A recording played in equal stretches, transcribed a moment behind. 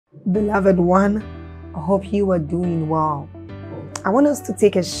Beloved one, I hope you are doing well. I want us to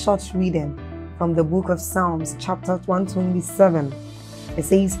take a short reading from the book of Psalms, chapter 127. It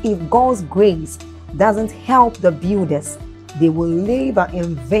says, if God's grace doesn't help the builders, they will labor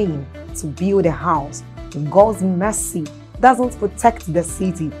in vain to build a house. If God's mercy doesn't protect the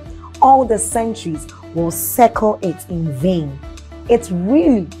city, all the centuries will circle it in vain. It's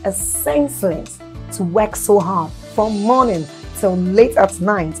really senseless to work so hard from morning till late at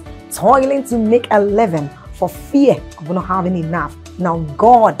night, toiling to make a living for fear of not having enough. Now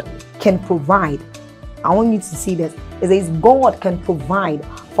God can provide. I want you to see this. It says God can provide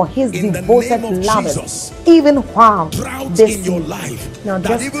for his devoted lovers, even while this in your life. Now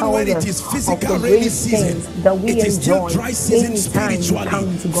just tell them of the great things that we enjoy anytime we come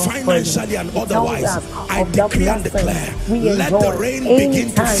into God's presence. And otherwise, I declare and declare, we enjoy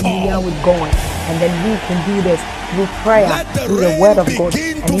anytime we are with God. And then we can do this through prayer, through the word of God,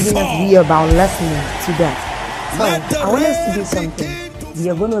 and even as we are about listening to that. So I want us to do something. We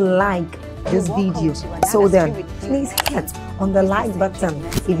are going to like this video. So then please hit on the like button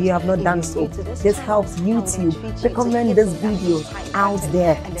if you have not done so. This helps YouTube recommend this video out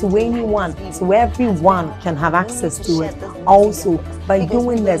there to anyone, so everyone can have access to it. Also, by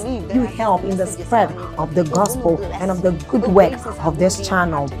doing this, you help in the spread of the gospel and of the good work of this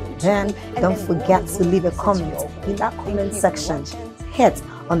channel. Then don't forget to leave a comment in that comment section. Hit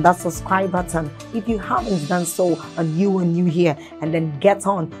on that subscribe button if you haven't done so and you are new here, and then get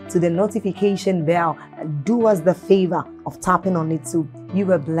on to the notification bell and do us the favor of tapping on it too. You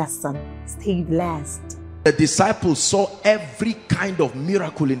were blessed. Stay blessed. The disciples saw every kind of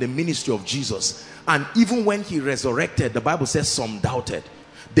miracle in the ministry of Jesus, and even when he resurrected, the Bible says some doubted.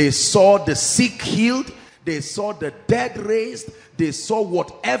 They saw the sick healed, they saw the dead raised, they saw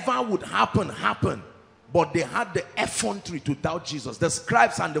whatever would happen. But they had the effrontery to doubt Jesus. The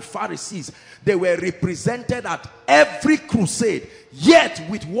scribes and the Pharisees, they were represented at every crusade. Yet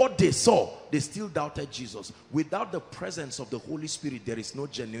with what they saw, they still doubted Jesus. Without the presence of the Holy Spirit, there is no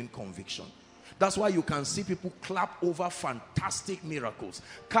genuine conviction. That's why you can see people clap over fantastic miracles,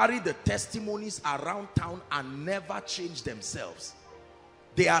 carry the testimonies around town and never change themselves.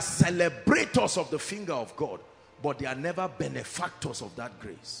 They are celebrators of the finger of God, but they are never benefactors of that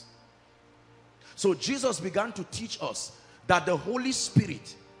grace. So Jesus began to teach us that the Holy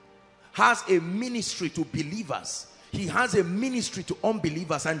Spirit has a ministry to believers. He has a ministry to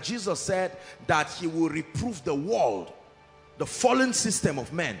unbelievers. And Jesus said that he will reprove the world, the fallen system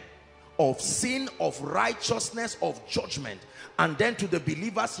of men, of sin, of righteousness, of judgment. And then to the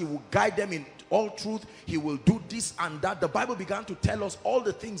believers, he will guide them in all truth. He will do this and that. The Bible began to tell us all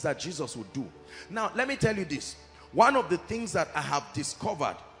the things that Jesus would do. Now, let me tell you this. One of the things that I have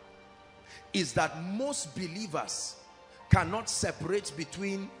discovered is that most believers cannot separate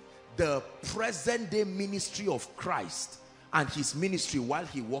between the present day ministry of Christ and his ministry while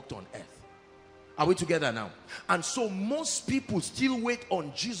he walked on earth. Are we together now? And so most people still wait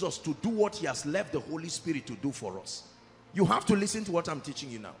on Jesus to do what he has left the Holy Spirit to do for us. You have to listen to what I'm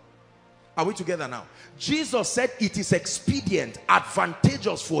teaching you now. Are we together now? Jesus said it is expedient,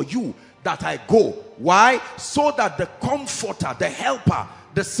 advantageous for you that I go. Why? So that the comforter, the helper,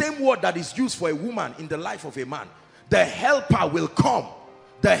 the same word that is used for a woman in the life of a man, the helper will come.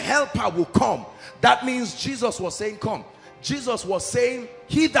 The helper will come. That means Jesus was saying, come. Jesus was saying,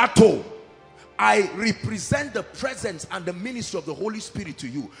 hitherto I represent the presence and the ministry of the Holy Spirit to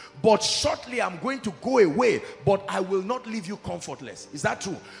you, but shortly I'm going to go away, but I will not leave you comfortless. Is that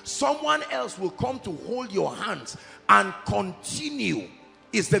true? Someone else will come to hold your hands and continue.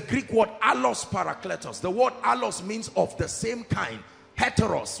 Is the Greek word allos parakletos. The word allos means of the same kind.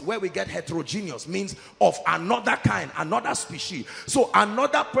 Heteros, where we get heterogeneous, means of another kind, another species. So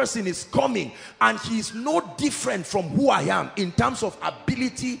another person is coming and he is no different from who I am in terms of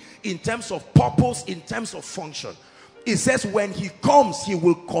ability, in terms of purpose, in terms of function. It says when he comes, he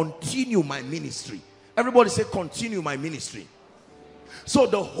will continue my ministry. Everybody say, continue my ministry. So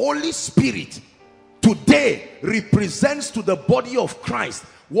the Holy Spirit today represents to the body of Christ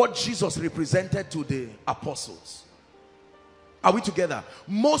what Jesus represented to the apostles. Are we together?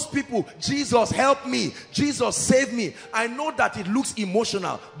 Most people, Jesus help me, Jesus save me. I know that it looks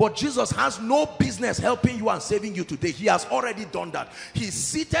emotional, but Jesus has no business helping you and saving you today. He has already done that. He's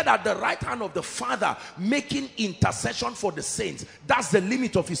seated at the right hand of the Father, making intercession for the saints. That's the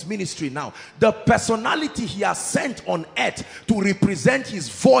limit of his ministry now. The personality he has sent on earth to represent his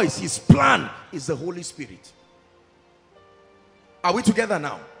voice, his plan, is the Holy Spirit. Are we together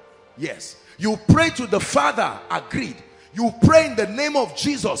now? Yes. You pray to the Father, agreed. You pray in the name of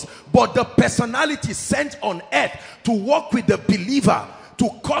Jesus, but the personality sent on earth to walk with the believer, to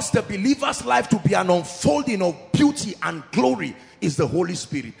cause the believer's life to be an unfolding of beauty and glory is the Holy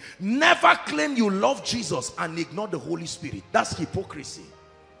Spirit. Never claim you love Jesus and ignore the Holy Spirit. That's hypocrisy.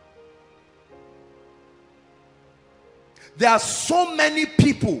 There are so many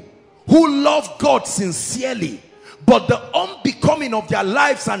people who love God sincerely, but the unbecoming of their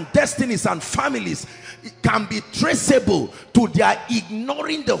lives and destinies and families, it can be traceable to their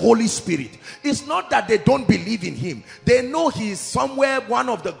ignoring the Holy Spirit. It's not that they don't believe in him. They know he is somewhere, one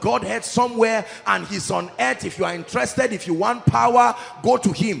of the Godhead somewhere, and he's on earth. If you are interested, if you want power, go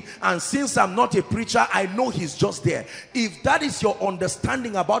to him. And since I'm not a preacher, I know he's just there. If that is your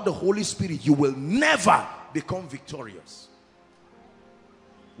understanding about the Holy Spirit, you will never become victorious.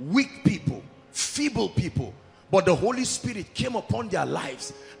 Weak people, feeble people, but the Holy Spirit came upon their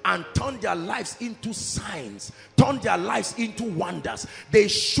lives and turned their lives into signs, turned their lives into wonders. They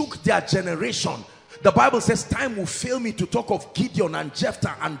shook their generation. The Bible says time will fail me to talk of Gideon and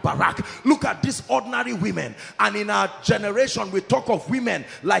Jephthah and Barak. Look at these ordinary women. And in our generation, we talk of women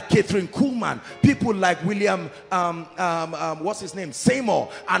like Catherine Kuhlman, people like William, what's his name, Seymour,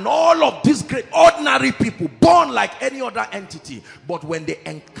 and all of these great ordinary people, born like any other entity. But when they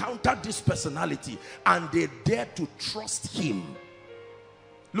encountered this personality and they dared to trust him,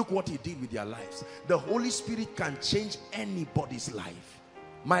 look what he did with their lives. The Holy Spirit can change anybody's life.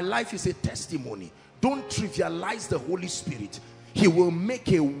 My life is a testimony. Don't trivialize the Holy Spirit. He will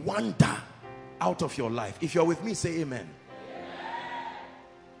make a wonder out of your life. If you're with me, say amen.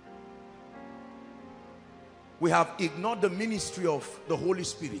 We have ignored the ministry of the Holy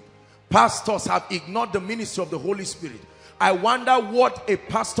Spirit. Pastors have ignored the ministry of the Holy Spirit. I wonder what a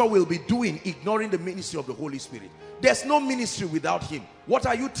pastor will be doing ignoring the ministry of the Holy Spirit. There's no ministry without him. What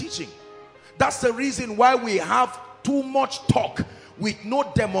are you teaching? That's the reason why we have too much talk with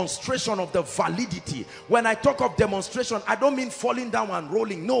no demonstration of the validity. When I talk of demonstration, I don't mean falling down and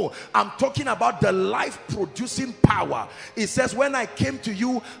rolling. No, I'm talking about the life-producing power. It says, when I came to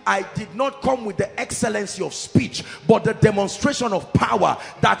you, I did not come with the excellency of speech, but the demonstration of power,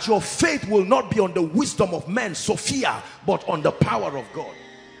 that your faith will not be on the wisdom of men, Sophia, but on the power of God.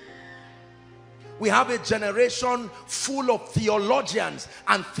 We have a generation full of theologians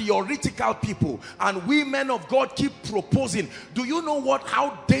and theoretical people, and we men of God keep proposing. Do you know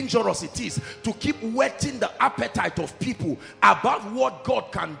how dangerous it is to keep whetting the appetite of people about what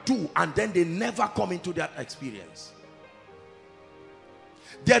God can do, and then they never come into that experience?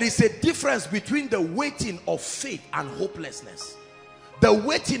 There is a difference between the waiting of faith and hopelessness. The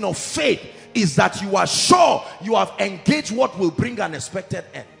waiting of faith is that you are sure you have engaged what will bring an expected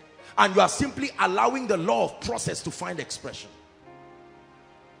end, and you are simply allowing the law of process to find expression.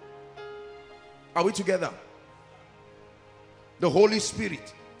 Are we together? The Holy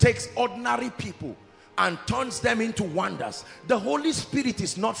Spirit takes ordinary people and turns them into wonders. The Holy Spirit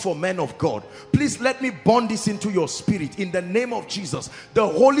is not for men of God. Please let me burn this into your spirit in the name of Jesus. The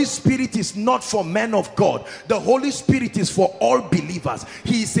Holy Spirit is not for men of God. The Holy Spirit is for all believers.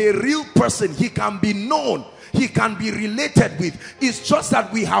 He is a real person. He can be known. He can be related with. It's just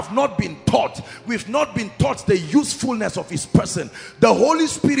that we have not been taught. We've not been taught the usefulness of his person. The Holy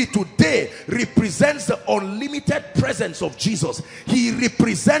Spirit today represents the unlimited presence of Jesus. He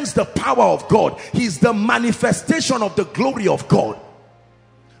represents the power of God. He's the manifestation of the glory of God.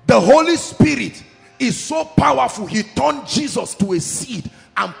 The Holy Spirit is so powerful, he turned Jesus to a seed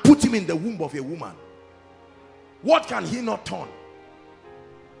and put him in the womb of a woman. What can he not turn?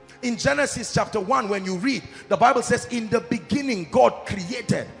 In Genesis chapter 1, when you read, the Bible says, in the beginning God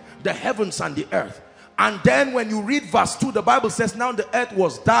created the heavens and the earth. And then when you read verse 2, the Bible says, now the earth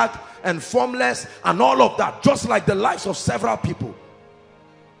was dark and formless and all of that, just like the lives of several people.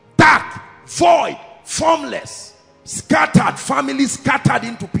 Dark, void, formless, scattered, families scattered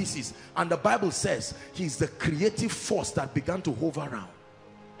into pieces. And the Bible says he's the creative force that began to hover around.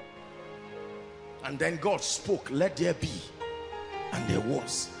 And then God spoke, let there be. And there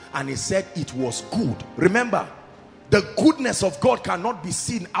was. And he said it was good. Remember, the goodness of God cannot be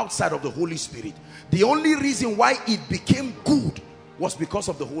seen outside of the Holy Spirit. The only reason why it became good was because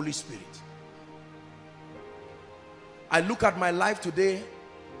of the Holy Spirit. I look at my life today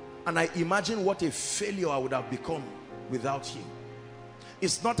and I imagine what a failure I would have become without him.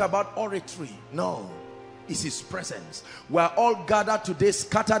 It's not about oratory. No, it's his presence. We're all gathered today,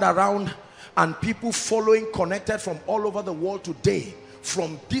 scattered around, and people following, connected from all over the world today,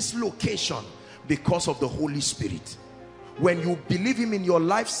 from this location, because of the Holy Spirit. When you believe him in your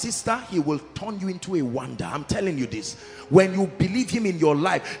life, sister, he will turn you into a wonder. I'm telling you this. When you believe him in your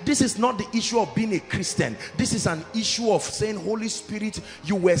life, this is not the issue of being a Christian. This is an issue of saying, Holy Spirit,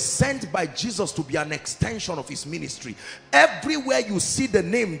 you were sent by Jesus to be an extension of his ministry. Everywhere you see the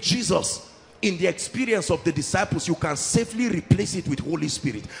name Jesus in the experience of the disciples, you can safely replace it with Holy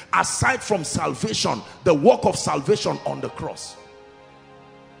Spirit. Aside from salvation, the work of salvation on the cross.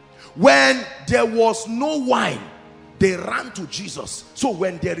 When there was no wine, they ran to Jesus. So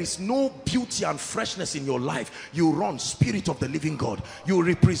when there is no beauty and freshness in your life, you run, Spirit of the living God. You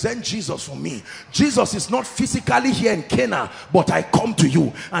represent Jesus for me. Jesus is not physically here in Cana, but I come to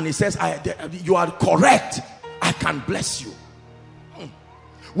you. And he says, you are correct. I can bless you.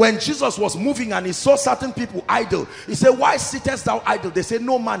 When Jesus was moving and he saw certain people idle, he said, why sittest thou idle? They said,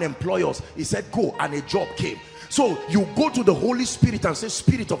 no man employ us. He said, go, and a job came. So you go to the Holy Spirit and say,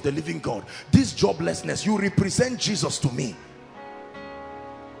 Spirit of the living God, this joblessness, you represent Jesus to me.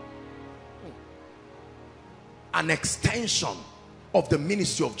 An extension of the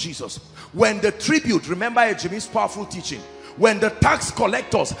ministry of Jesus. When the tribute, remember Jimmy's powerful teaching, when the tax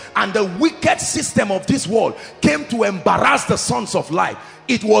collectors and the wicked system of this world came to embarrass the sons of light,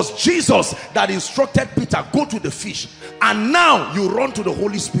 it was Jesus that instructed Peter, go to the fish. And now you run to the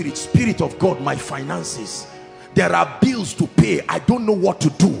Holy Spirit. Spirit of God, my finances, there are bills to pay. I don't know what to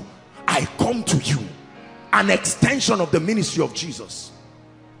do. I come to you. An extension of the ministry of Jesus.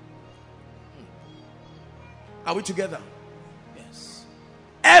 Are we together? Yes.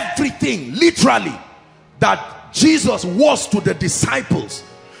 Everything, literally, that Jesus was to the disciples,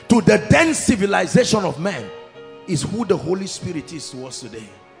 to the then civilization of man, is who the Holy Spirit is to us today.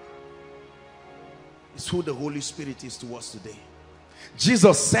 It's who the Holy Spirit is to us today.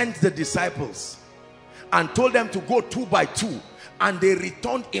 Jesus sent the disciples and told them to go 2 by 2, and they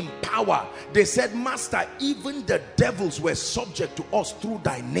returned in power. They said, Master, even the devils were subject to us through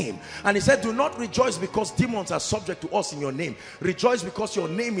thy name. And he said, do not rejoice because demons are subject to us in your name. Rejoice because your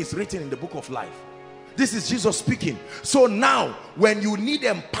name is written in the book of life. This is Jesus speaking. So now, when you need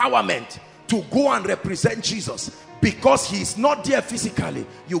empowerment to go and represent Jesus, because he is not there physically,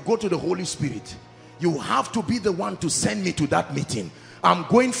 you go to the Holy Spirit. You have to be the one to send me to that meeting. I'm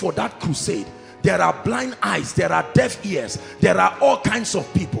going for that crusade. There are blind eyes, there are deaf ears, there are all kinds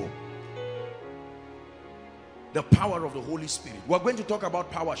of people. The power of the Holy Spirit. We're going to talk about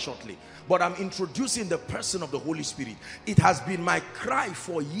power shortly, but I'm introducing the person of the Holy Spirit. It has been my cry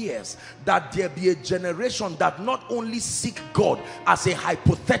for years that there be a generation that not only seek God as a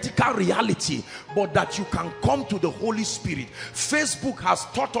hypothetical reality, but that you can come to the Holy Spirit. Facebook has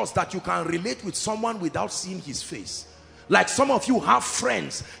taught us that you can relate with someone without seeing his face. Like some of you have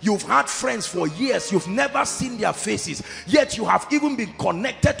friends, you've had friends for years, you've never seen their faces, yet you have even been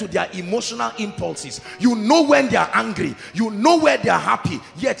connected to their emotional impulses. You know when they are angry, you know where they are happy,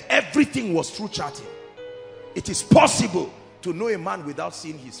 yet everything was through chatting. It is possible to know a man without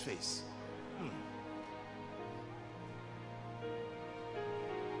seeing his face.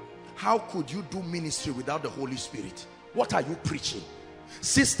 How could you do ministry without the Holy Spirit? What are you preaching?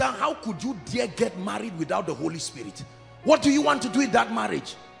 Sister, how could you dare get married without the Holy Spirit? What do you want to do in that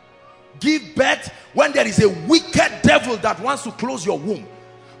marriage? Give birth when there is a wicked devil that wants to close your womb.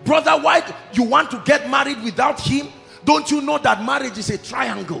 Brother, why you want to get married without him? Don't you know that marriage is a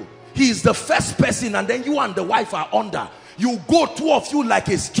triangle? He is the first person and then you and the wife are under. You go, two of you like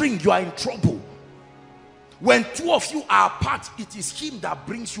a string, you are in trouble. When two of you are apart, it is him that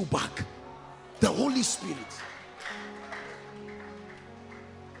brings you back. The Holy Spirit.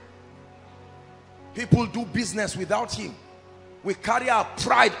 People do business without him. We carry our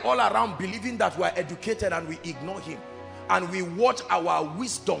pride all around believing that we are educated and we ignore him. And we watch our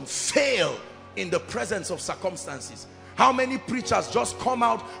wisdom fail in the presence of circumstances. How many preachers just come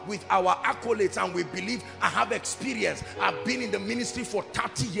out with our accolades and we believe, I have experience, I've been in the ministry for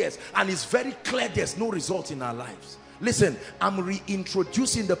 30 years and it's very clear there's no result in our lives. Listen, I'm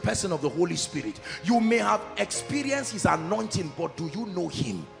reintroducing the person of the Holy Spirit. You may have experienced his anointing, but do you know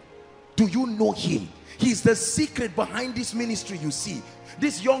him? Do you know him? He's the secret behind this ministry. You see,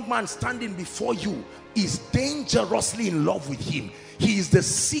 this young man standing before you is dangerously in love with him. He is the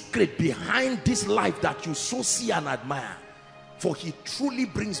secret behind this life that you so see and admire, for he truly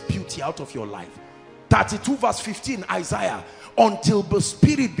brings beauty out of your life. 32 verse 15, Isaiah, until the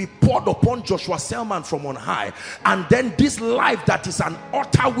Spirit be poured upon Joshua Selman from on high, and then this life that is an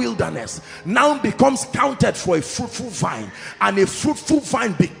utter wilderness now becomes counted for a fruitful vine, and a fruitful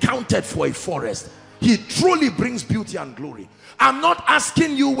vine be counted for a forest. He truly brings beauty and glory. I'm not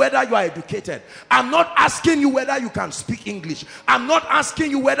asking you whether you are educated. I'm not asking you whether you can speak English. I'm not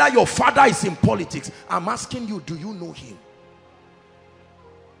asking you whether your father is in politics. I'm asking you, do you know him?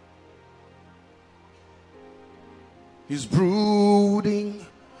 He's brooding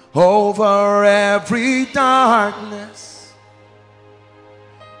over every darkness.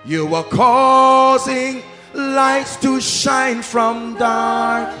 You are causing lights to shine from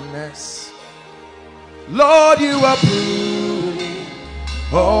darkness. Lord, you are brooding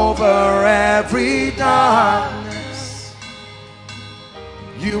over every darkness.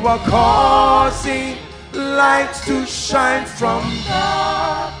 You are causing lights to shine from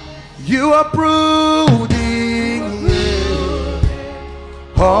darkness. You are brooding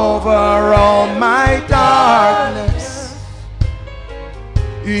over all my darkness.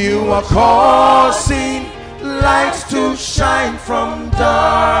 You are causing lights to shine from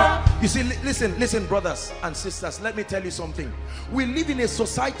dark. You see, listen brothers and sisters, let me tell you something. We live in a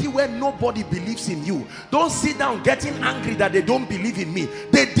society where nobody believes in you. Don't sit down getting angry that they don't believe in me.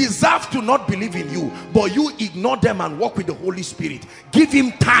 They deserve to not believe in you, but you ignore them and walk with the Holy Spirit. Give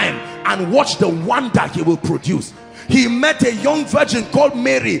him time and watch the wonder he will produce. He met a young virgin called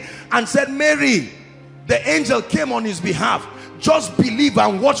Mary and said, Mary, the angel came on his behalf. Just believe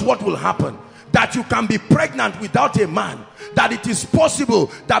and watch what will happen. That you can be pregnant without a man. That it is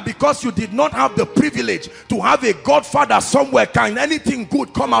possible that because you did not have the privilege to have a godfather somewhere, can anything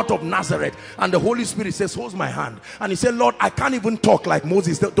good come out of Nazareth? And the Holy Spirit says, hold my hand. And he said, Lord, I can't even talk like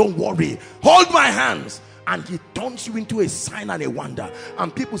Moses. Don't worry, hold my hands. And he turns you into a sign and a wonder.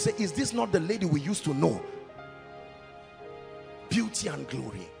 And people say, is this not the lady we used to know? Beauty and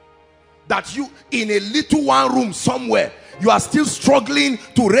glory. That you, in a little one room somewhere, you are still struggling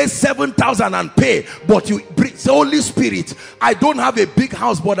to raise 7,000 and pay, but you bring the Holy Spirit. I don't have a big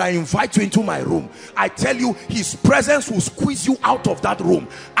house, but I invite you into my room. I tell you, his presence will squeeze you out of that room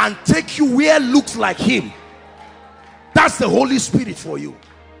and take you where looks like him. That's the Holy Spirit for you.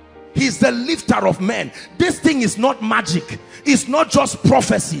 He's the lifter of men. This thing is not magic. It's not just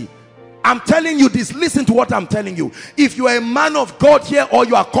prophecy. I'm telling you this. Listen to what I'm telling you. If you are a man of God here, or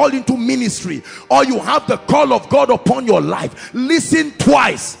you are called into ministry, or you have the call of God upon your life, listen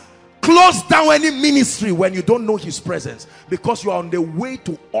twice. Close down any ministry when you don't know his presence, because you are on the way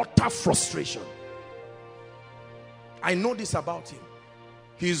to utter frustration. I know this about him.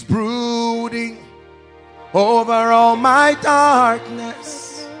 He's brooding over all my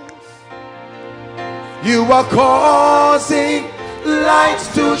darkness. You are causing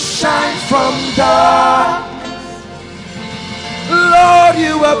lights to shine from darkness. Lord,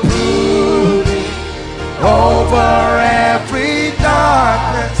 you are brooding over every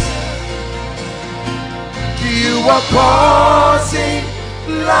darkness. You are causing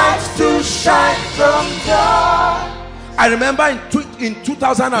lights to shine from dark. I remember in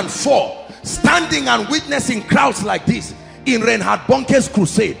 2004 standing and witnessing crowds like this in Reinhard Bonnke's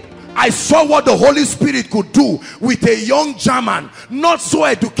crusade. I saw what the Holy Spirit could do with a young German, not so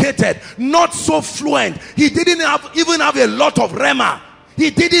educated, not so fluent. He didn't even have a lot of rema.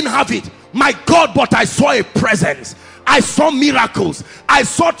 He didn't have it. My God, but I saw a presence. I saw miracles. I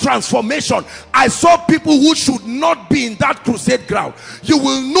saw transformation. I saw people who should not be in that crusade ground. You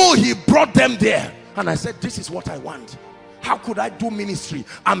will know he brought them there. And I said, this is what I want. How could I do ministry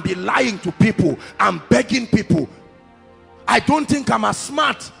and be lying to people and begging people? I don't think I'm as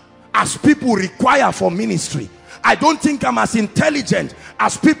smart as people require for ministry. I don't think I'm as intelligent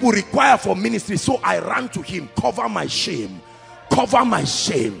as people require for ministry. So I ran to him. Cover my shame. Cover my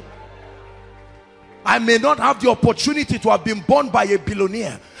shame. I may not have the opportunity to have been born by a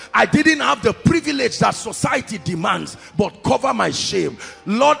billionaire. I didn't have the privilege that society demands, but cover my shame.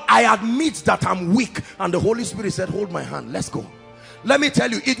 Lord, I admit that I'm weak. And the Holy Spirit said, hold my hand, let's go. Let me tell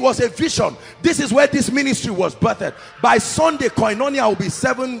you, it was a vision. This is where this ministry was birthed. By Sunday, Koinonia will be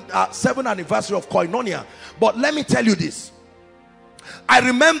 7th anniversary of Koinonia. But let me tell you this. I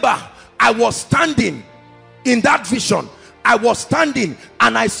remember I was standing in that vision. I was standing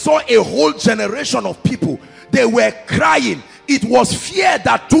and I saw a whole generation of people. They were crying. It was fear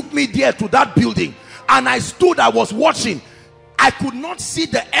that took me there to that building. And I stood, I was watching. I could not see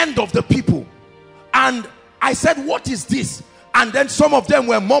the end of the people. And I said, what is this? And then some of them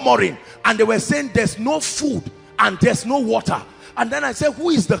were murmuring and they were saying there's no food and there's no water. And then I said, who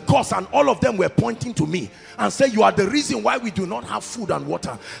is the cause? And all of them were pointing to me and said, you are the reason why we do not have food and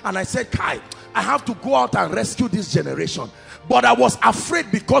water. And I said, Kai, I have to go out and rescue this generation. But I was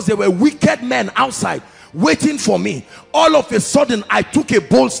afraid because there were wicked men outside waiting for me. All of a sudden I took a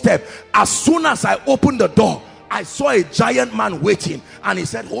bold step. As soon as I opened the door, I saw a giant man waiting and he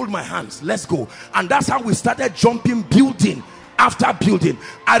said, hold my hands, let's go. And that's how we started jumping building after building.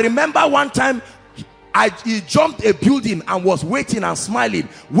 I remember one time he jumped a building and was waiting and smiling,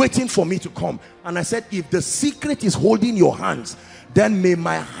 waiting for me to come. And I said, if the secret is holding your hands, then may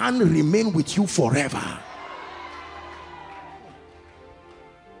my hand remain with you forever.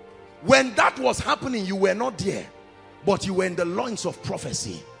 was happening, you were not there, but you were in the loins of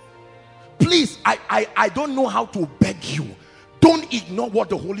prophecy. Please, I don't know how to beg you. Don't ignore what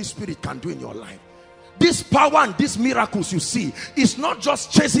the Holy Spirit can do in your life. This power and these miracles you see is not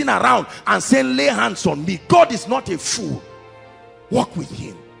just chasing around and saying, lay hands on me. God is not a fool. Walk with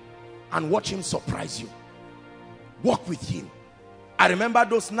him and watch him surprise you. Walk with him. I remember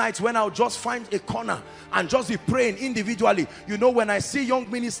those nights when I would just find a corner and just be praying individually. You know, when I see young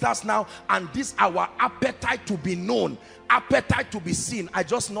ministers now and this our appetite to be known, appetite to be seen, I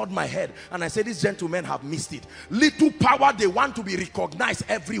just nod my head and I say, these gentlemen have missed it. Little power, they want to be recognized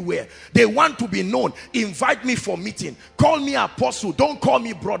everywhere. They want to be known. Invite me for meeting. Call me apostle. Don't call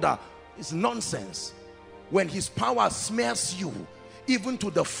me brother. It's nonsense. When his power smears you, even to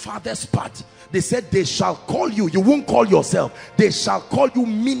the farthest part, they said they shall call you. You won't call yourself. They shall call you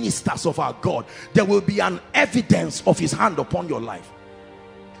ministers of our God. There will be an evidence of his hand upon your life.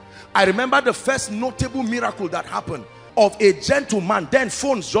 I remember the first notable miracle that happened of a gentleman. Then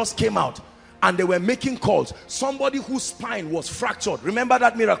phones just came out and they were making calls. Somebody whose spine was fractured. Remember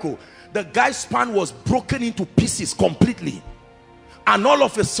that miracle? The guy's spine was broken into pieces completely. And all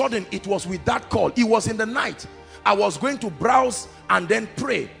of a sudden, it was with that call. It was in the night. I was going to browse and then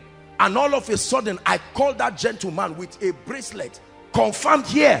pray. And all of a sudden, I called that gentleman with a bracelet. Confirmed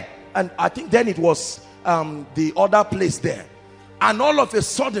here. And I think then it was the other place there. And all of a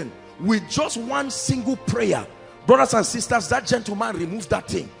sudden, with just one single prayer, brothers and sisters, that gentleman removed that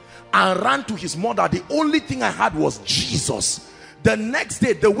thing and ran to his mother. The only thing I had was Jesus. The next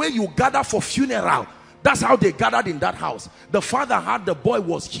day, the way you gather for funeral, that's how they gathered in that house. The father had the boy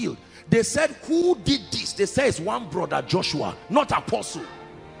was healed. They said, who did this? They said, it's one brother, Joshua, not apostle.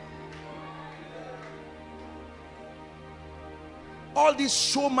 All these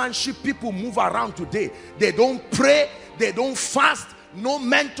showmanship people move around today. They don't pray, they don't fast, no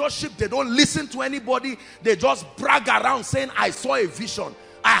mentorship, they don't listen to anybody. They just brag around saying, I saw a vision,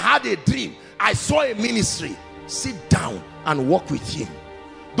 I had a dream, I saw a ministry. Sit down and walk with him.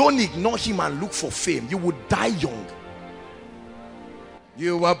 Don't ignore him and look for fame. You would die young.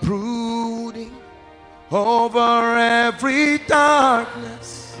 You are brooding over every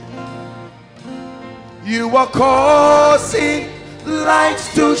darkness. You are causing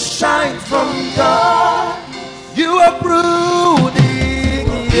lights to shine from darkness. You are brooding,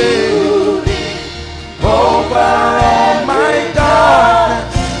 yeah, over all my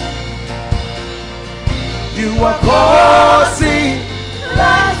darkness. You are causing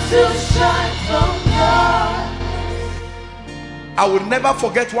lights to shine from darkness. I will never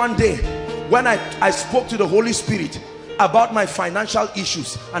forget one day when I spoke to the Holy Spirit about my financial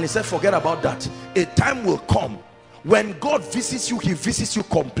issues, and he said, forget about that. A time will come when God visits you, he visits you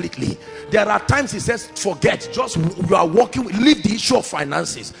completely. There are times he says, forget, just you are walking, leave the issue of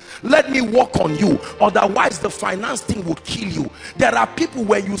finances, let me work on you, otherwise the finance thing would kill you. There are people,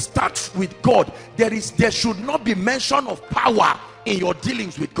 when you start with God, there should not be mention of power in your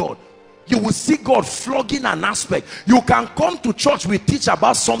dealings with God. You will see God flogging an aspect. You can come to church, we teach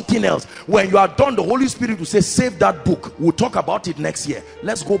about something else. When you are done, the Holy Spirit will say, save that book, we'll talk about it next year.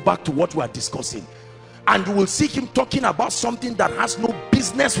 Let's go back to what we are discussing. And you will see him talking about something that has no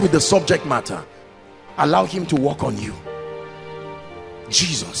business with the subject matter. Allow him to work on you.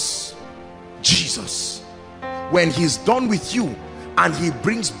 Jesus, when he's done with you and he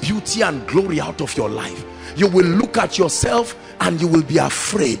brings beauty and glory out of your life, you will look at yourself and you will be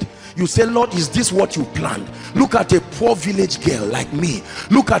afraid. You say, Lord, is this what you planned? Look at a poor village girl like me.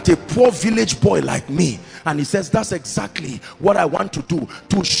 Look at a poor village boy like me. And he says, that's exactly what I want to do,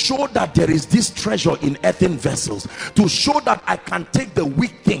 to show that there is this treasure in earthen vessels, to show that I can take the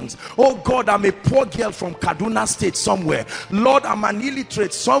weak things. Oh God, I'm a poor girl from Kaduna State somewhere. Lord, I'm an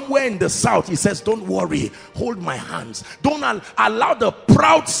illiterate somewhere in the south. He says, don't worry, hold my hands. Don't allow the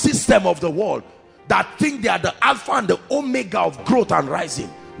proud system of the world that think they are the alpha and the omega of growth and rising.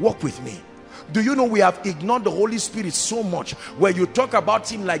 Walk with me. Do you know we have ignored the Holy Spirit so much? Where you talk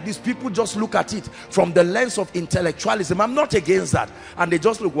about him like this, people just look at it from the lens of intellectualism. I'm not against that. And they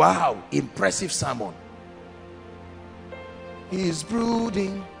just look, wow, impressive sermon. He's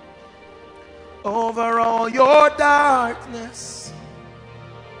brooding over all your darkness.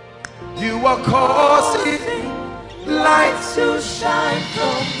 You are causing lights to shine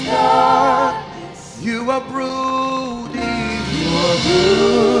from darkness. You are brooding. You are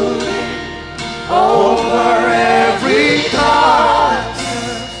brooding over every darkness.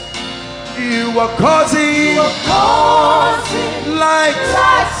 You are causing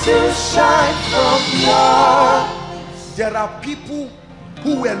lights to shine from darkness. There are people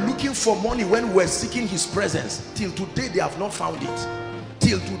who were looking for money when we were seeking his presence. Till today they have not found it.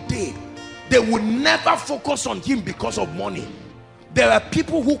 Till today They would never focus on him because of money. There are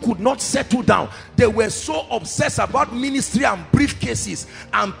people who could not settle down. They were so obsessed about ministry and briefcases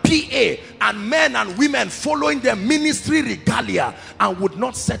and PA and men and women following their ministry regalia, and would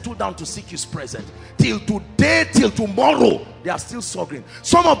not settle down to seek his presence. Till today, till tomorrow, they are still struggling.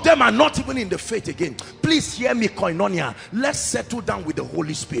 Some of them are not even in the faith again. Please hear me, Koinonia. Let's settle down with the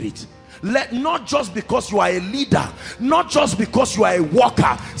Holy Spirit. Not just because you are a leader, not just because you are a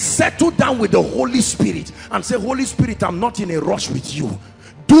worker, settle down with the Holy Spirit and say, Holy Spirit, I'm not in a rush with you.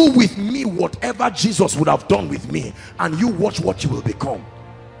 Do with me whatever Jesus would have done with me, and you watch what you will become.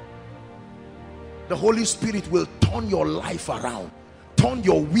 The Holy Spirit will turn your life around, turn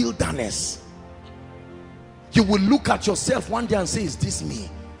your wilderness. You will look at yourself one day and say, is this me?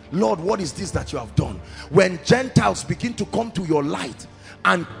 Lord, what is this that you have done? When Gentiles begin to come to your light,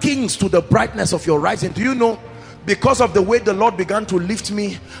 and kings to the brightness of your rising, do you know, because of the way the Lord began to lift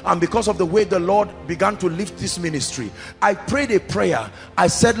me, and because of the way the Lord began to lift this ministry, I prayed a prayer. I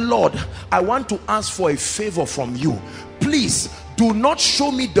said, Lord, I want to ask for a favor from you. Please do not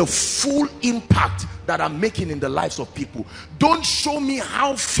show me the full impact that I'm making in the lives of people. Don't show me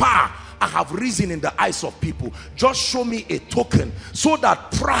how far I have risen in the eyes of people. Just show me a token, so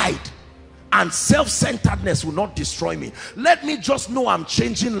that pride and self-centeredness will not destroy me. Let me just know I'm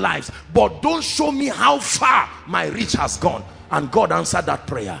changing lives, but don't show me how far my reach has gone. And God answered that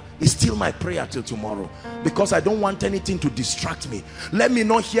prayer. It's still my prayer till tomorrow, because I don't want anything to distract me. Let me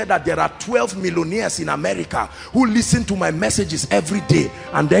not hear that there are 12 millionaires in America who listen to my messages every day,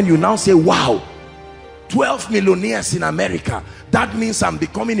 and then you now say, wow, 12 millionaires in America, that means I'm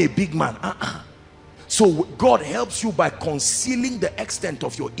becoming a big man. So God helps you by concealing the extent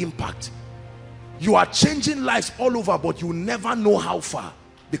of your impact. You are changing lives all over, but you never know how far,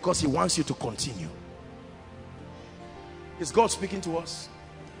 because he wants you to continue. Is God speaking to us?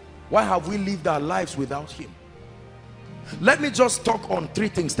 Why have we lived our lives without him? Let me just talk on three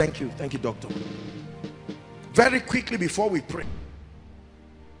things. Thank you, doctor. Very quickly before we pray.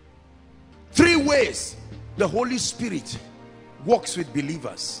 3 ways the Holy Spirit works with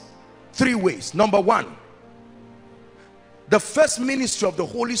believers. 3 ways. Number 1, the first ministry of the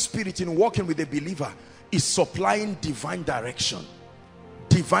Holy Spirit in working with a believer is supplying divine direction.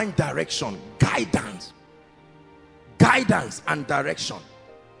 Divine direction, guidance and direction.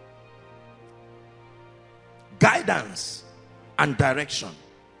 Guidance and direction.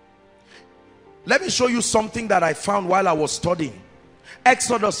 Let me show you something that I found while I was studying.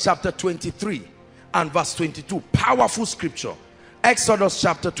 Exodus chapter 23 and verse 22. Powerful scripture. Exodus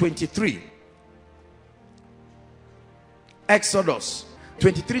chapter 23. Exodus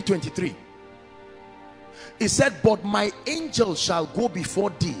 23:23. It said, but my angel shall go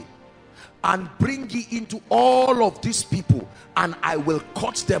before thee and bring thee into all of these people, and I will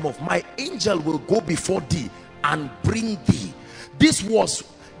cut them off. My angel will go before thee and bring thee.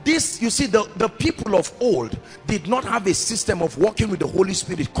 This, you see, the people of old did not have a system of working with the Holy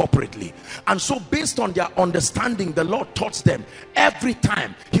Spirit corporately, and so based on their understanding, the Lord taught them. Every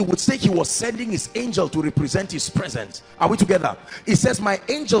time he would say he was sending his angel to represent his presence. Are we together? He says, my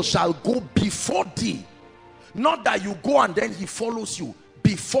angel shall go before thee. Not that you go and then he follows you.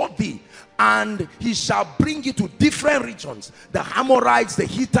 Before thee, and he shall bring you to different regions, the Amorites, the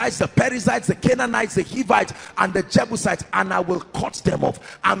Hittites, the Perizzites, the Canaanites, the Hivites, and the Jebusites, and I will cut them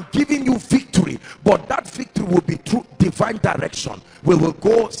off. I'm giving you victory, but that victory will be through divine direction. We will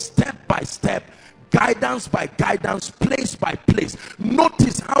go step by step, guidance by guidance, place by place.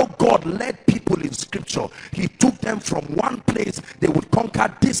 Notice how God led people in scripture. He took them from one place, they would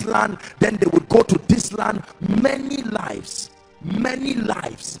conquer this land, then they would go to this land. Many lives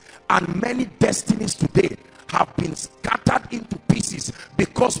and many destinies today have been scattered into pieces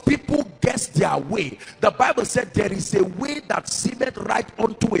because people guess their way. The Bible said there is a way that seemeth right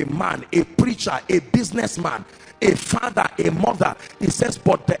unto a man, a preacher, a businessman, a father, a mother. It says,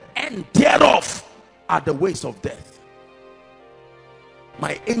 but the end thereof are the ways of death.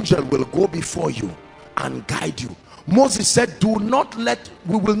 My angel will go before you and guide you. Moses said,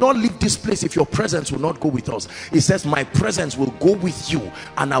 we will not leave this place if your presence will not go with us. He says, my presence will go with you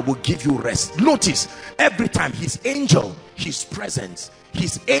and I will give you rest. Notice, every time his angel, his presence,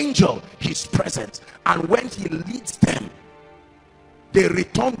 his angel, his presence. And when he leads them, they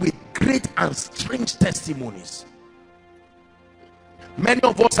return with great and strange testimonies. Many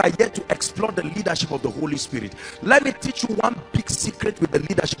of us are yet to explore the leadership of the Holy Spirit. Let me teach you one big secret with the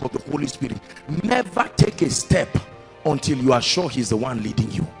leadership of the Holy Spirit. Never take a step until you are sure he's the one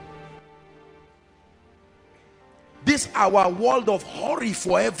leading you. This our world of hurry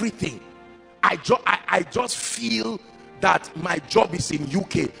for everything. I just feel that my job is in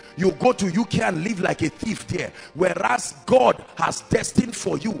UK. You go to UK and live like a thief there, whereas God has destined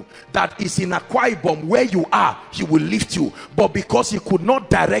for you that is in Akwa Ibom, where you are, he will lift you. But because he could not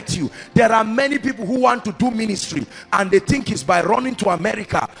direct you, there are many people who want to do ministry and they think it's by running to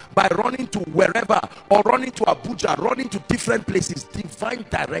America, by running to wherever, or running to Abuja, running to different places. Divine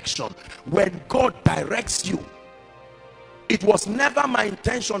direction. When God directs you, it was never my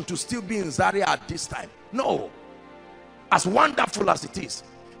intention to still be in Zaria at this time. No. As wonderful as it is,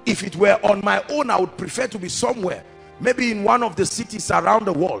 if it were on my own, I would prefer to be somewhere, maybe in one of the cities around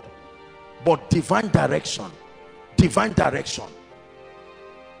the world. But divine direction, divine direction.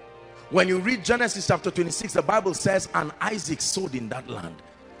 When you read Genesis chapter 26, the Bible says, and Isaac sowed in that land.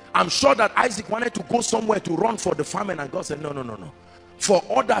 I'm sure that Isaac wanted to go somewhere to run for the famine, and God said, no, no, no, no. For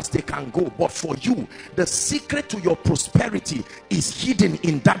others they can go, but for you, the secret to your prosperity is hidden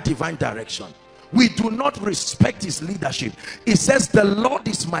in that divine direction. We do not respect his leadership. It says, the Lord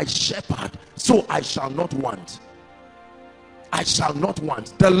is my shepherd, so I shall not want. I shall not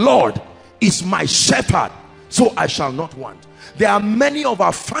want. The Lord is my shepherd, so I shall not want. There are many of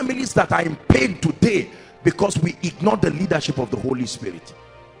our families that are in pain today because we ignore the leadership of the Holy Spirit.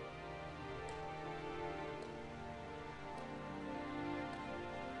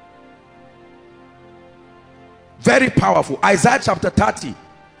 Very powerful. Isaiah chapter 30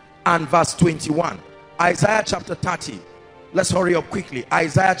 and verse 21. Isaiah chapter 30. Let's hurry up quickly.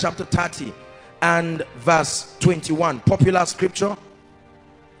 Isaiah chapter 30 and verse 21. Popular scripture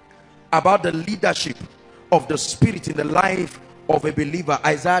about the leadership of the Spirit in the life of a believer.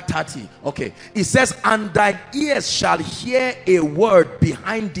 Isaiah 30. Okay. It says, and thine ears shall hear a word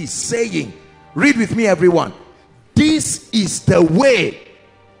behind thee saying, read with me everyone, this is the way,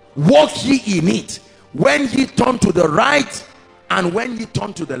 walk ye in it, when ye turn to the right and when ye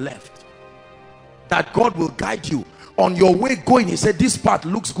turn to the left. That God will guide you on your way going. He said, this path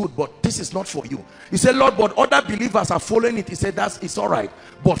looks good, but this is not for you. He said, Lord, but other believers are following it. He said, it's all right,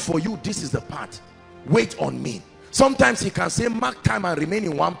 but for you, this is the path. Wait on me. Sometimes he can say, mark time and remain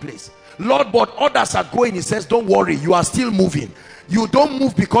in one place. Lord, but others are going. He says, don't worry, you are still moving. You don't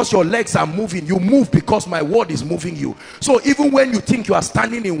move because your legs are moving. You move because my word is moving you. So even when you think you are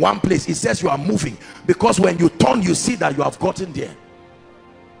standing in one place, it says you are moving, because when you turn, you see that you have gotten there.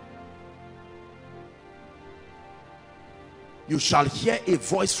 You shall hear a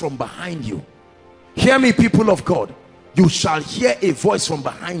voice from behind you. Hear me, people of God. You shall hear a voice from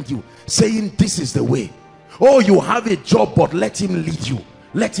behind you saying, this is the way. Oh, you have a job, but let him lead you.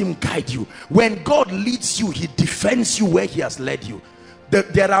 Let him guide you. When God leads you, he defends you where he has led you.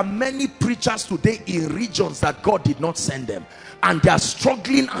 There are many preachers today in regions that God did not send them, and they are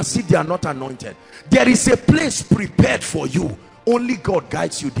struggling as if they are not anointed. There is a place prepared for you. Only God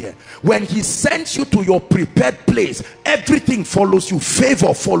guides you there. When he sends you to your prepared place, everything follows you.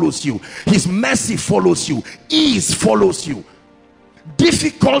 Favor follows you. His mercy follows you. Ease follows you.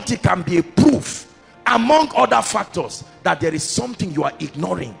 Difficulty can be a proof, among other factors, that there is something you are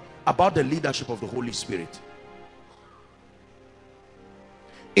ignoring about the leadership of the Holy Spirit.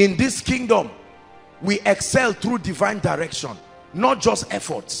 In this kingdom, we excel through divine direction, not just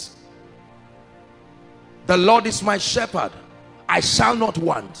efforts. The Lord is my shepherd, I shall not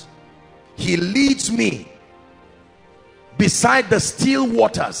want. He leads me beside the still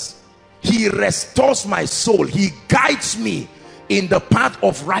waters. He restores my soul. He guides me in the path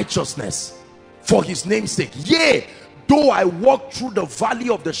of righteousness for his name's sake. Yea, though I walk through the valley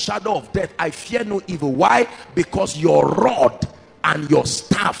of the shadow of death, I fear no evil. Why? Because your rod and your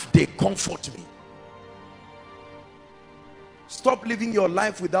staff, they comfort me. Stop living your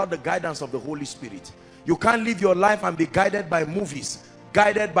life without the guidance of the Holy Spirit. You can't live your life and be guided by movies,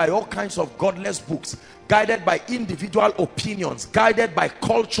 guided by all kinds of godless books, guided by individual opinions, guided by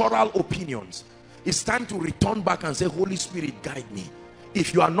cultural opinions. It's time to return back and say, Holy Spirit, guide me.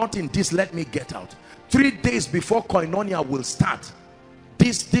 If you are not in this, let me get out. 3 days before Koinonia will start,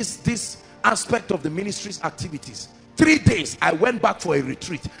 this aspect of the ministry's activities, 3 days, I went back for a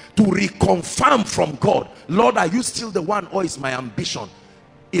retreat to reconfirm from God, Lord, are you still the one, or is my ambition?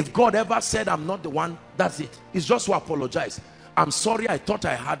 If God ever said I'm not the one, that's it. It's just to apologize. I'm sorry, I thought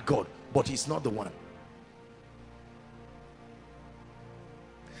I had God, but he's not the one.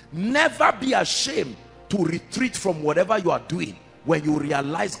 Never be ashamed to retreat from whatever you are doing when you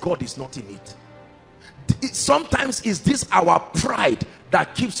realize God is not in it. Sometimes is this our pride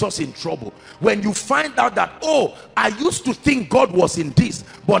that keeps us in trouble. When you find out that, oh, I used to think God was in this,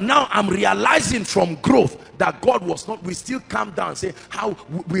 but now I'm realizing from growth that God was not, we still calm down and say, how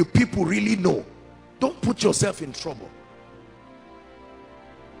will people really know? Don't put yourself in trouble.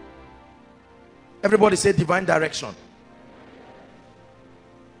 Everybody say divine direction.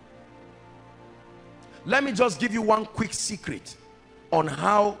 Let me just give you one quick secret on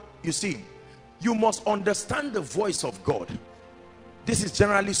how, you see, you must understand the voice of God. This is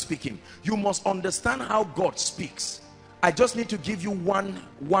generally speaking. You must understand how God speaks. I just need to give you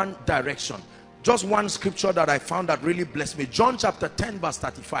one direction. Just one scripture that I found that really blessed me. John chapter 10 verse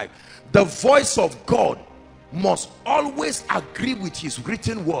 35. The voice of God must always agree with his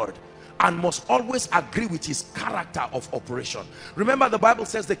written word and must always agree with his character of operation. Remember, the Bible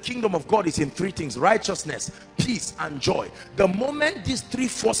says the kingdom of God is in three things: righteousness, peace, and joy. The moment these three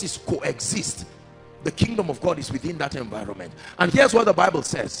forces coexist, the kingdom of God is within that environment. And here's what the Bible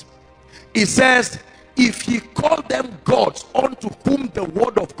says. It says, if he called them gods unto whom the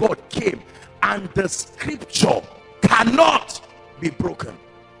word of God came, and the scripture cannot be broken.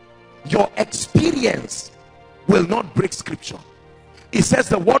 Your experience will not break scripture. It says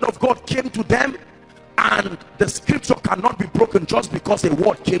the word of God came to them, and the scripture cannot be broken just because a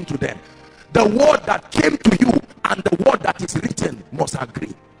word came to them. The word that came to you and the word that is written must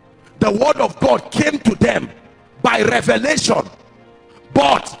agree. The word of God came to them by revelation,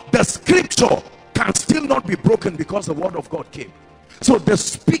 but the scripture can still not be broken because the word of God came. So the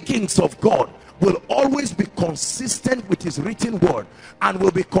speakings of God will always be consistent with his written word and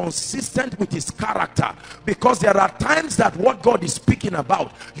will be consistent with his character, because there are times that what God is speaking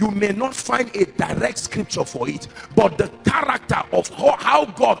about, you may not find a direct scripture for it, but the character of how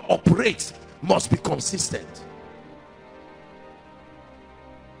God operates must be consistent.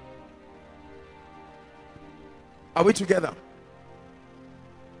 Are we together?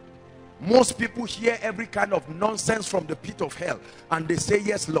 Most people hear every kind of nonsense from the pit of hell and they say,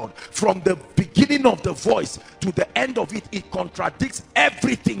 yes, Lord. From the beginning of the voice to the end of it, it contradicts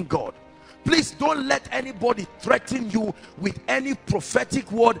everything, God. Please don't let anybody threaten you with any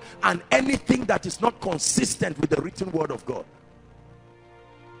prophetic word and anything that is not consistent with the written word of God.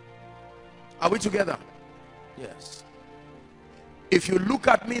 Are we together? Yes. If you look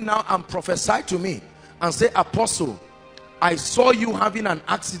at me now and prophesy to me and say, Apostle, I saw you having an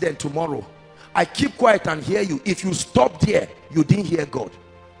accident tomorrow, I keep quiet and hear you. If you stop there, you didn't hear God,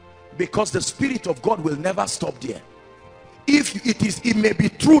 because the Spirit of God will never stop there. If it may be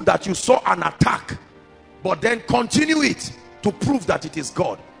true that you saw an attack, but then continue it to prove that it is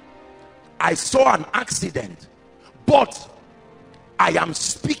God. I saw an accident, but I am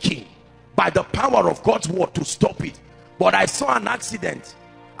speaking by the power of God's word to stop it. But I saw an accident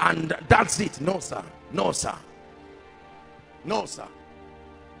and that's it. No, sir. No, sir. No, sir.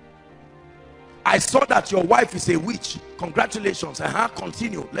 I saw that your wife is a witch. Congratulations.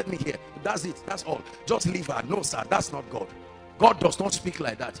 Continue. Let me hear. That's it. That's all. Just leave her. No, sir. That's not God. God does not speak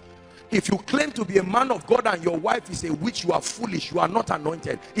like that. If you claim to be a man of God and your wife is a witch, you are foolish. You are not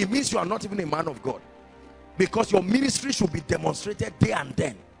anointed. It means you are not even a man of God, because your ministry should be demonstrated there and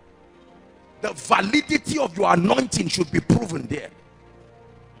then. The validity of your anointing should be proven there.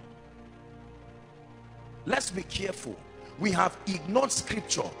 Let's be careful. We have ignored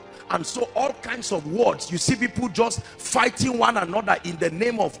scripture, and so all kinds of words, you see people just fighting one another in the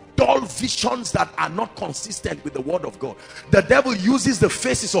name of dull visions that are not consistent with the word of God. The devil uses the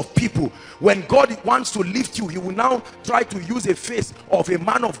faces of people. When God wants to lift you, he will now try to use a face of a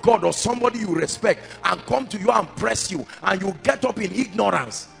man of God or somebody you respect and come to you and press you, and you get up in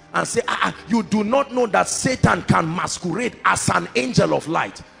ignorance and say, you do not know that Satan can masquerade as an angel of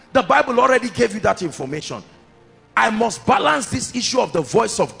light. The Bible already gave you that information. I must balance this issue of the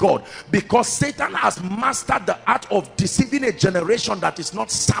voice of God, because Satan has mastered the art of deceiving a generation that is not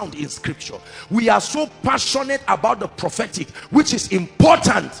sound in scripture. We are so passionate about the prophetic, which is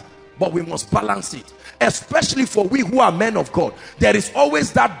important, but we must balance it. Especially for we who are men of God, there is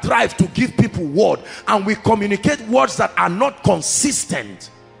always that drive to give people word, and we communicate words that are not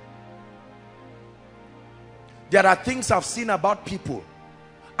consistent. There are things I've seen about people.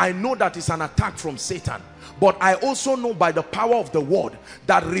 I know that it's an attack from Satan, but I also know by the power of the word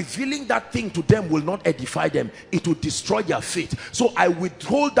that revealing that thing to them will not edify them. It will destroy their faith. So I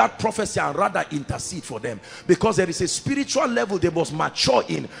withhold that prophecy and rather intercede for them, because there is a spiritual level they must mature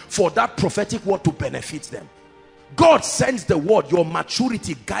in for that prophetic word to benefit them. God sends the word, your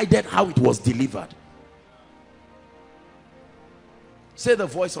maturity guided how it was delivered. Say the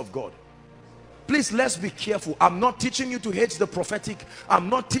voice of God. Please, let's be careful. I'm not teaching you to hate the prophetic. I'm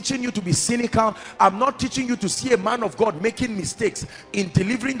not teaching you to be cynical. I'm not teaching you to see a man of God making mistakes in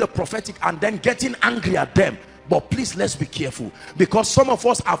delivering the prophetic and then getting angry at them. But please, let's be careful, because some of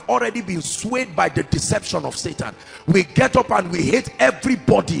us have already been swayed by the deception of Satan. We get up and we hate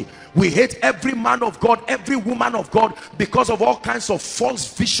everybody. We hate every man of God, every woman of God, because of all kinds of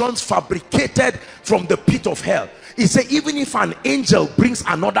false visions fabricated from the pit of hell. He said even if an angel brings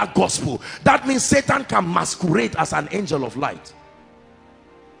another gospel, that means Satan can masquerade as an angel of light.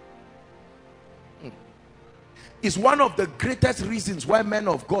 It's one of the greatest reasons why men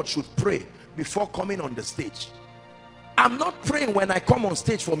of God should pray before coming on the stage. I'm not praying when I come on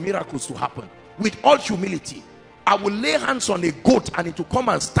stage for miracles to happen. With all humility, I will lay hands on a goat and it will come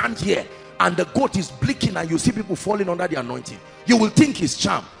and stand here, and the goat is blinking and you see people falling under the anointing. You will think it's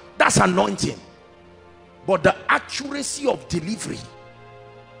charm. That's anointing. But the accuracy of delivery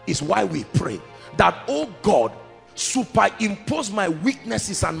is why we pray that, oh God, superimpose my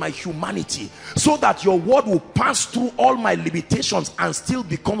weaknesses and my humanity, so that your word will pass through all my limitations and still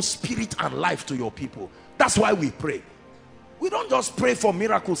become spirit and life to your people. That's why we pray. We don't just pray for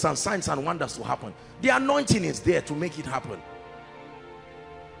miracles and signs and wonders to happen. The anointing is there to make it happen.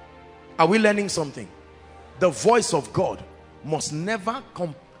 Are we learning something? The voice of God must never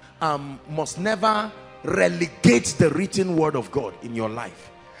relegate the written word of God in your life.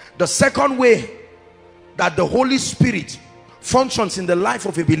 The second way that the Holy Spirit functions in the life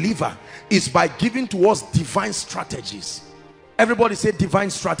of a believer is by giving to us divine strategies. Everybody say divine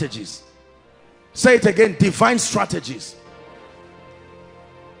strategies. Say it again, divine strategies.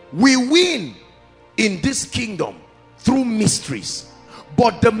 We win in this kingdom through mysteries,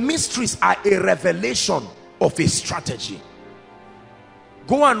 but the mysteries are a revelation of a strategy.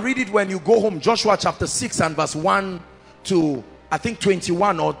 Go and read it when you go home. Joshua chapter 6 and verse 1 to I think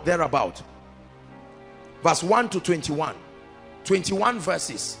 21 or thereabout. Verse 1 to 21. 21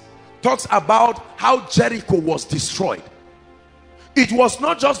 verses talks about how Jericho was destroyed. It was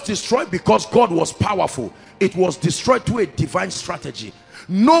not just destroyed because God was powerful. It was destroyed through a divine strategy.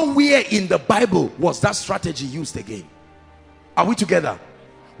 Nowhere in the Bible was that strategy used again. Are we together?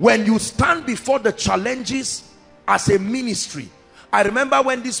 When you stand before the challenges as a ministry, I remember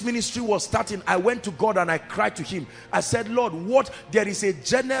when this ministry was starting, I went to God and I cried to him. I said, Lord, there is a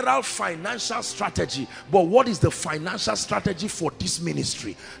general financial strategy, but what is the financial strategy for this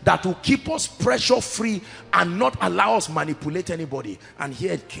ministry that will keep us pressure free and not allow us manipulate anybody? And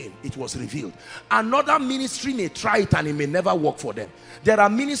here it came. It was revealed. Another ministry may try it and it may never work for them. There are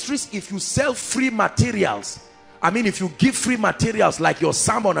ministries, if you sell free materials, if you give free materials like your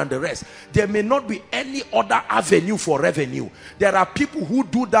sermon and the rest, there may not be any other avenue for revenue. There are people who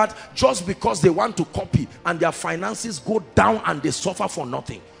do that just because they want to copy, and their finances go down and they suffer for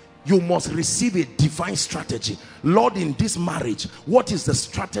nothing. You must receive a divine strategy. Lord, in this marriage, what is the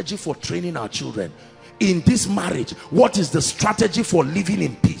strategy for training our children? In this marriage, what is the strategy for living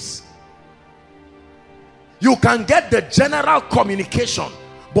in peace? You can get the general communication,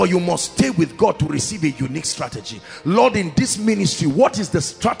 but you must stay with God to receive a unique strategy. Lord, in this ministry, what is the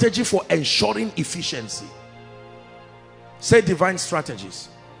strategy for ensuring efficiency? Say divine strategies.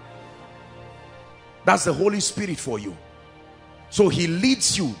 That's the Holy Spirit for you. So he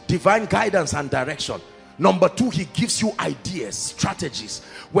leads you, divine guidance and direction. Number two, he gives you ideas, strategies.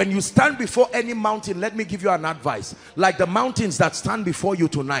 When you stand before any mountain, let me give you an advice. Like the mountains that stand before you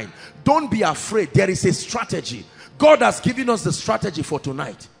tonight, don't be afraid. There is a strategy. God has given us the strategy for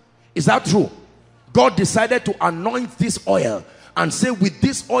tonight. Is that true? God decided to anoint this oil and say, with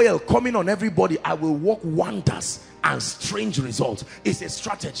this oil coming on everybody, I will work wonders and strange results. It's a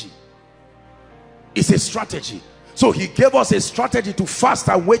strategy. It's a strategy. So he gave us a strategy to fast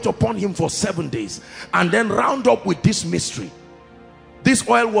and wait upon him for 7 days and then round up with this mystery. This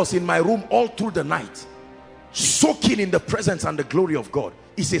oil was in my room all through the night, soaking in the presence and the glory of God.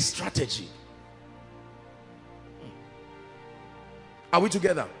 It's a strategy. Are we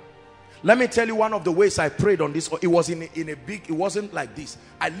together? Let me tell you one of the ways I prayed on this. It was in a big, it wasn't like this.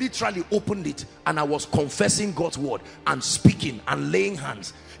 I literally opened it and I was confessing God's word and speaking and laying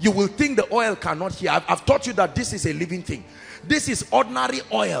hands. You will think the oil cannot hear. I've taught you that this is a living thing. This is ordinary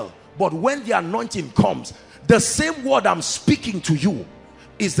oil, but when the anointing comes, the same word I'm speaking to you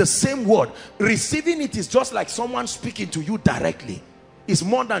is the same word. Receiving it is just like someone speaking to you directly. It's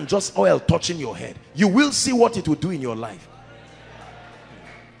more than just oil touching your head. You will see what it will do in your life.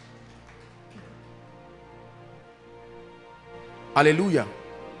 Hallelujah.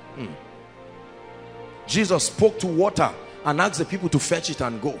 Jesus spoke to water and asked the people to fetch it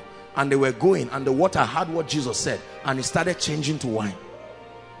and go, and they were going, and the water heard what Jesus said and it started changing to wine.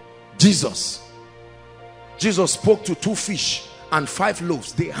 Jesus spoke to 2 fish and 5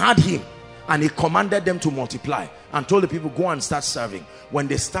 loaves. They heard him and he commanded them to multiply and told the people, go and start serving. When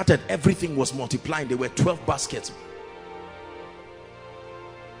they started, everything was multiplying. There were 12 baskets.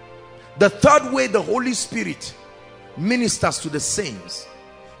 The third way the Holy Spirit ministers to the saints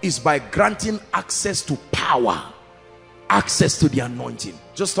is by granting access to power, access to the anointing.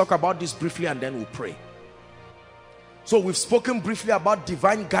 Just talk about this briefly and then we'll pray. So we've spoken briefly about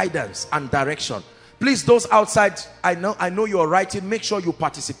divine guidance and direction. Please, those outside, I know you're writing, make sure you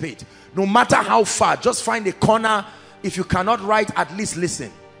participate. No matter how far, just find a corner. If you cannot write, at least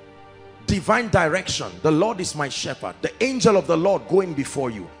listen. Divine direction. The Lord is my shepherd. The angel of the Lord going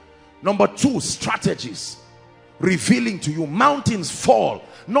before you. Number 2, strategies. Revealing to you. Mountains fall,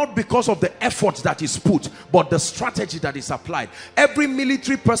 not because of the effort that is put, but the strategy that is applied. Every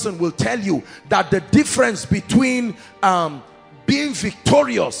military person will tell you that the difference between being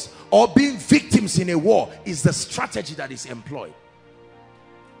victorious or being victims in a war is the strategy that is employed.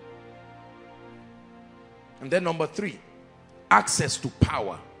 And then number 3, access to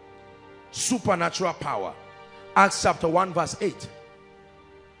power. Supernatural power. Acts chapter 1 verse 8.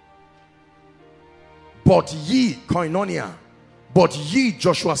 But ye, koinonia, but ye,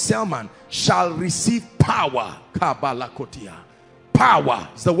 Joshua Selman, shall receive power. Kabalakotia. Power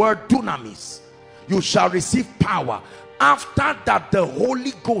is the word dunamis. You shall receive power after that the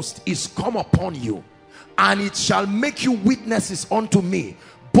Holy Ghost is come upon you, and it shall make you witnesses unto me,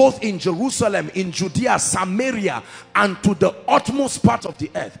 both in Jerusalem, in Judea, Samaria, and to the utmost part of the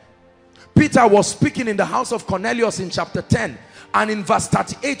earth. Peter was speaking in the house of Cornelius in chapter 10. And in verse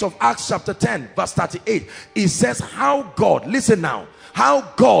 38 of Acts chapter 10, verse 38, it says how God, listen now, how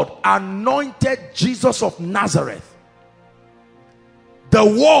God anointed Jesus of Nazareth, the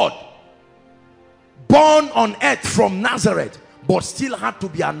Word, born on earth from Nazareth, but still had to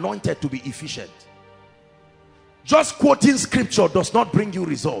be anointed to be efficient. Just quoting scripture does not bring you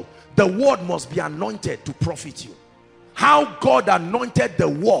result. The Word must be anointed to profit you. How God anointed the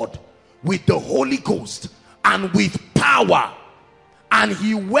Word with the Holy Ghost and with power. And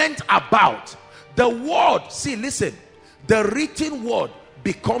he went about. The word, see, listen, the written word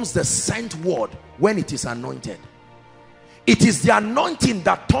becomes the sent word when it is anointed. It is the anointing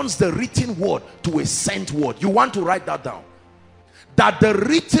that turns the written word to a sent word. You want to write that down. That the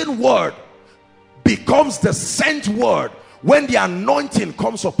written word becomes the sent word when the anointing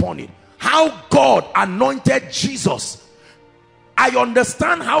comes upon it. How God anointed Jesus. I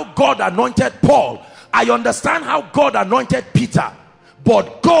understand how God anointed Paul. I understand how God anointed Peter.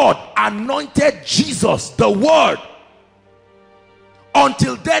 But God anointed Jesus, the Word.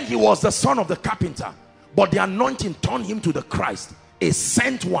 Until then he was the son of the carpenter, but the anointing turned him to the Christ, a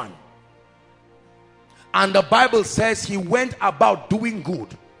sent one. And the Bible says he went about doing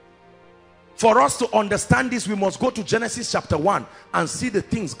good. For us to understand this, we must go to Genesis chapter 1 and see the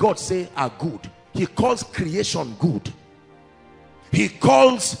things God say are good. He calls creation good. He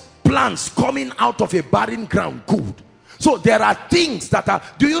calls plants coming out of a barren ground good. So there are things that are,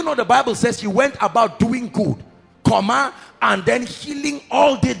 do you know the Bible says he went about doing good, comma, and then healing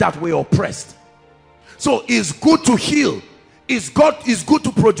all they that were oppressed. So it's good to heal. It's good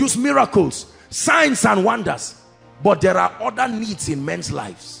to produce miracles, signs and wonders. But there are other needs in men's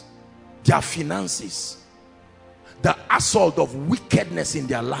lives. Their finances, the assault of wickedness in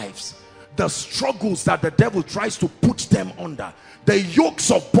their lives, the struggles that the devil tries to put them under, the yokes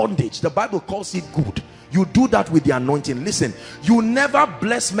of bondage. The Bible calls it good. You do that with the anointing. Listen, you never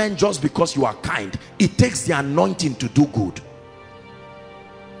bless men just because you are kind. It takes the anointing to do good.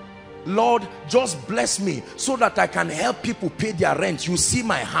 Lord, just bless me so that I can help people pay their rent. You see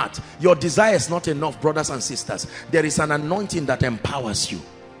my heart. Your desire is not enough, brothers and sisters. There is an anointing that empowers you.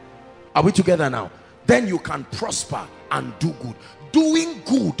 Are we together now? Then you can prosper and do good. Doing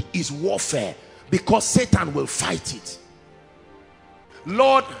good is warfare because Satan will fight it.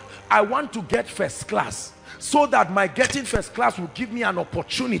 Lord, I want to get first class so that my getting first class will give me an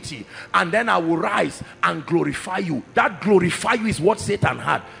opportunity, and then I will rise and glorify you. That glorify you is what Satan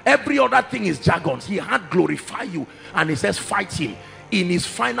had. Every other thing is jargon. He had glorify you, and he says fight him. In his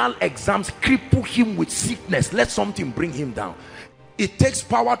final exams, cripple him with sickness. Let something bring him down. It takes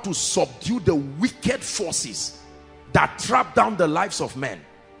power to subdue the wicked forces that trap down the lives of men.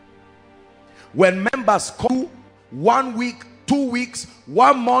 When members come 1 week, 2 weeks,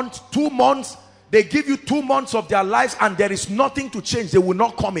 1 month, 2 months, they give you 2 months of their lives and there is nothing to change. They will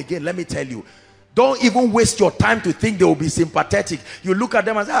not come again. Let me tell you, don't even waste your time to think they will be sympathetic. You look at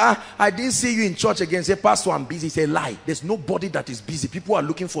them and say, I didn't see you in church again. Say, Pastor, I'm busy. Say, lie. There's nobody that is busy. People are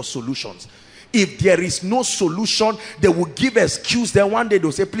looking for solutions. If there is no solution, they will give excuse. Then one day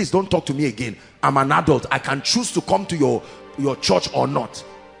they'll say, please don't talk to me again. I'm an adult. I can choose to come to your church or not.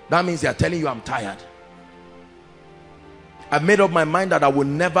 That means they're telling you I'm tired. I've made up my mind that I will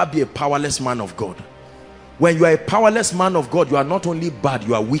never be a powerless man of God. When you are a powerless man of God, you are not only bad,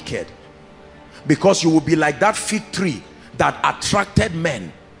 you are wicked. Because you will be like that fig tree that attracted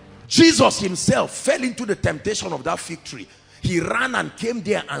men. Jesus himself fell into the temptation of that fig tree. He ran and came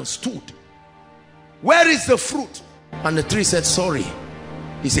there and stood. Where is the fruit? And the tree said, sorry.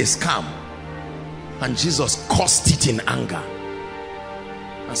 He says, come. And Jesus cursed it in anger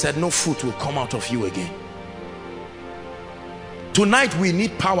and said, no fruit will come out of you again. Tonight we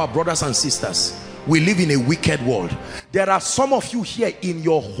need power, brothers and sisters. We live in a wicked world. There are some of you here in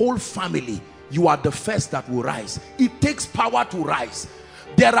your whole family, you are the first that will rise. It takes power to rise.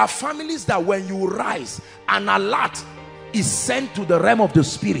 There are families that when you rise, an alert is sent to the realm of the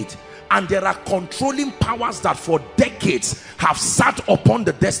spirit, and there are controlling powers that for decades have sat upon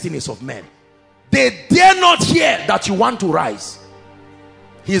the destinies of men. They dare not hear that you want to rise.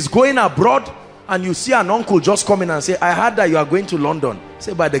 He's going abroad, and you see an uncle just come in and say, I heard that you are going to London.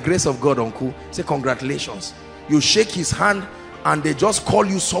 Say, by the grace of God, uncle. Say, congratulations. You shake his hand and they just call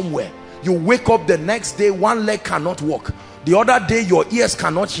you somewhere. You wake up the next day, one leg cannot walk. The other day, your ears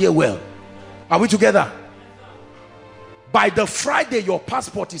cannot hear well. Are we together? By the Friday, your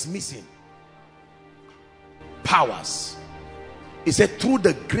passport is missing. Powers. He said, through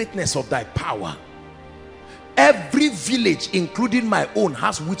the greatness of thy power. Every village, including my own,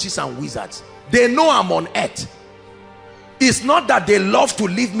 has witches and wizards. They know I'm on earth. It's not that they love to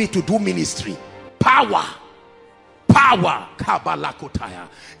leave me to do ministry. Power. Power.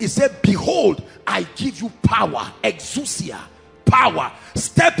 He said, behold, I give you power. Exousia. Power.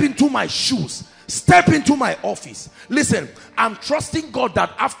 Step into my shoes. Step into my office. Listen, I'm trusting God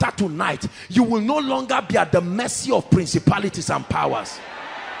that after tonight, you will no longer be at the mercy of principalities and powers.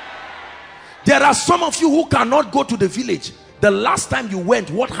 There are some of you who cannot go to the village. The last time you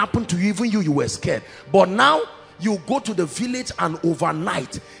went, what happened to you? Even you were scared. But now, you go to the village and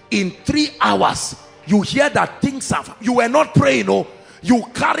overnight, in 3 hours, you hear that things have... You were not praying, no. You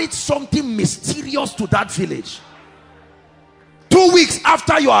carried something mysterious to that village. 2 weeks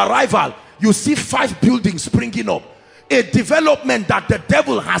after your arrival, you see 5 buildings springing up. A development that the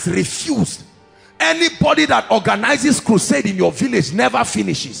devil has refused. Anybody that organizes crusade in your village never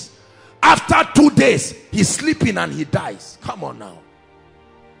finishes. After 2 days, he's sleeping and he dies. Come on now.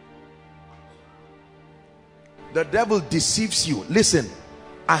 The devil deceives you. Listen,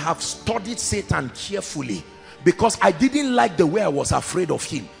 I have studied Satan carefully because I didn't like the way I was afraid of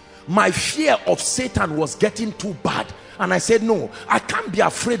him. My fear of Satan was getting too bad. And I said, no, I can't be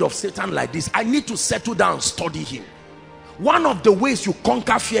afraid of Satan like this. I need to settle down and study him. One of the ways you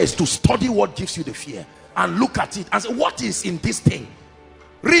conquer fear is to study what gives you the fear and look at it and say, what is in this thing?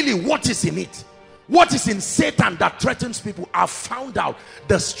 Really, what is in it? What is in Satan that threatens people? I've found out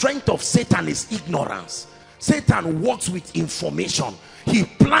the strength of Satan is ignorance. Satan works with information. He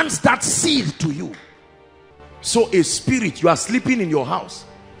plants that seed to you. So a spirit, you are sleeping in your house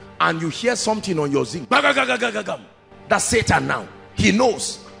and you hear something on your zinc. That's Satan now. He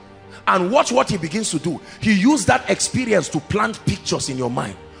knows. And watch what he begins to do. He used that experience to plant pictures in your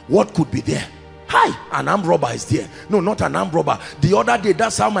mind. What could be there? Hi, an armed robber is there. No, not an armed robber. The other day,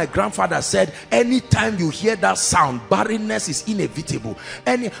 that's how my grandfather said, anytime you hear that sound, barrenness is inevitable.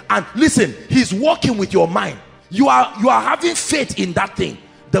 And listen, he's working with your mind. You are having faith in that thing.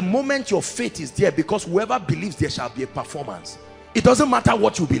 The moment your faith is there, because whoever believes there shall be a performance. It doesn't matter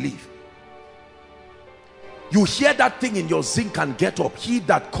what you believe. You hear that thing in your zinc and get up. He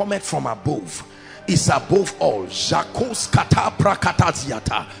that cometh from above is above all. Jakos kata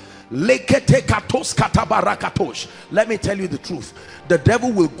prakataziata. Let me tell you the truth. The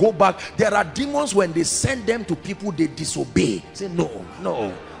devil will go back. There are demons, when they send them to people, they disobey. Say no,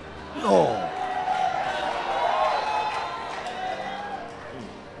 no, no,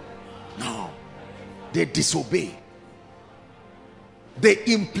 no. They disobey. The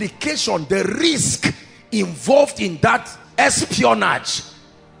implication, the risk involved in that espionage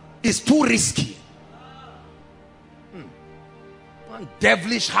is too risky.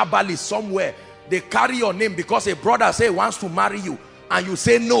 Devilish herbalist somewhere, they carry your name because a brother say wants to marry you and you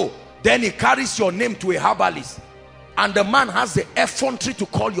say no, then he carries your name to a herbalist and the man has the effrontery to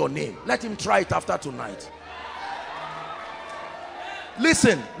call your name. Let him try it after tonight.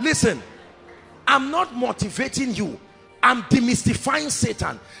 Listen, I'm not motivating you, I'm demystifying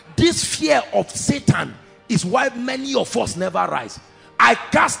Satan. This fear of Satan is why many of us never rise. I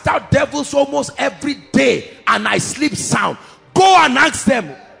cast out devils almost every day and I sleep sound. Go and ask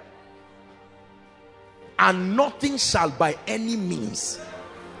them. And nothing shall by any means.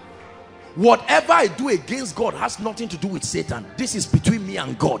 Whatever I do against God has nothing to do with Satan. This is between me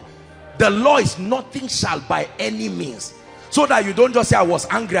and God. The law is nothing shall by any means. So that you don't just say, I was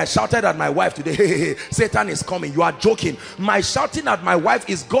angry, I shouted at my wife today. Hey, hey, hey, Satan is coming. You are joking. My shouting at my wife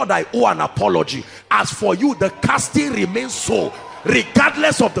is, God, I owe an apology. As for you, the casting remains so,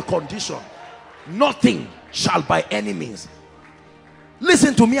 regardless of the condition. Nothing shall by any means.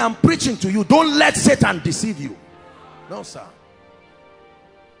 Listen to me, I'm preaching to you. Don't let Satan deceive you. No, sir.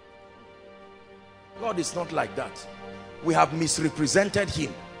 God is not like that. We have misrepresented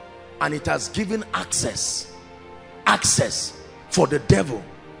him, and it has given access for the devil.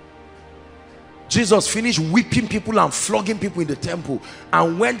 Jesus finished whipping people and flogging people in the temple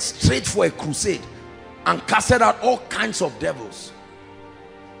and went straight for a crusade and casted out all kinds of devils.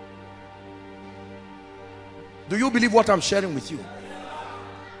 Do you believe what I'm sharing with you?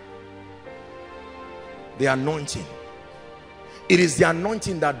 The anointing. It is the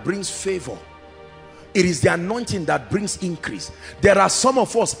anointing that brings favor. It is the anointing that brings increase. There are some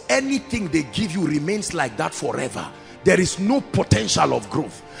of us, anything they give you remains like that forever. There is no potential of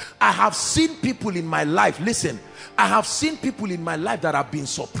growth. I have seen people in my life, listen, I have seen people in my life that have been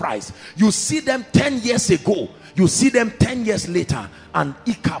surprised. You see them 10 years ago, you see them 10 years later, and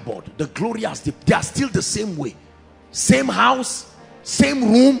Ichabod, the glorious, they are still the same way. Same house, same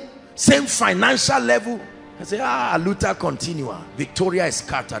room, same financial level. I say, Luther continua, Victoria is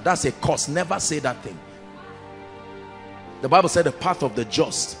scattered. That's a curse. Never say that thing. The Bible said the path of the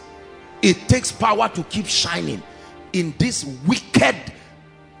just. It takes power to keep shining in this wicked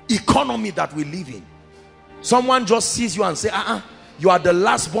economy that we live in. Someone just sees you and say, you are the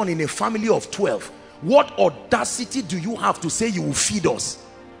last born in a family of 12. What audacity do you have to say you will feed us?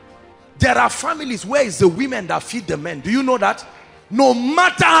 There are families where it's the women that feed the men. Do you know that? No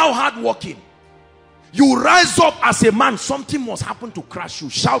matter how hardworking, you rise up as a man, something must happen to crush you.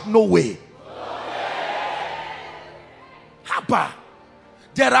 Shout, no way. Haba.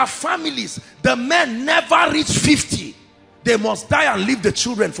 There are families, the men never reach 50. They must die and leave the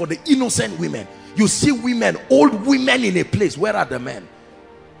children for the innocent women. You see women, old women in a place. Where are the men?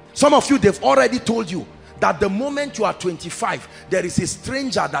 Some of you, they've already told you that the moment you are 25, there is a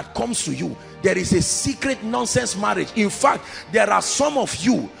stranger that comes to you. There is a secret nonsense marriage. In fact, there are some of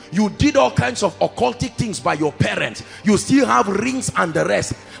you, you did all kinds of occultic things by your parents. You still have rings and the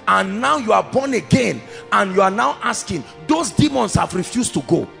rest. And now you are born again, and you are now asking, those demons have refused to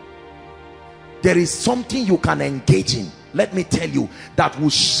go. There is something you can engage in, let me tell you, that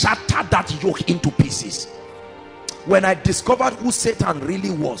will shatter that yoke into pieces. When I discovered who Satan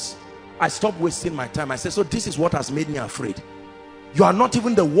really was, I stopped wasting my time. I said, so this is what has made me afraid. You are not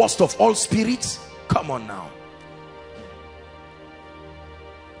even the worst of all spirits. Come on now.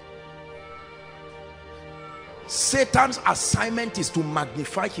 Satan's assignment is to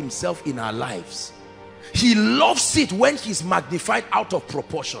magnify himself in our lives. He loves it when he's magnified out of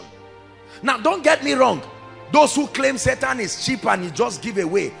proportion. Now, don't get me wrong. Those who claim Satan is cheap and he just give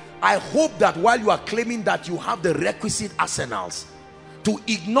away, I hope that while you are claiming that, you have the requisite arsenals to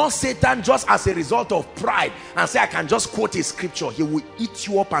ignore Satan just as a result of pride and say, I can just quote a scripture. He will eat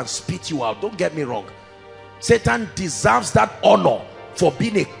you up and spit you out. Don't get me wrong. Satan deserves that honor for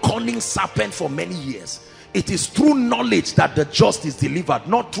being a cunning serpent for many years. It is through knowledge that the just is delivered,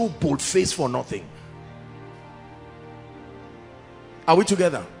 not through bold face for nothing. Are we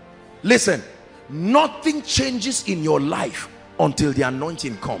together? Listen, nothing changes in your life until the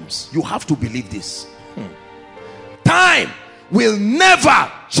anointing comes. You have to believe this. Time will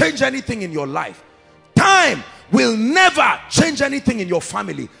never change anything in your life. Time will never change anything in your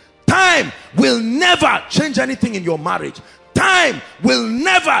family. Time will never change anything in your marriage. Time will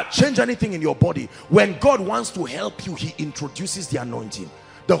never change anything in your body. When God wants to help you, he introduces the anointing.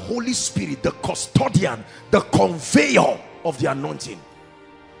 The Holy Spirit, the custodian, the conveyor of the anointing.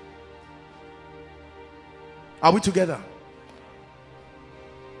 Are we together?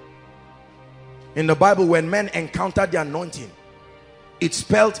 In the Bible, when men encountered the anointing, it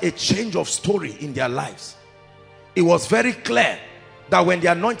spelled a change of story in their lives. It was very clear that when the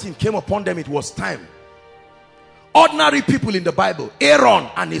anointing came upon them, it was time. Ordinary people in the Bible, Aaron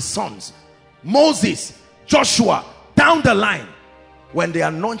and his sons, Moses, Joshua, down the line, when the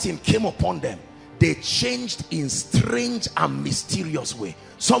anointing came upon them, they changed in strange and mysterious way.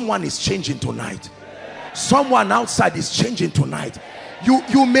 Someone is changing tonight. Someone outside is changing tonight.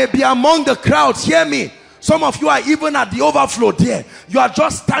 You may be among the crowds, hear me. Some of you are even at the overflow there. You are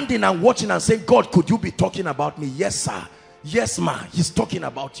just standing and watching and saying, God, could you be talking about me? Yes, sir. Yes, ma. He's talking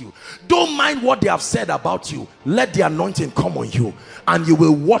about you. Don't mind what they have said about you. Let the anointing come on you, and you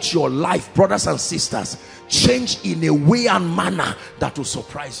will watch your life, brothers and sisters, change in a way and manner that will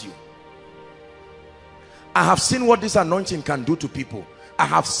surprise you. I have seen what this anointing can do to people. I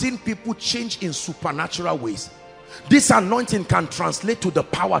have seen people change in supernatural ways. This anointing can translate to the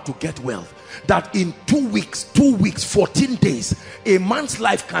power to get wealth. That in 2 weeks, 14 days, a man's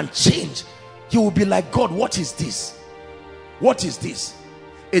life can change. He will be like, God, what is this? What is this?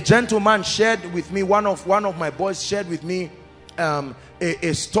 A gentleman shared with me, one of my boys shared with me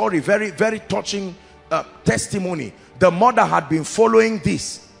a story, very, very touching testimony. The mother had been following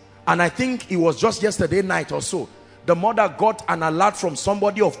this, and I think it was just yesterday night or so, the mother got an alert from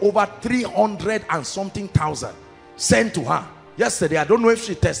somebody of over 300 and something thousand sent to her yesterday. I don't know if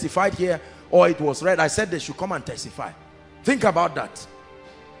she testified here or it was read. I said they should come and testify. Think about that.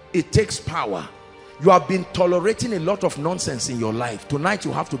 It takes power. You have been tolerating a lot of nonsense in your life. Tonight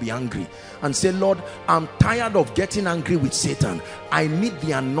you have to be angry and say, Lord, I'm tired of getting angry with Satan. I need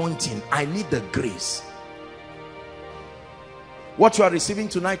the anointing. I need the grace. What you are receiving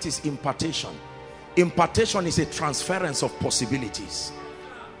tonight is impartation. Impartation is a transference of possibilities.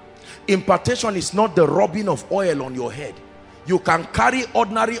 Impartation is not the rubbing of oil on your head. You can carry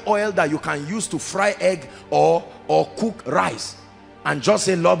ordinary oil that you can use to fry egg or cook rice, and just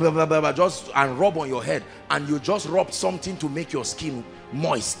say blah, blah, blah, blah, just and rub on your head, and you just rub something to make your skin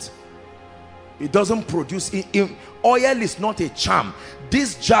moist. It doesn't produce oil is not a charm.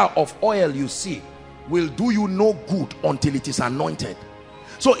 This jar of oil you see will do you no good until it is anointed.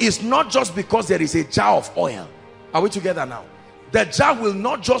 So it's not just because there is a jar of oil. Are we together now? The jar will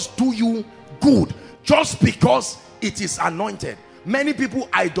not just do you good just because it is anointed. Many people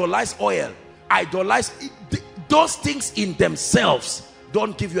idolize oil, idolize it. Those things in themselves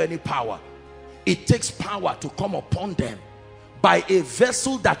don't give you any power. It takes power to come upon them by a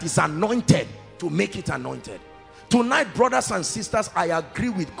vessel that is anointed to make it anointed. Tonight, brothers and sisters, I agree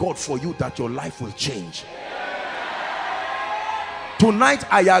with God for you that your life will change. Tonight,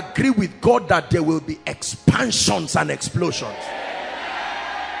 I agree with God that there will be expansions and explosions.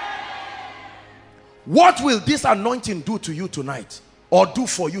 What will this anointing do to you tonight, or do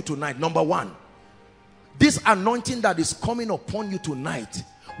for you tonight? Number one, this anointing that is coming upon you tonight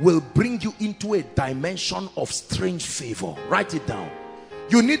will bring you into a dimension of strange favor. Write it down.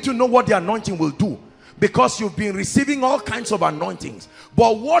 You need to know what the anointing will do, because you've been receiving all kinds of anointings,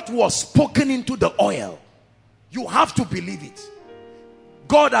 but what was spoken into the oil, you have to believe it.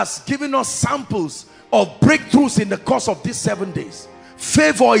 God has given us samples of breakthroughs in the course of these 7 days.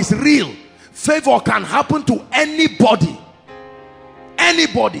 Favor is real. Favor can happen to anybody.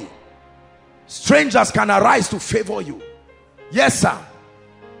 Anybody. Strangers can arise to favor you. Yes, sir.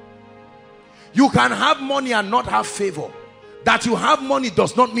 You can have money and not have favor. That you have money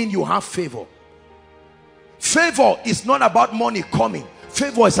does not mean you have favor. Favor is not about money coming.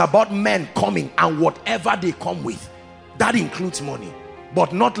 Favor is about men coming and whatever they come with. That includes money,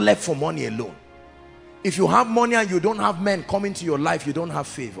 but not left for money alone. If you have money and you don't have men coming to your life, you don't have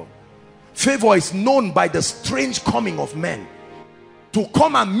favor. Favor is known by the strange coming of men to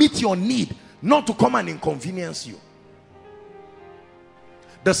come and meet your need, not to come and inconvenience you.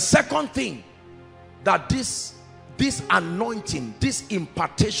 The second thing that this anointing, this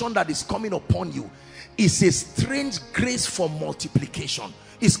impartation that is coming upon you is a strange grace for multiplication.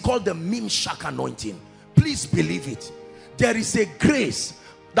 It's called the Mimshak anointing. Please believe it. There is a grace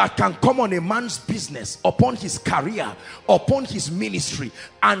that can come on a man's business, upon his career, upon his ministry,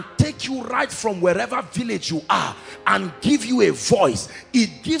 and take you right from wherever village you are and give you a voice.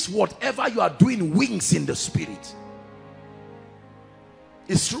 It gives whatever you are doing wings in the spirit.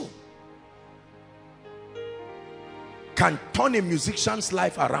 It's true. Can turn a musician's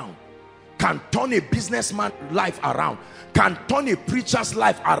life around, can turn a businessman's life around, can turn a preacher's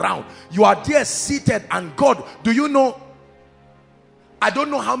life around. You are there seated, and God, do you know, I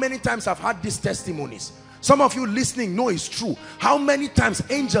don't know how many times I've had these testimonies. Some of you listening know it's true. How many times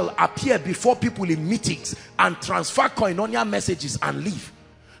angels appear before people in meetings and transfer koinonia messages and leave.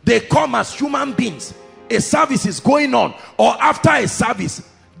 They come as human beings. A service is going on, or after a service,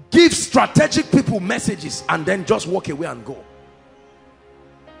 give strategic people messages and then just walk away and go.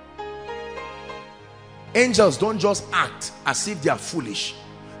 Angels don't just act as if they are foolish.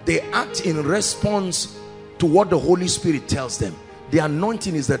 They act in response to what the Holy Spirit tells them. The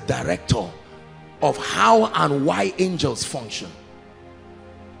anointing is the director of how and why angels function.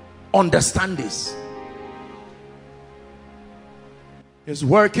 Understand this. It's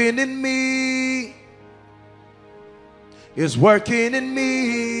working in me. It's working in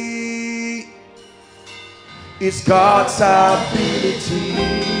me. It's God's ability.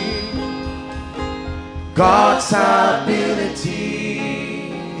 God's ability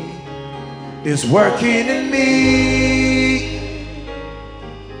is working in me.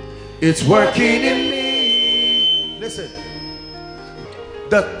 It's working in me. Listen.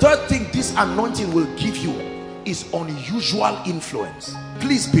 The third thing this anointing will give you is unusual influence.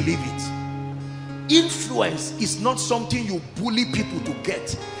 Please believe it. Influence is not something you bully people to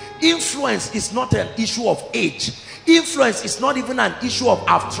get. Influence is not an issue of age. Influence is not even an issue of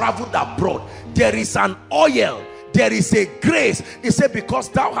I've traveled abroad. There is an oil, There is a grace. He said, because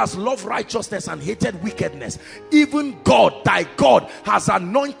thou hast loved righteousness and hated wickedness, even God, thy God, has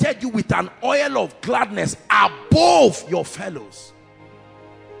anointed you with an oil of gladness above your fellows.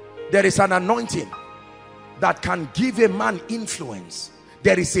 There is an anointing that can give a man influence.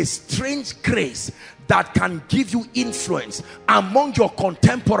 There is a strange grace that can give you influence among your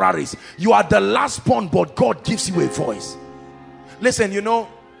contemporaries. You are the last born, but God gives you a voice. Listen, you know,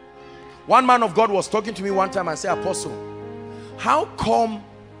 one man of God was talking to me one time and said, Apostle, how come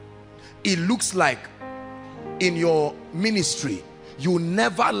it looks like in your ministry you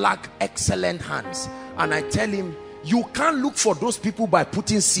never lack excellent hands? And I tell him, you can't look for those people by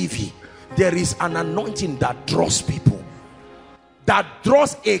putting CV. There is an anointing that draws people, that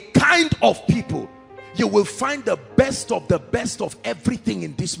draws a kind of people. You will find the best of everything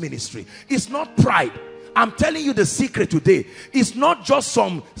in this ministry. It's not pride. I'm telling you the secret today. It's not just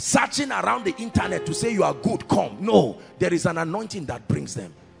some searching around the internet to say you are good, come. No, there is an anointing that brings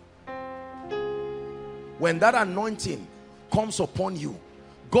them. When that anointing comes upon you,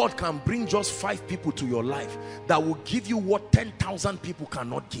 God can bring just 5 people to your life that will give you what 10,000 people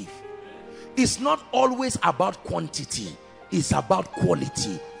cannot give. It's not always about quantity. It's about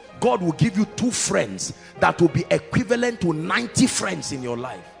quality. God will give you 2 friends that will be equivalent to 90 friends in your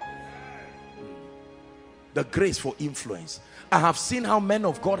life. The grace for influence. I have seen how men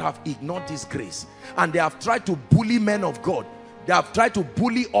of God have ignored this grace, and they have tried to bully men of God. They have tried to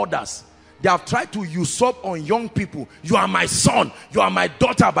bully others. They have tried to usurp on young people. You are my son, you are my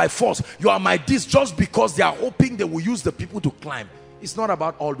daughter by force, you are my this, just because they are hoping they will use the people to climb. It's not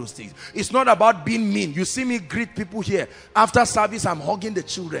about all those things. It's not about being mean. You see me greet people here. After service, I'm hugging the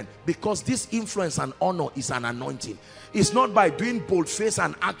children, because this influence and honor is an anointing. It's not by doing bold face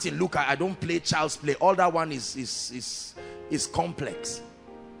and acting. Look, I don't play child's play. All that one is complex.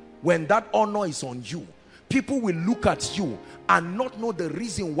 When that honor is on you, people will look at you and not know the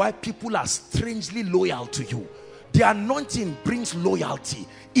reason why people are strangely loyal to you. The anointing brings loyalty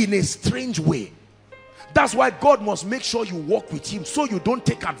in a strange way. That's why God must make sure you walk with him, so you don't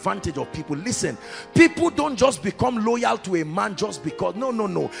take advantage of people. Listen, people don't just become loyal to a man just because.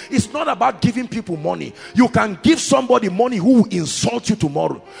 No. It's not about giving people money. You can give somebody money who will insult you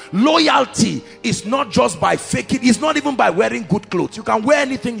tomorrow. Loyalty is not just by faking. It's not even by wearing good clothes. You can wear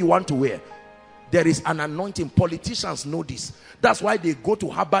anything you want to wear. There is an anointing. Politicians know this. That's why they go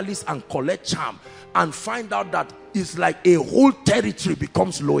to herbalists and collect charm and find out that it's like a whole territory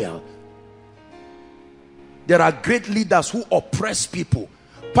becomes loyal. There are great leaders who oppress people,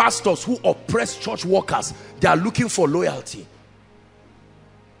 pastors who oppress church workers. They are looking for loyalty.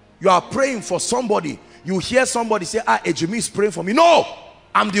 You are praying for somebody, you hear somebody say, Ejimi is praying for me. No,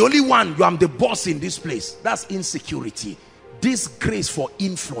 I'm the only one. I'm the boss in this place. That's insecurity. This grace for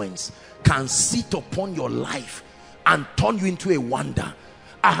influence can sit upon your life and turn you into a wonder.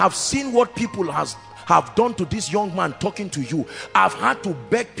 I have seen what people have done to this young man talking to you. I've had to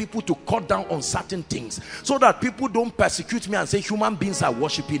beg people to cut down on certain things so that people don't persecute me and say human beings are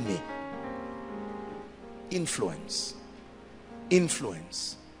worshiping me. Influence.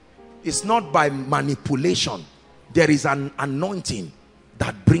 Influence. It's not by manipulation. There is an anointing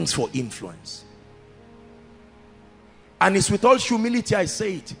that brings for influence. And it's with all humility I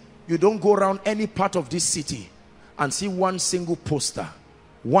say it. You don't go around any part of this city and see one single poster,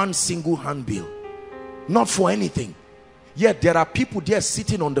 one single handbill. Not for anything. Yet there are people there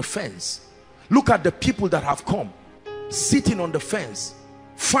sitting on the fence. Look at the people that have come, sitting on the fence.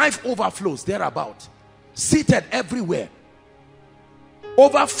 5 overflows thereabout, seated everywhere.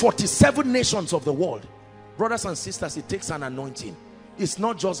 Over 47 nations of the world. Brothers and sisters, it takes an anointing. It's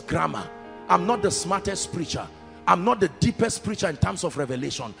not just grammar. I'm not the smartest preacher. I'm not the deepest preacher in terms of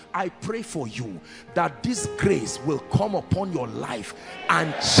revelation. I pray for you that this grace will come upon your life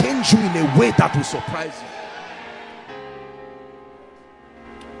and change you in a way that will surprise you.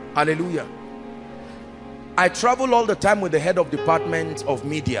 Hallelujah. I travel all the time with the head of department of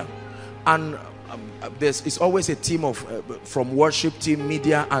media, and it's always a team of from worship team,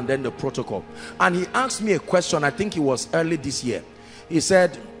 media, and then the protocol. And he asked me a question, I think it was early this year. He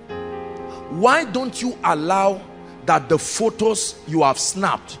said, why don't you allow that the photos you have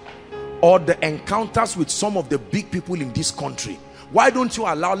snapped or the encounters with some of the big people in this country, why don't you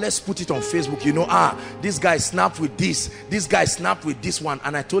allow, let's put it on Facebook, you know, this guy snapped with this guy snapped with this one.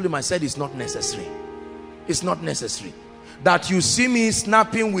 And I told him, I said, it's not necessary. It's not necessary that you see me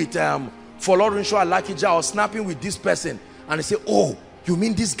snapping with Folorunsho Alakija or snapping with this person and they say, oh, you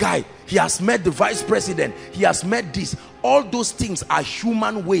mean this guy, he has met the vice president, he has met this. All those things are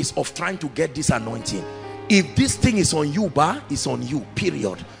human ways of trying to get this anointing. If this thing is on you, it's on you,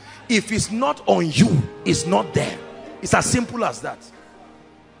 period. If it's not on you, it's not there. It's as simple as that.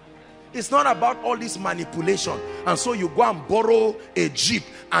 It's not about all this manipulation. And so you go and borrow a Jeep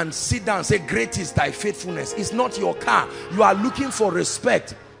and sit down and say, great is thy faithfulness. It's not your car. You are looking for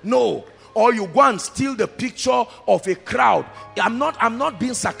respect. No. Or you go and steal the picture of a crowd. I'm not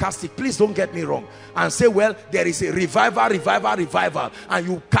being sarcastic. Please don't get me wrong. And say, well, there is a revival. And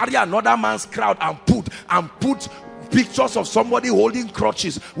you carry another man's crowd and put pictures of somebody holding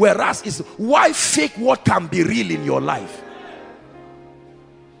crutches. Whereas it's, why fake what can be real in your life?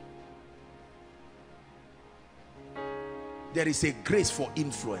 There is a grace for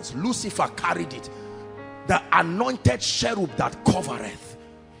influence. Lucifer carried it. The anointed cherub that covereth.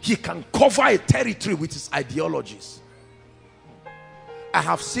 He can cover a territory with his ideologies. I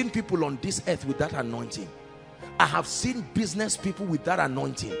have seen people on this earth with that anointing. I have seen business people with that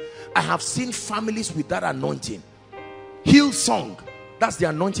anointing. I have seen families with that anointing. Hillsong, that's the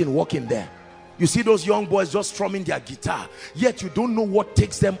anointing working there. You see those young boys just strumming their guitar, yet you don't know what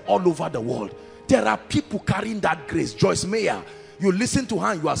takes them all over the world. There are people carrying that grace. Joyce Meyer, you listen to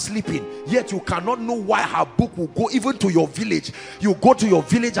her and you are sleeping, yet you cannot know why her book will go even to your village. You go to your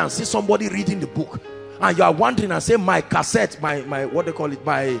village and see somebody reading the book, and you are wondering and say, my cassette, my what they call it,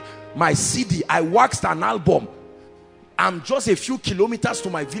 my CD, I waxed an album. I'm just a few kilometers to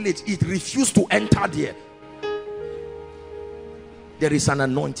my village. It refused to enter there. There is an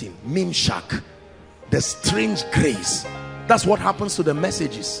anointing. Mimshak, the strange grace. That's what happens to the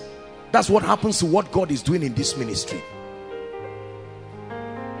messages. That's what happens to what God is doing in this ministry.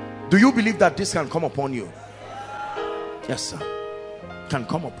 Do you believe that this can come upon you? Yes, sir. Can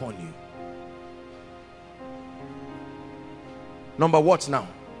come upon you. Number what now?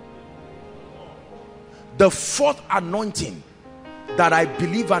 The fourth anointing that I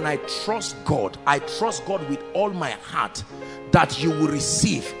believe and I trust God with all my heart that you will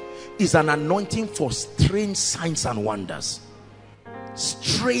receive is an anointing for strange signs and wonders.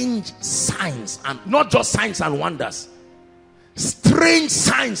 Strange signs, and not just signs and wonders, strange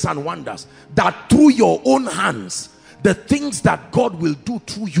signs and wonders, that through your own hands the things that God will do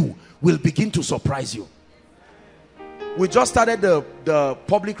through you will begin to surprise you. We just started the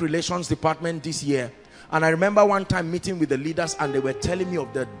public relations department this year, and I remember one time meeting with the leaders, and they were telling me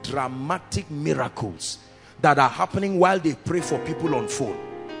of the dramatic miracles that are happening while they pray for people on phone.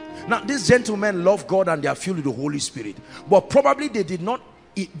 Now, these gentlemen love God and they are filled with the Holy Spirit, but probably they did not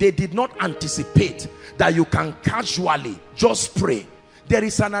anticipate that you can casually just pray. There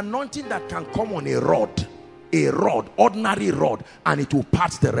is an anointing that can come on a rod, ordinary rod, and it will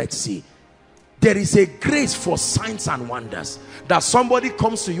part the Red Sea. There is a grace for signs and wonders, that somebody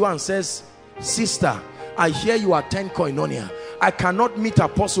comes to you and says, sister, I hear you attend Koinonia. I cannot meet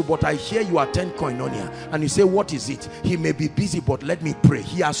Apostle, but I hear you attend Koinonia. And you say, what is it? He may be busy, but let me pray.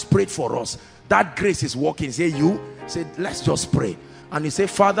 He has prayed for us. That grace is working. Say, you say, let's just pray. And you say,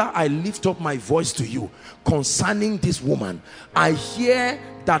 Father, I lift up my voice to you concerning this woman. I hear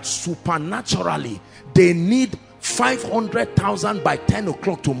that supernaturally they need 500,000 by 10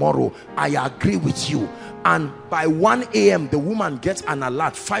 o'clock tomorrow. I agree with you. And by 1 a.m. the woman gets an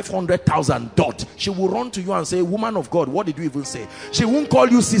alert, 500,000 dot. She will run to you and say, woman of God, what did you even say? She won't call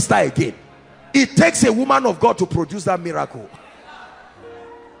you sister again. It takes a woman of God to produce that miracle.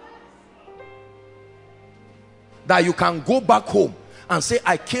 That you can go back home and say,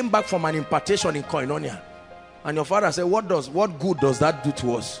 I came back from an impartation in Koinonia. And your father said, what good does that do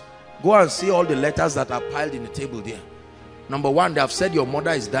to us? Go and see all the letters that are piled in the table there. Number one, they have said your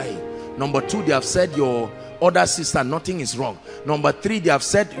mother is dying. Number two, they have said your other sister, nothing is wrong. Number three, they have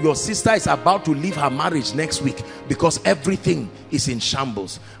said your sister is about to leave her marriage next week because everything is in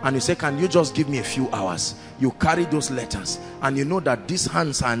shambles. And you say, can you just give me a few hours? You carry those letters, and you know that these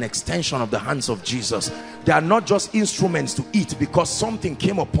hands are an extension of the hands of Jesus. They are not just instruments to eat because something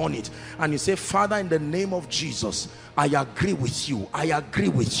came upon it. And you say, Father, in the name of Jesus, I agree with you. I agree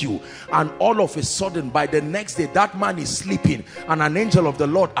with you. And all of a sudden, by the next day, that man is sleeping and an angel of the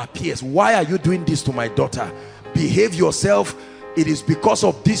Lord appears. Why are you doing this to my daughter? Behave yourself. It is because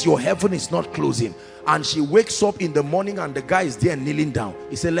of this your heaven is not closing. And she wakes up in the morning and the guy is there kneeling down.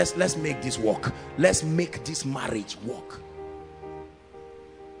 He said, let's make this work. Let's make this marriage work.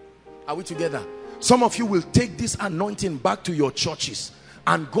 Are we together? Some of you will take this anointing back to your churches,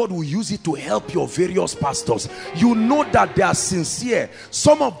 and God will use it to help your various pastors. You know that they are sincere.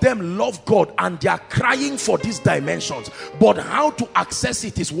 Some of them love God and they are crying for these dimensions, but how to access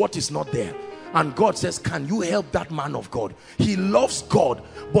it is what is not there. And God says, can you help that man of God? He loves God,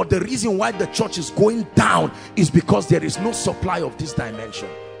 but the reason why the church is going down is because there is no supply of this dimension.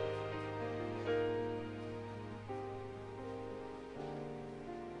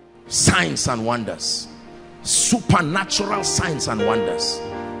 Signs and wonders. Supernatural signs and wonders.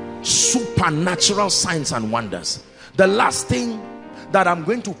 Supernatural signs and wonders. The last thing that I'm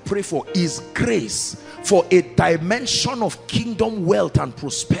going to pray for is grace for a dimension of kingdom wealth and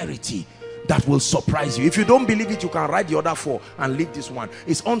prosperity that will surprise you. If you don't believe it, you can write the other four and leave this one.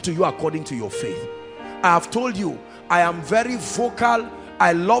 It's unto you according to your faith. I have told you, I am very vocal.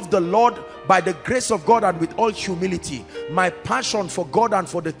 I love the Lord by the grace of God and with all humility. My passion for God and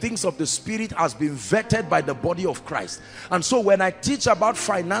for the things of the Spirit has been vetted by the body of Christ. And so when I teach about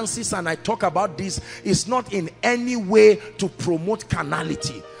finances and I talk about this, it's not in any way to promote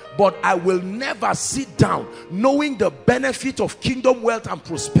carnality. But I will never sit down knowing the benefit of kingdom wealth and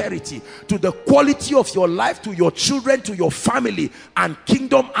prosperity to the quality of your life, to your children, to your family, and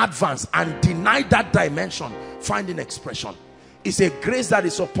kingdom advance, and deny that dimension, finding expression. It's a grace that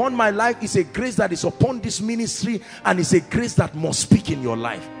is upon my life. It's a grace that is upon this ministry, and it's a grace that must speak in your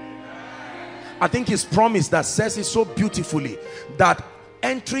life. I think his promise that says it so beautifully, that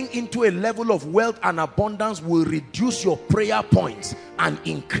entering into a level of wealth and abundance will reduce your prayer points and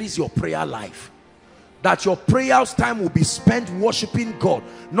increase your prayer life. That your prayers time will be spent worshiping God,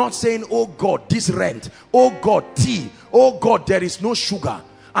 not saying, oh God, this rent, oh God, tea, oh God, there is no sugar.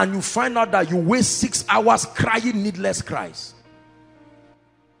 And you find out that you waste 6 hours crying needless cries.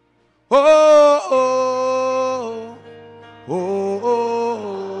 Oh, oh, oh, oh,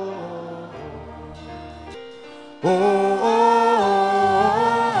 oh, oh.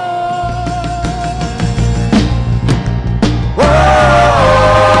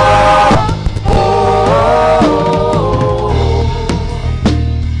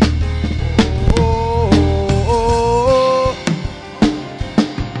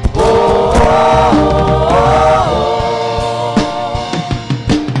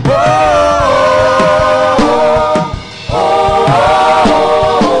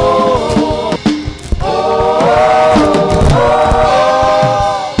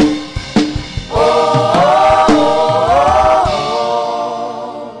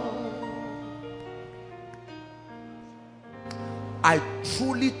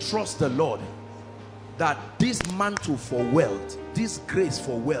 The Lord that this mantle for wealth, this grace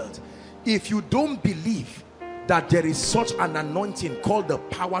for wealth, if you don't believe that there is such an anointing called the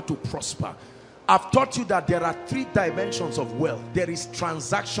power to prosper, I've taught you that there are 3 dimensions of wealth. There is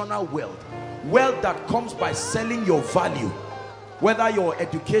transactional wealth, wealth that comes by selling your value, whether your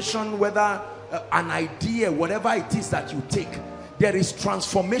education, whether an idea, whatever it is that you take. There is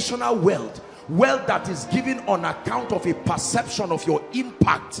transformational wealth, wealth that is given on account of a perception of your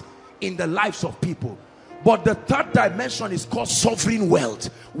impact in the lives of people. But the 3rd dimension is called sovereign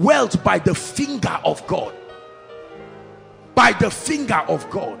wealth, wealth by the finger of God. By the finger of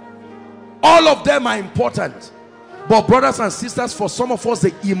God. All of them are important, but brothers and sisters, for some of us,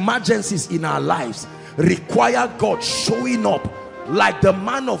 the emergencies in our lives require God showing up like the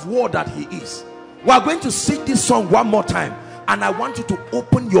man of war that he is. We are going to sing this song one more time, and I want you to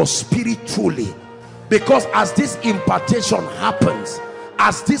open your spirit truly, because as this impartation happens,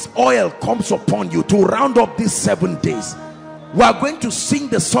 as this oil comes upon you to round up these 7 days, we are going to sing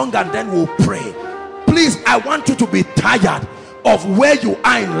the song and then we'll pray. Please, I want you to be tired of where you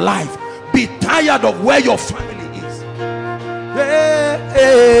are in life. Be tired of where your family is. Hey,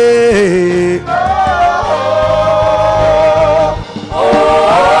 hey.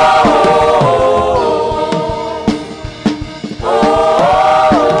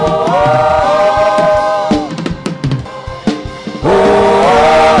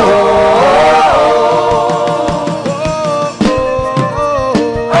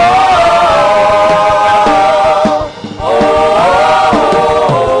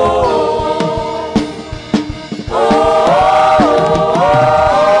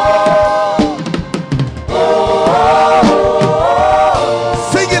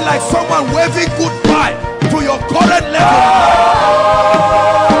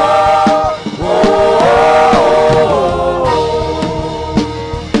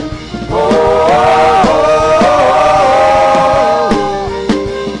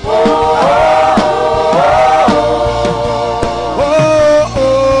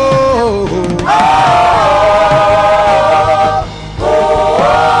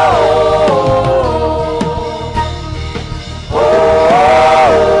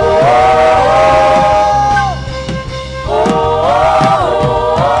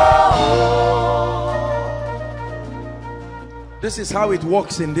 This is how it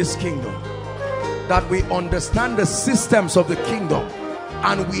works in this kingdom, that we understand the systems of the kingdom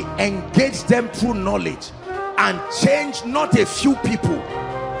and we engage them through knowledge and change not a few people,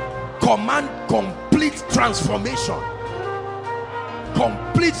 command complete transformation.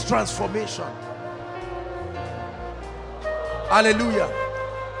 Complete transformation. Hallelujah.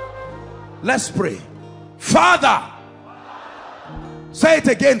 Let's pray. Father, say it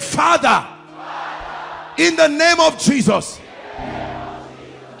again. Father, in the name of Jesus,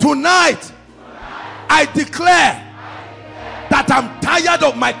 tonight I declare that I'm tired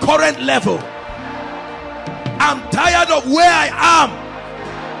of my current level. I'm tired of where I am.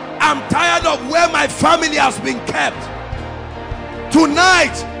 I'm tired of where my family has been kept.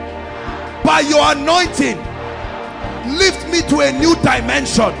 Tonight, by your anointing, lift me to a new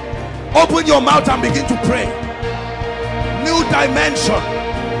dimension. Open your mouth and begin to pray. New dimension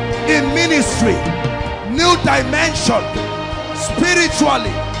in ministry, new dimension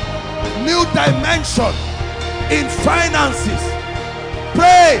spiritually, new dimension in finances.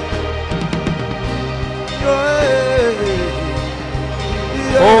 Pray.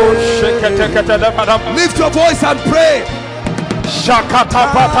 Lift your voice and pray. Shakata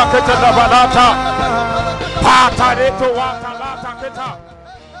pataketa labalata patareto watalata keta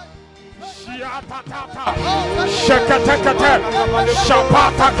shiatata shakatakata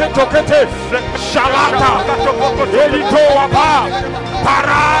shapata keto kete shalata elito wapa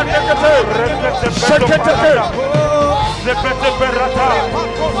parade kete shakete sepete berata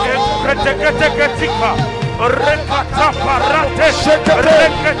ekete ketika rekata parate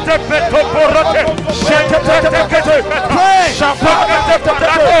rekete beto porate shakete pray.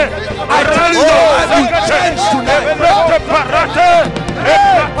 I tell you, your life will change tonight.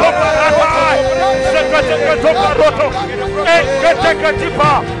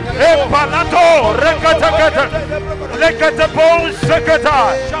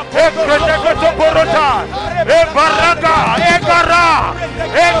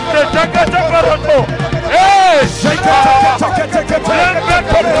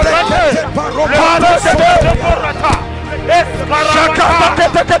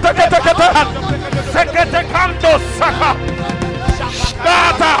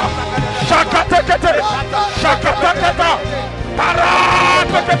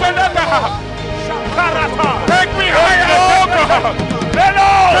 Take me higher, oh God.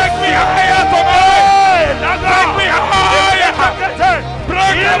 Take me higher tonight. Take me higher.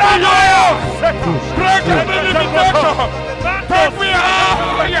 Break the higher. Break the limitation. Take me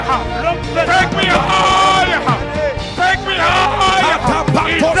higher. Take me higher. Take me higher.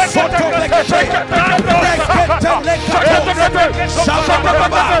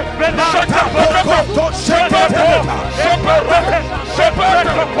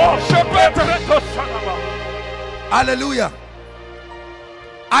 Hallelujah.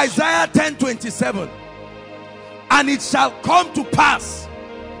 Isaiah 10:27. And it shall come to pass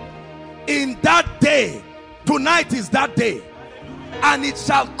in that day. Tonight is that day. And it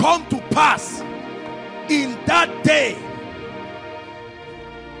shall come to pass in that day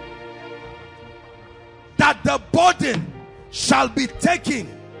that the burden shall be taken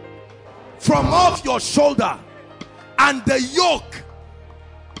from off your shoulder, and the yoke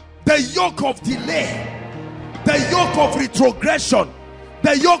of delay, the yoke of retrogression,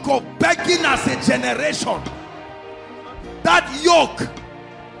 the yoke of begging as a generation, that yoke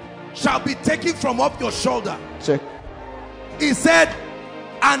shall be taken from off your shoulder. Check. He said,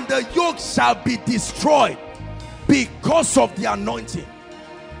 and the yoke shall be destroyed because of the anointing.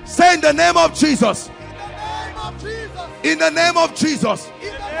 Say, in the name of Jesus. In the name of Jesus.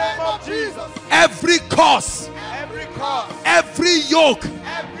 In the name of Jesus. Every curse, every yoke,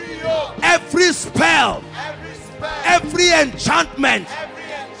 every spell, every enchantment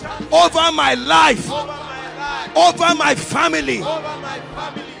over my life, over my family,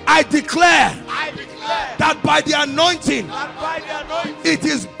 I declare that by the anointing it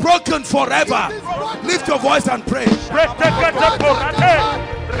is broken forever. Lift your voice and pray. Pray.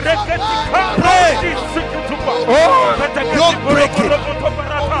 Yoke breaking,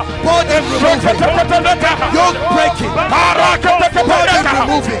 burden removing, yoke breaking, burden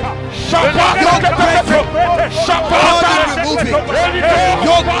removing, yoke breaking, burden removing,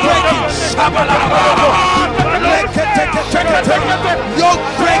 yoke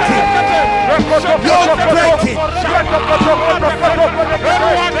breaking, yoke breaking, yoke breaking.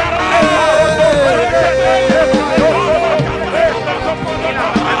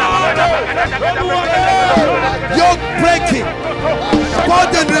 Yoke breaking,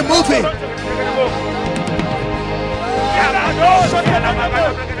 burden removing.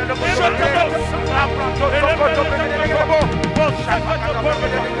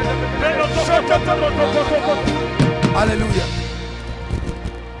 Hallelujah.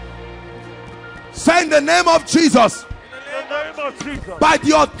 Say, in the name of Jesus, Jesus. by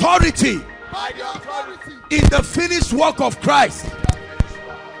the authority in the finished work of Christ,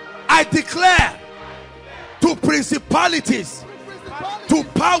 I declare to principalities, to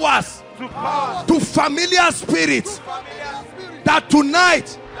powers, to familiar spirits, that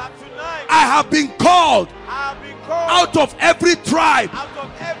tonight I have been called out of every tribe,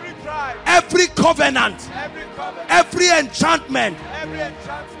 every covenant, every enchantment.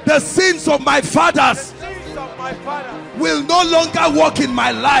 The sins of my fathers will no longer walk in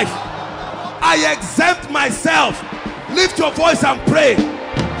my life. I exempt myself. Lift your voice and pray.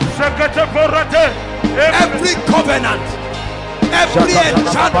 Every covenant, every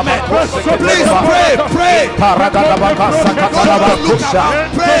enchantment, please pray, pray.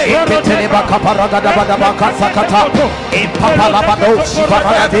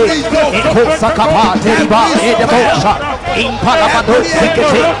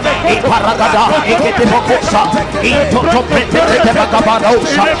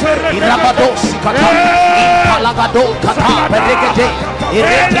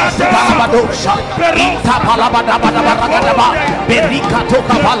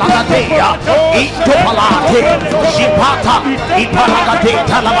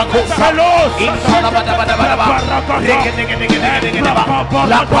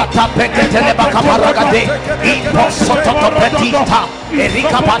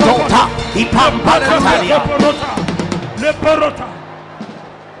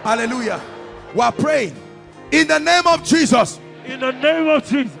 Hallelujah. We are praying in the name of Jesus. In the name of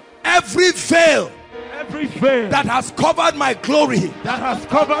Jesus. Every veil that has covered my glory,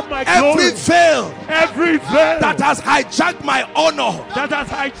 every veil that has hijacked my honor,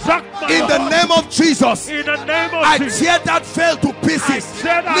 in the name of Jesus, I tear that veil to pieces.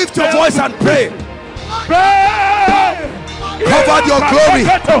 Lift your voice and pray. Covered your glory.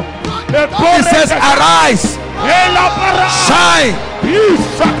 He says, arise, shine,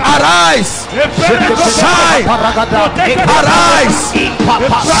 arise, shine, arise,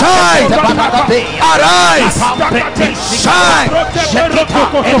 shine, arise, shine.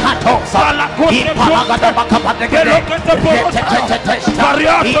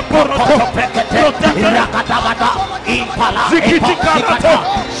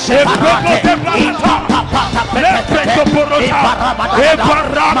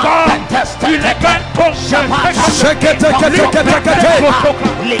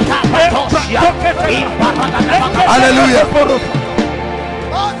 Hallelujah.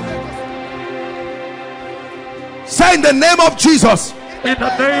 Say in the name of Jesus. In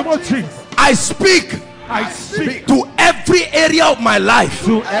the name of Jesus. I speak to every area of my life.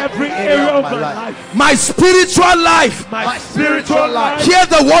 To every area of my life. My spiritual life. My spiritual life. Hear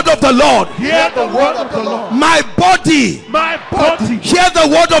the word of the Lord. Hear the word of the Lord. My body. My body. Hear the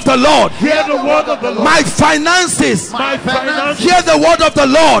word of the Lord. Hear the word of the Lord. My finances. My finances. Hear the word of the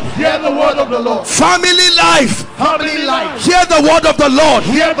Lord. Hear the word of the Lord. Family life. Family life. Hear the word of the Lord.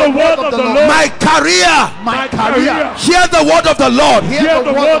 Hear the word of the Lord. My career. My career. Hear the word of the Lord. Hear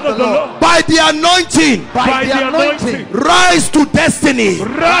the word of the Lord. By the anointing. By the anointing. Rise to destiny.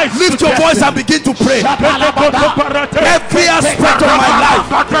 Rise. Lift your voice and begin to pray. Every aspect of my life,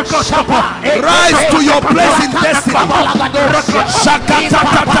 rise to your place in destiny.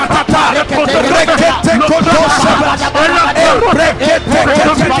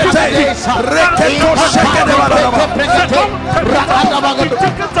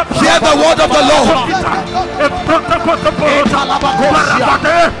 Hear the word of the Lord.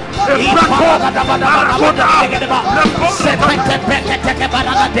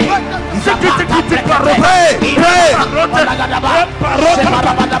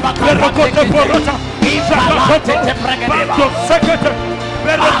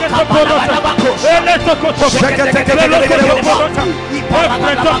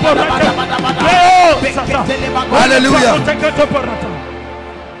 Hallelujah.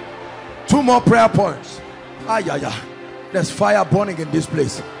 2 more prayer points. There's fire burning in this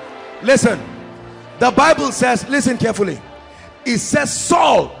place. Listen, the Bible says, listen carefully. It says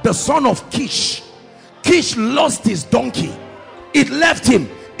Saul, the son of Kish, lost his donkey. It left him.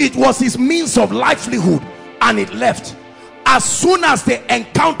 It was his means of livelihood, and it left. As soon as they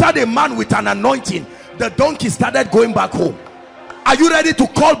encountered a man with an anointing, the donkey started going back home. Are you ready to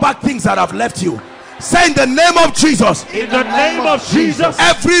call back things that have left you? Say in the name of Jesus. In the name of Jesus.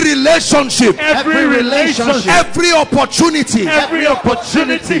 Every relationship. Every relationship. Every opportunity. Every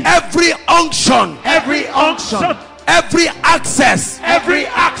opportunity. Every unction. Every unction. Every access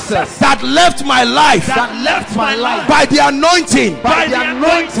that left my life, by the anointing,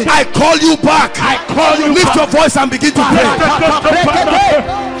 I call you back. Lift your voice and begin to pray.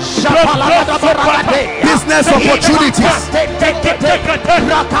 Business opportunities,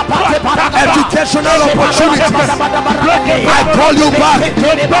 education motivational opportunities. I call you back.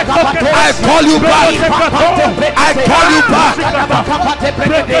 I call you back. I call you back. I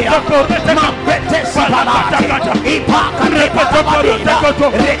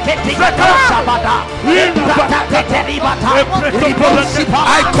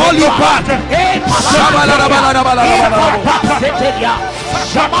call you back.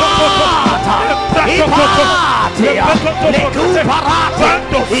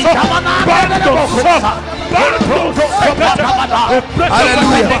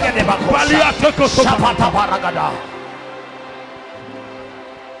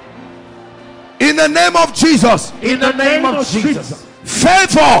 In the name of Jesus. In the name of Jesus.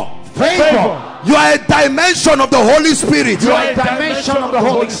 Favor. You are a dimension of the Holy Spirit. You are a dimension of the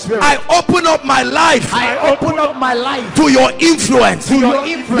Holy Spirit. I open up my life. I open up my life to your influence. to your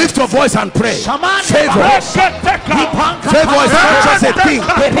influence. Lift your voice and pray. Favor. Favor is not just a thing.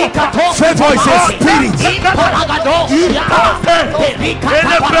 Favor is a spirit.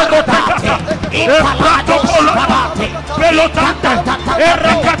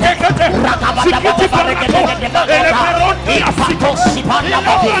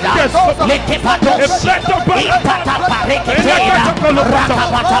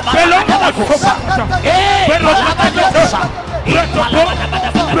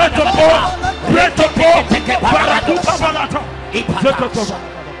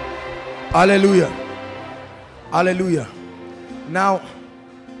 Hallelujah. Hallelujah. Now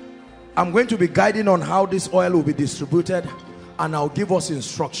I'm going to be guiding on how this oil will be distributed, and I'll give us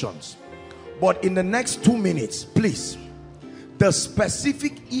instructions. But in the next 2 minutes, please, the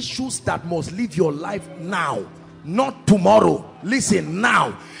specific issues that must live your life now, not tomorrow. Listen,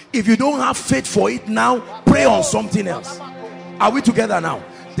 now. If you don't have faith for it now, pray on something else. Are we together now?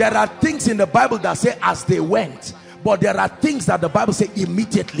 There are things in the Bible that say as they went, but there are things that the Bible say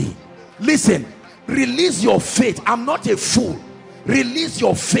immediately. Listen, release your faith. I'm not a fool. Release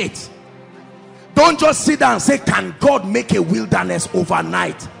your faith. Don't just sit down and say, can God make a wilderness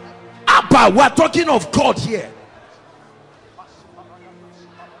overnight? Abba, we're talking of God here.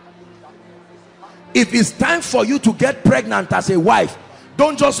 If it's time for you to get pregnant as a wife,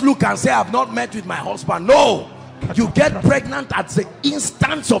 don't just look and say, I've not met with my husband. No, you get pregnant at the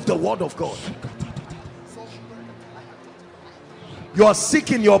instance of the word of God. You are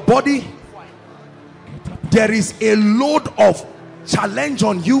sick in your body. There is a load of challenge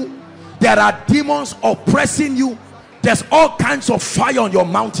on you. There are demons oppressing you. There's all kinds of fire on your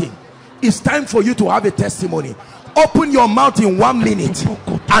mountain. It's time for you to have a testimony. Open your mouth in 1 minute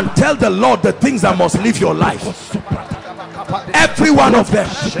and tell the Lord the things that must live your life. Every one of them.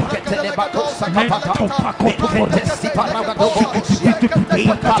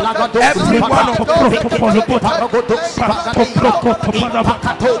 Every one of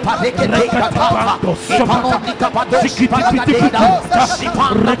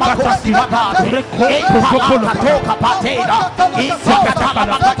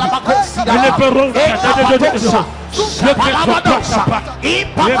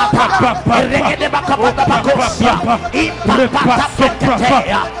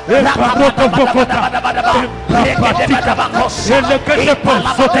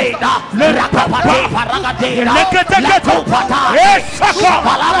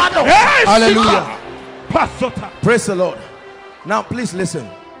Hallelujah. Praise the Lord. Now please listen.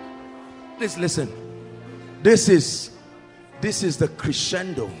 Please listen. This is the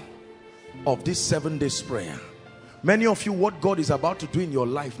crescendo of this 7 days prayer. Many of you, what God is about to do in your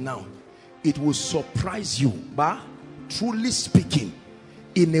life now, it will surprise you, but truly speaking,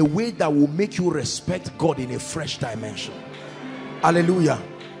 in a way that will make you respect God in a fresh dimension. Hallelujah.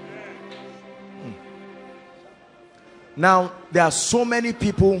 Now there are so many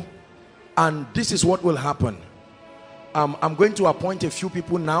people, and this is what will happen. I'm going to appoint a few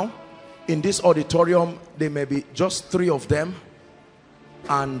people now in this auditorium. There may be just 3 of them,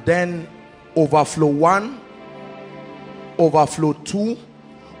 and then overflow 1, overflow 2,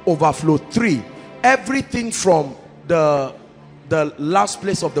 overflow 3. Everything from the last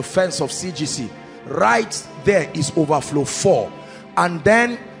place of the fence of CGC right there is overflow 4, and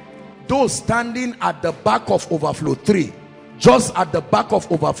then those standing at the back of overflow 3, just at the back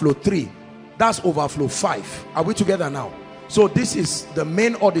of overflow 3, that's overflow 5. Are we together now? So this is the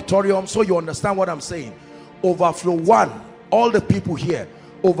main auditorium, so you understand what I'm saying. Overflow 1, all the people here.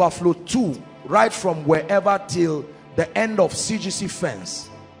 Overflow 2, right from wherever till the end of CGC fence.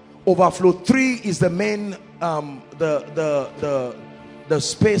 Overflow 3 is the main the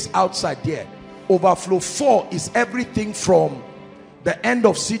space outside there. Overflow 4 is everything from the end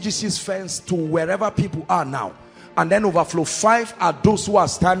of CGC's fence to wherever people are now. And then overflow 5 are those who are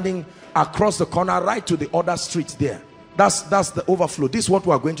standing across the corner right to the other street there. That's the overflow. This is what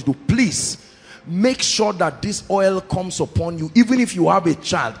we are going to do. Please make sure that this oil comes upon you. Even if you have a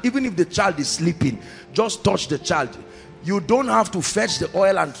child, even if the child is sleeping, just touch the child. You don't have to fetch the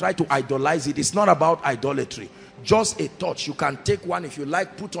oil and try to idolize it. It's not about idolatry. Just a touch. You can take one if you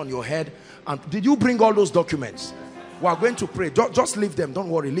like, put on your head. And did you bring all those documents? We are going to pray. Just leave them. Don't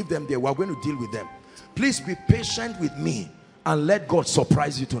worry. Leave them there. We are going to deal with them. Please be patient with me and let God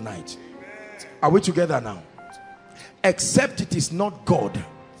surprise you tonight. Are we together now? Except it is not God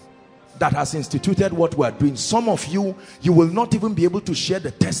that has instituted what we are doing. Some of you, you will not even be able to share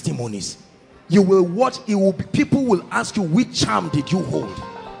the testimonies. You will watch, it will be, people will ask you, which charm did you hold?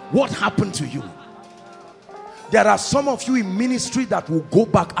 What happened to you? There are some of you in ministry that will go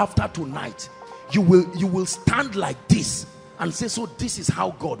back after tonight. You will stand like this and say, so this is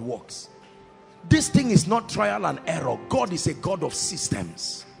how God works. This thing is not trial and error. God is a God of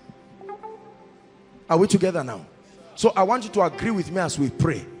systems. Are we together now? So I want you to agree with me as we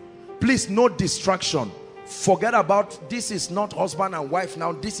pray. Please, no distraction. Forget about, this is not husband and wife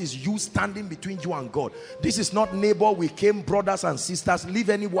now. This is you standing between you and God. This is not neighbor, we came brothers and sisters. Leave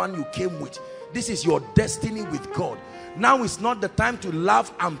anyone you came with. This is your destiny with God. Now is not the time to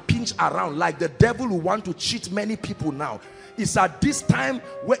laugh and pinch around like the devil who want to cheat many people now. It's at this time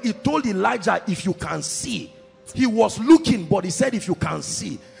where he told Elijah, if you can see. He was looking, but he said, if you can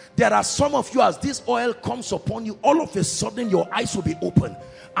see. There are some of you, as this oil comes upon you, all of a sudden your eyes will be open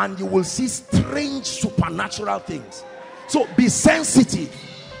and you will see strange supernatural things. So be sensitive.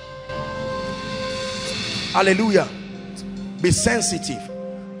 Hallelujah. Be sensitive.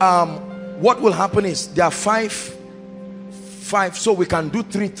 What will happen is there are five, so we can do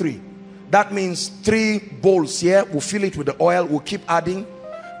 3. That means 3 bowls here. We'll fill it with the oil. We'll keep adding.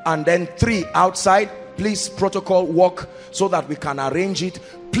 And then 3 outside. Please, protocol, work so that we can arrange it.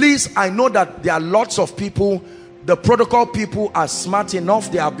 Please, I know that there are lots of people. The protocol people are smart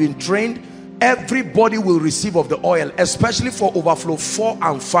enough. They have been trained. Everybody will receive of the oil, especially for overflow 4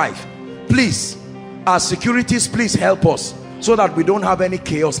 and 5. Please, our securities, please help us so that we don't have any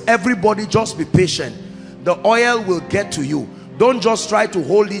chaos. Everybody just be patient. The oil will get to you. Don't just try to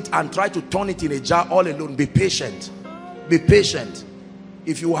hold it and try to turn it in a jar all alone. Be patient. Be patient.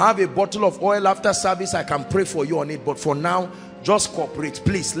 If you have a bottle of oil after service, I can pray for you on it. But for now, just cooperate.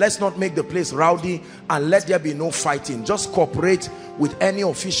 Please, let's not make the place rowdy and let there be no fighting. Just cooperate with any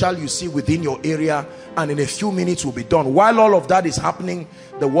official you see within your area, and in a few minutes we'll be done. While all of that is happening,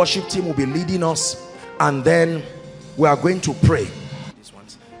 the worship team will be leading us, and then we are going to pray.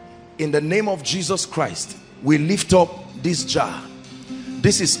 In the name of Jesus Christ, we lift up this jar.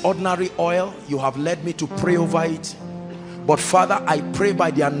 This is ordinary oil. You have led me to pray over it. But Father, I pray by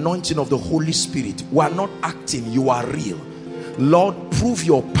the anointing of the Holy Spirit. We are not acting, you are real. Lord, prove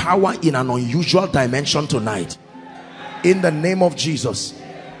your power in an unusual dimension tonight. In the name of Jesus.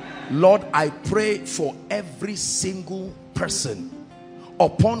 Lord, I pray for every single person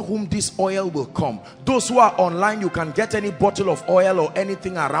upon whom this oil will come. Those who are online, you can get any bottle of oil or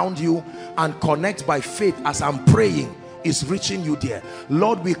anything around you and connect by faith as I'm praying. Is reaching you there.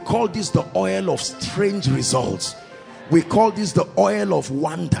 Lord, we call this the oil of strange results. We call this the oil of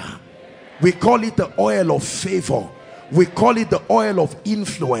wonder. We call it the oil of favor. We call it the oil of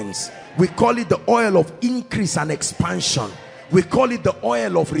influence. We call it the oil of increase and expansion. We call it the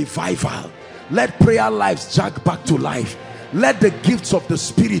oil of revival. Let prayer lives jack back to life. Let the gifts of the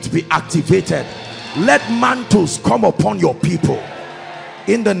Spirit be activated. Let mantles come upon your people.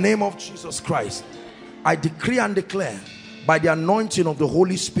 In the name of Jesus Christ, I decree and declare by the anointing of the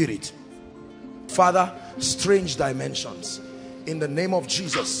Holy Spirit, Father, strange dimensions. In the name of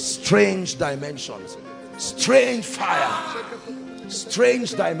Jesus, strange dimensions. Strange fire.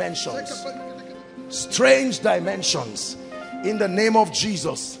 Strange dimensions. Strange dimensions. In the name of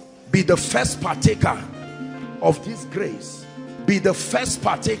Jesus, be the first partaker of this grace. Be the first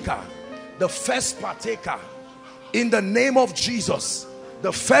partaker. The first partaker. In the name of Jesus,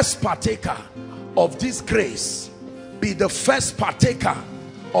 the first partaker of this grace. Be the first partaker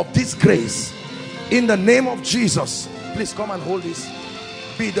of this grace. In the name of Jesus, please come and hold this.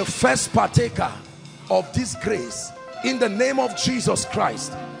 Be the first partaker of this grace. In the name of Jesus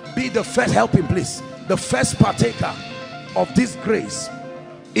Christ, be the first, help him please, the first partaker of this grace.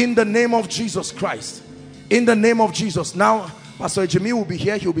 In the name of Jesus Christ. In the name of Jesus. Now, Pastor Jimmy will be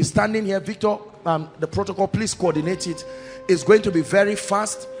here. He'll be standing here. Victor, the protocol, please coordinate it. It's going to be very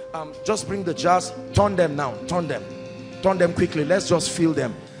fast. Just bring the jars. Turn them now. Turn them. Turn them quickly. Let's just fill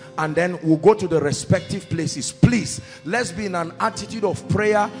them. and then we'll go to the respective places. Please, let's be in an attitude of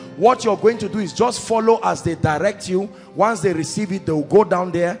prayer. What you're going to do is just follow as they direct you. Once they receive it, they'll go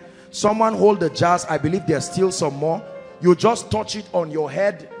down there. Someone hold the jars. I believe there's still some more. You just touch it on your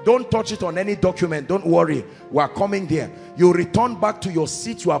head. Don't touch it on any document. Don't worry. We're coming there. You return back to your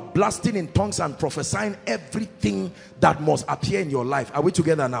seat. You are blasting in tongues and prophesying everything that must appear in your life. Are we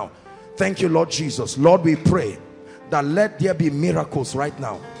together now? Thank you, Lord Jesus. Lord, we pray that let there be miracles right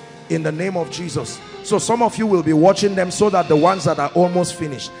now in the name of Jesus. So some of you will be watching them, so that the ones that are almost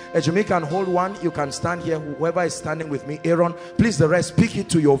finished. Ejimi can hold one. You can stand here. Whoever is standing with me, Aaron, please, the rest, pick it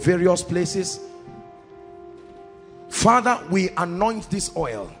to your various places. Father, we anoint this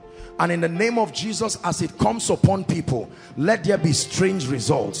oil, and in the name of Jesus, as it comes upon people, let there be strange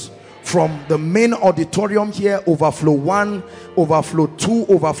results. From the main auditorium here, overflow 1, overflow 2,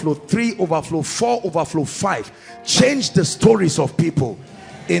 overflow 3, overflow 4, overflow 5. Change the stories of people.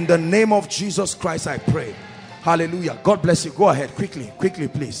 In the name of Jesus Christ, I pray. Hallelujah. God bless you. Go ahead quickly,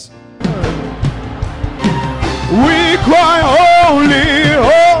 please. We cry, holy,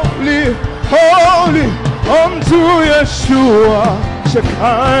 holy, holy, unto Yeshua,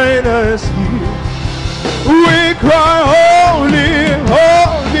 Shekinah is here. We cry, holy,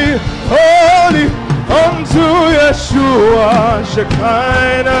 holy, holy, unto Yeshua,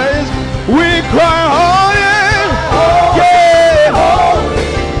 Shekinah is. We cry, holy, yeah,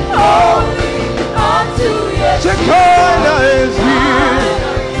 holy, holy, unto Yeshua, Shekinah is here.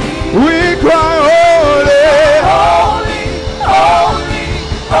 We cry, holy, holy, holy,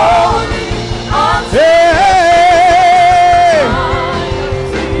 holy, unto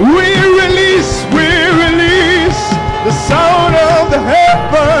we release the sound of the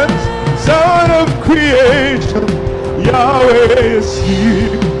heavens, sound of creation. Yahweh is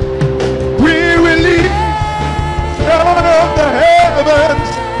here. We release the sound of the heavens,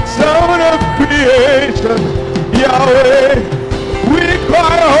 sound of creation. Yahweh, we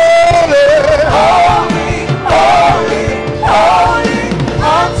cry, holy, holy, holy, holy,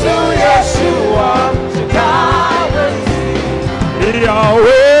 unto Yeshua,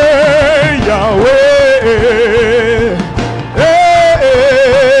 Yahweh, Yahweh.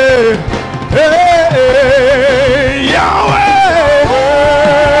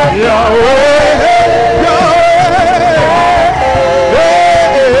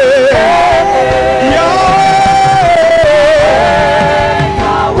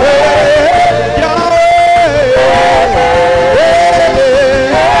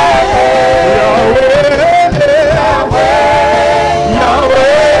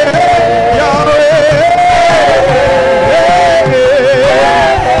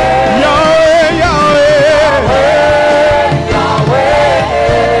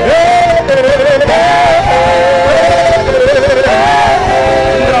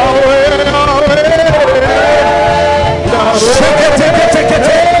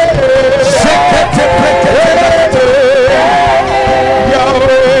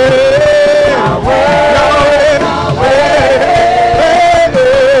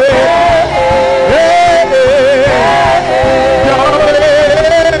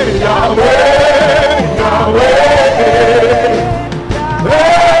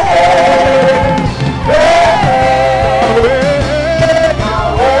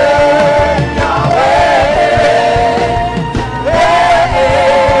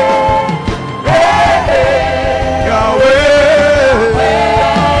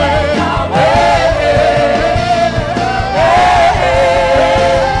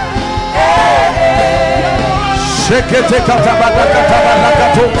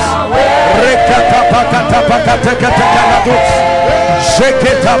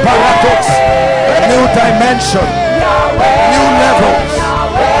 New dimension, new levels,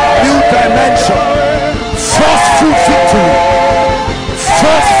 new dimension, forceful victory,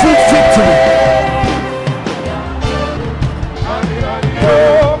 forceful victory.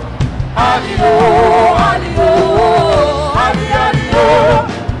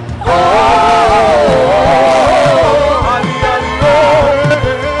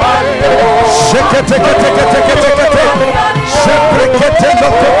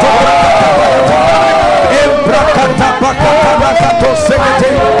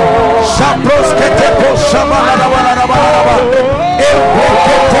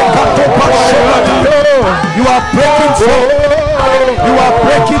 You are breaking forth. You are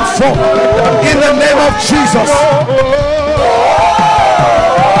breaking forth in the name of Jesus.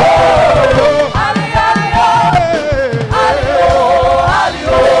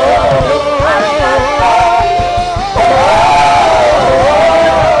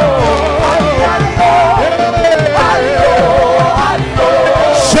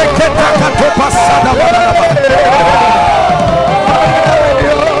 Shake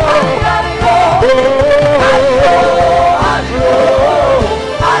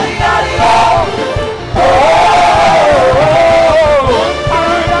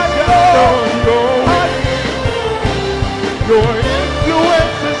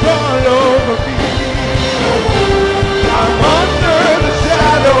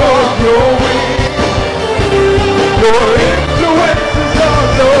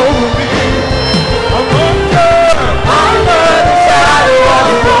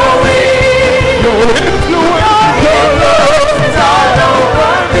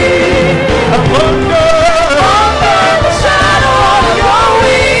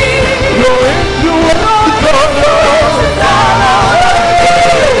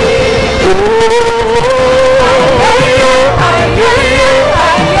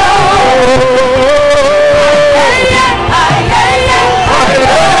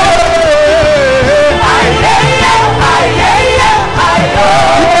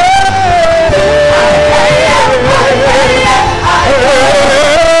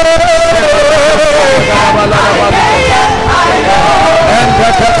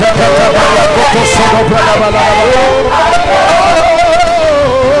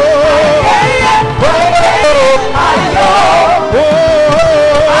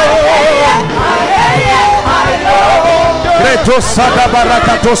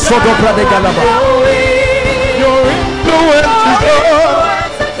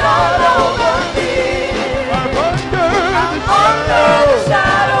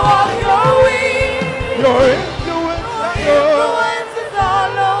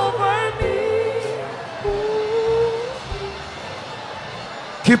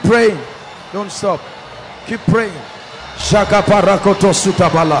Keep praying. Don't stop. Keep praying.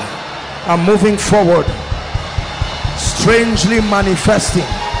 I'm moving forward, strangely manifesting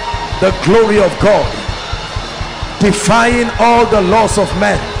the glory of God, defying all the laws of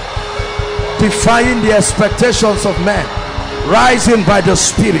men, defying the expectations of men, rising by the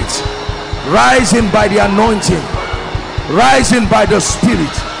Spirit, rising by the anointing, rising by the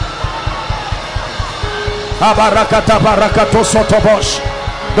Spirit.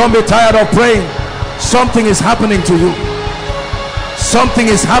 Don't be tired of praying. Something is happening to you. Something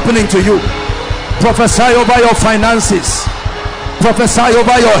is happening to you. Prophesy over your finances. Prophesy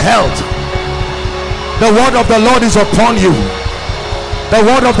over your health. The word of the Lord is upon you. The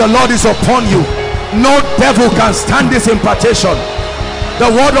word of the Lord is upon you. No devil can stand this impartation. The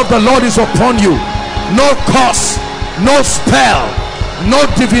word of the Lord is upon you. No curse, no spell, no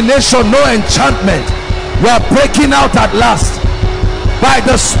divination, no enchantment. We are breaking out at last by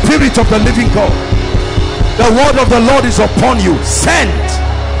the Spirit of the living God. The word of the Lord is upon you, sent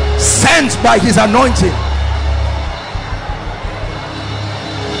by his anointing.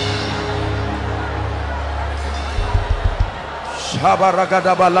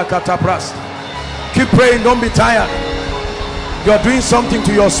 Keep praying, don't be tired. You're doing something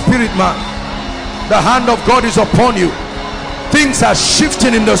to your spirit, man. The hand of God is upon you. Things are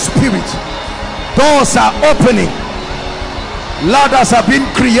shifting in the spirit. Doors are opening. Ladders are being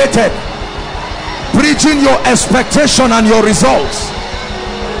created, bridging your expectation and your results.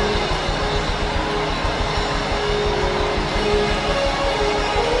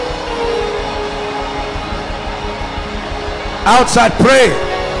 Outside, pray.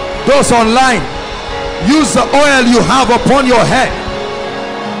 Those online, use the oil you have upon your head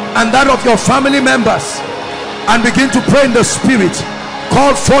and that of your family members and begin to pray in the spirit.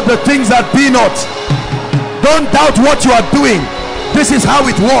 Call forth the things that be not. Don't doubt what you are doing. This is how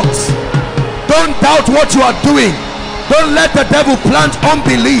it works. Don't doubt what you are doing. Don't let the devil plant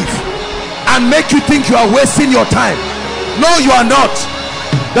unbelief and make you think you are wasting your time. No, you are not.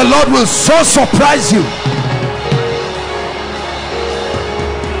 The Lord will so surprise you.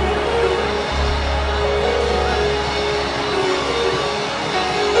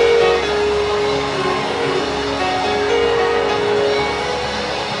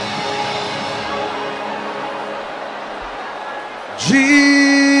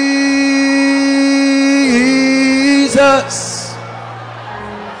 Jesus,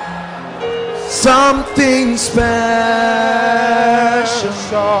 something special,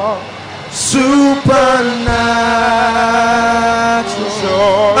 supernatural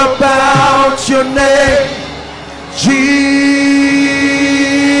about your name, Jesus.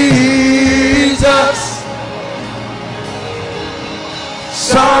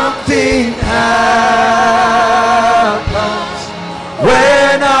 Something happens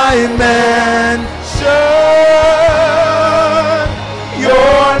when I mention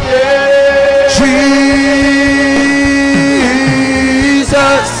your name,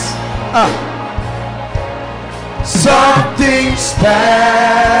 Jesus. Something special,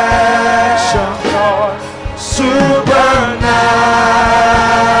 supernatural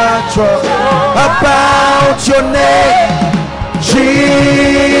about your name, Jesus.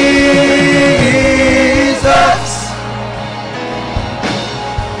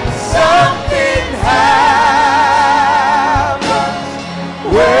 Something happens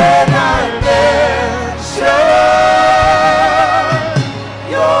when I mention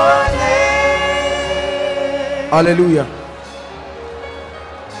your name. Hallelujah.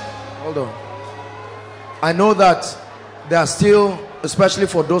 Hold on. I know that there are still, especially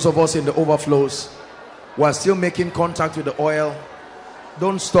for those of us in the overflows, we are still making contact with the oil.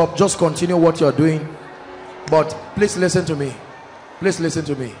 Don't stop, just continue what you're doing. But please listen to me. Please listen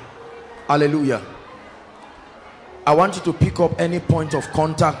to me. Hallelujah. I want you to pick up any point of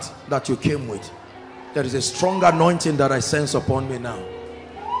contact that you came with. There is a strong anointing that I sense upon me now.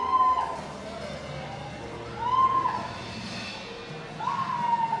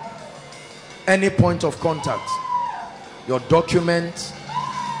 Any point of contact, your document,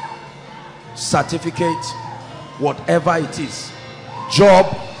 certificate, whatever it is, job,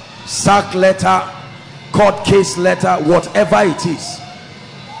 sack letter, court case letter, whatever it is.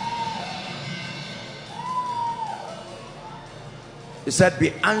 He said,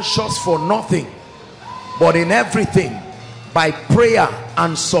 be anxious for nothing, but in everything by prayer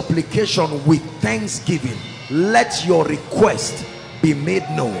and supplication with thanksgiving, let your request be made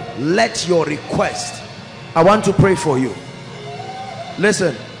known. Let your request. I want to pray for you.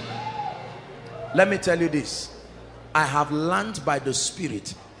 Listen, let me tell you this. I have learned by the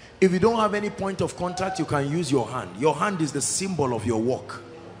Spirit, if you don't have any point of contact, you can use your hand. Your hand is the symbol of your work.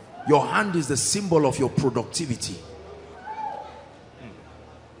 Your hand is the symbol of your productivity.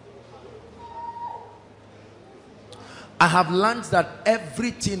 I have learned that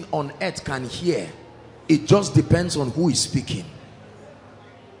everything on earth can hear. It just depends on who is speaking.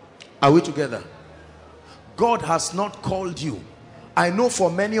 Are we together? God has not called you. I know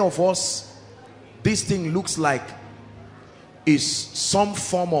for many of us, this thing looks like is some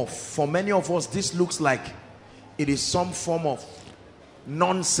form of, for many of us, this looks like it is some form of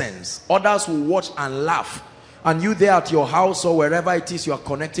nonsense. Others will watch and laugh. And you there at your house or wherever it is you are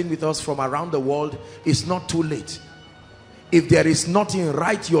connecting with us from around the world, it's not too late. If there is nothing,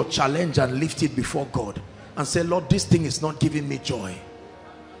 write your challenge and lift it before God and say, Lord, this thing is not giving me joy.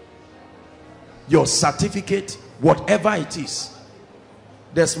 Your certificate, whatever it is.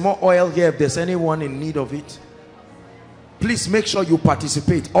 There's more oil here if there's anyone in need of it. Please make sure you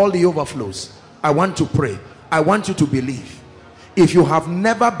participate. All the overflows. I want to pray. I want you to believe. If you have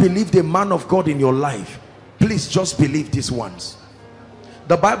never believed a man of God in your life, please just believe this once.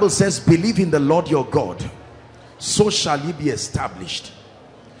 The Bible says, believe in the Lord your God, so shall ye be established.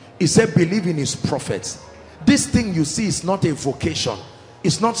 He said, believe in his prophets. This thing you see is not a vocation.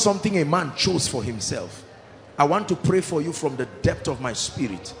 It's not something a man chose for himself. I want to pray for you from the depth of my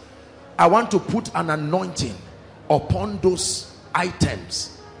spirit. I want to put an anointing upon those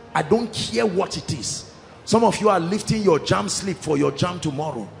items. I don't care what it is. Some of you are lifting your jam slip for your jam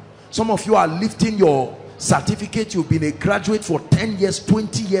tomorrow. Some of you are lifting your certificate. You've been a graduate for 10 years,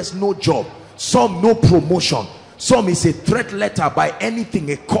 20 years, no job. Some no promotion. Some is a threat letter by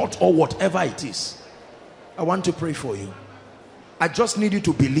anything, a court or whatever it is. I want to pray for you. I just need you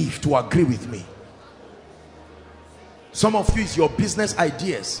to believe, to agree with me. Some of you is your business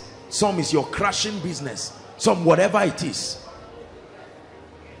ideas. Some is your crashing business. Some whatever it is.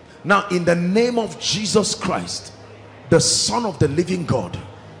 Now in the name of Jesus Christ, the Son of the living God,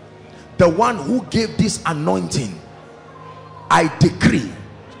 the one who gave this anointing, I decree,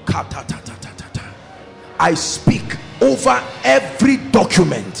 I speak over every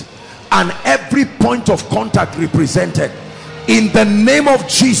document and every point of contact represented. In the name of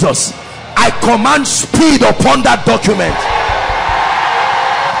Jesus, I command speed upon that document.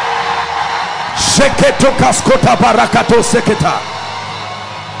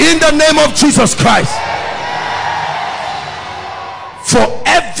 In the name of Jesus Christ. For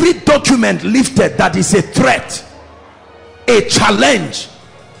every document lifted that is a threat, a challenge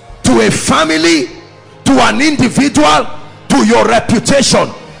to a family, to an individual, to your reputation,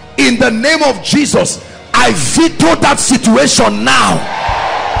 in the name of Jesus, I veto that situation now.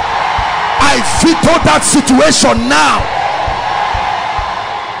 I veto that situation now.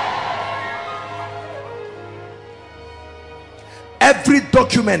 Every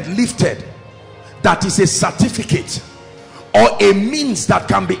document lifted that is a certificate or a means that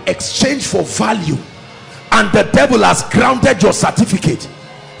can be exchanged for value, and the devil has grounded your certificate.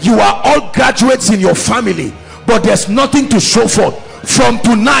 You are all graduates in your family, but there's nothing to show for. From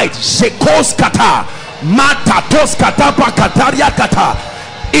tonight,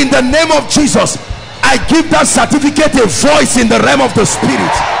 in the name of Jesus, I give that certificate a voice in the realm of the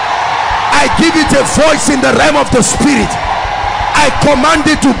spirit. I give it a voice in the realm of the spirit. I command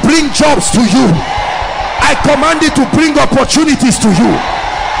it to bring jobs to you. I command it to bring opportunities to you.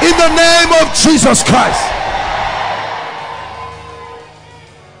 In the name of Jesus Christ.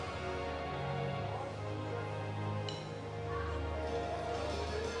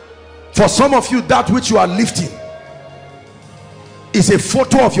 For some of you, that which you are lifting is a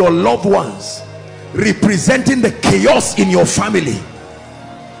photo of your loved ones representing the chaos in your family.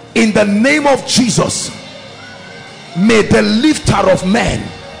 In the name of Jesus, may the lifter of men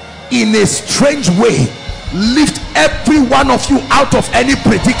in a strange way lift every one of you out of any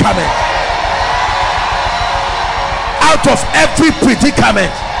predicament, out of every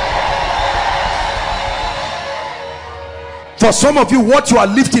predicament. For some of you, what you are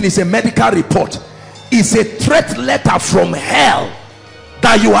lifting is a medical report, is a threat letter from hell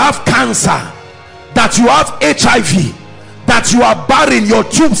that you have cancer, that you have HIV, that you are barren, your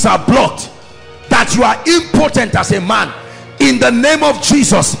tubes are blocked, that you are impotent as a man. In the name of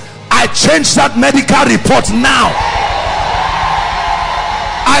Jesus, I change that medical report now.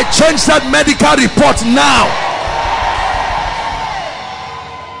 I change that medical report now.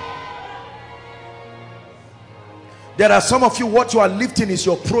 There are some of you, what you are lifting is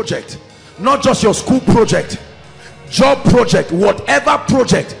your project, not just your school project, job project, whatever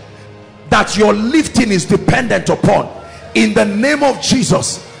project that your lifting is dependent upon. In the name of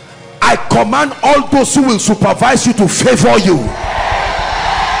Jesus, I command all those who will supervise you to favor you.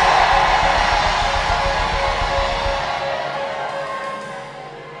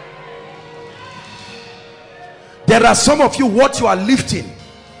 There are some of you, what you are lifting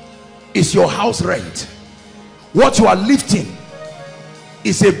is your house rent. What you are lifting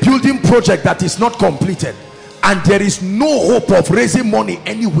is a building project that is not completed, and there is no hope of raising money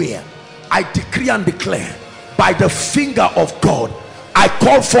anywhere. I decree and declare, by the finger of God, I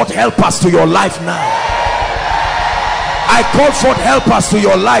call forth helpers to your life now. I call forth helpers to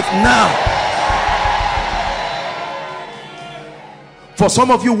your life now. For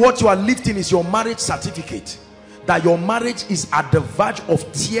some of you, what you are lifting is your marriage certificate, that your marriage is at the verge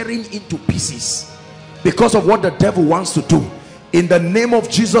of tearing into pieces because of what the devil wants to do. In the name of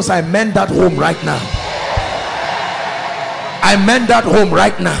Jesus, I mend that home right now. I mend that home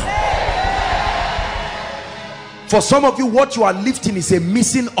right now. For some of you, what you are lifting is a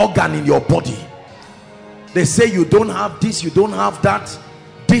missing organ in your body. They say you don't have this, you don't have that.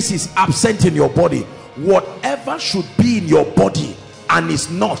 This is absent in your body. Whatever should be in your body and is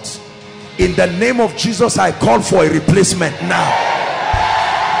not, in the name of Jesus, I call for a replacement now.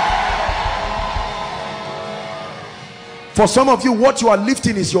 For some of you, what you are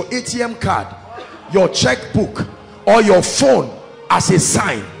lifting is your ATM card, your checkbook, or your phone as a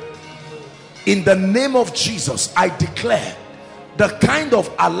sign. In the name of Jesus, I declare the kind of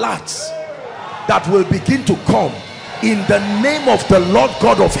alerts that will begin to come in the name of the Lord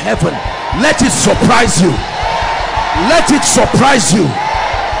God of heaven. Let it surprise you. Let it surprise you.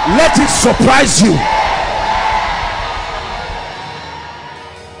 Let it surprise you.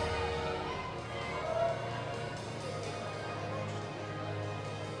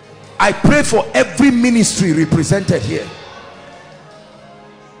 I pray for every ministry represented here.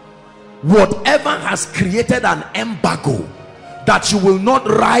 Whatever has created an embargo that you will not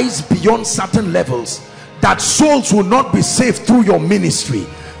rise beyond certain levels, that souls will not be saved through your ministry,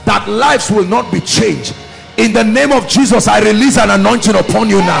 that lives will not be changed, in the name of Jesus, I release an anointing upon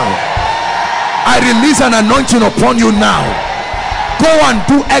you now. I release an anointing upon you now. Go and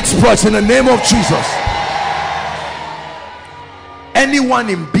do exploits in the name of Jesus. Anyone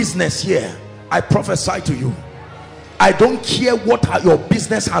in business here, I prophesy to you, I don't care what your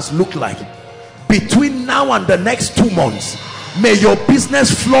business has looked like. Between now and the next 2 months, may your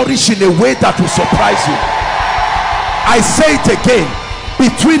business flourish in a way that will surprise you. I say it again,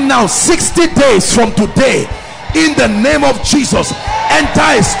 between now 60 days from today, in the name of Jesus, enter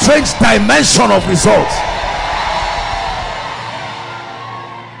a strange dimension of results.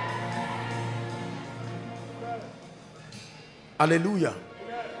 Hallelujah.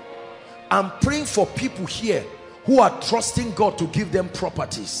 I'm praying for people here who are trusting God to give them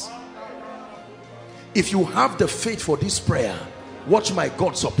properties. If you have the faith for this prayer, watch my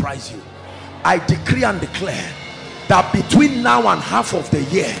God surprise you. I decree and declare that between now and half of the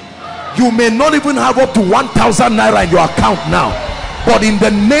year, you may not even have up to 1,000 naira in your account now, but in the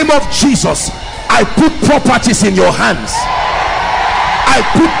name of Jesus, I put properties in your hands. I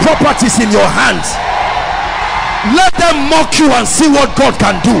put properties in your hands. Let them mock you and see what God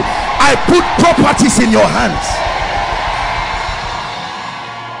can do. I put properties in your hands.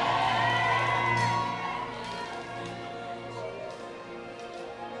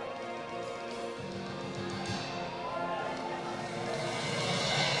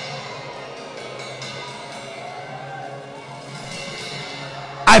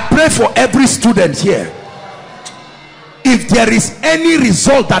 I pray for every student here. If there is any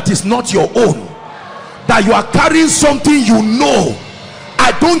result that is not your own, that you are carrying something, you know,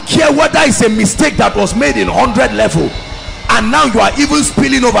 I don't care whether it's a mistake that was made in 100 level and now you are even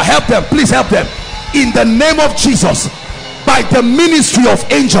spilling over, help them, please help them. In the name of Jesus, by the ministry of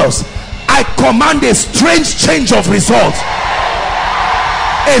angels, I command a strange change of result.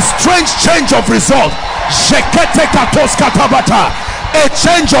 A strange change of result. A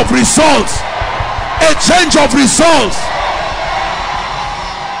change of results. A change of results.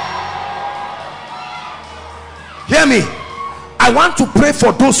 Hear me. I want to pray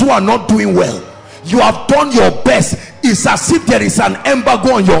for those who are not doing well. You have done your best. It's as if there is an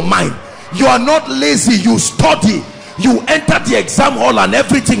embargo on your mind. You are not lazy. You study. You enter the exam hall and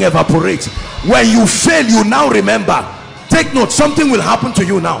everything evaporates. When you fail, you now remember. Take note, something will happen to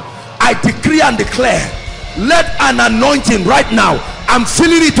you now. I decree and declare, let an anointing right now, I'm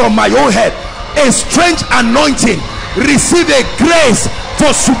feeling it on my own head, a strange anointing, receive a grace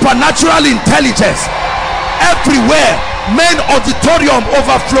for supernatural intelligence, everywhere. Main auditorium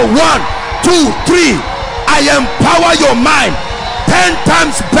overflow. 1, 2, 3. I empower your mind 10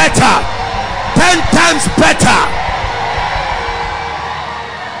 times better. 10 times better.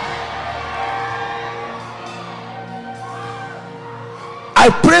 I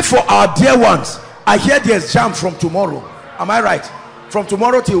pray for our dear ones. I hear there's jam from tomorrow. Am I right? From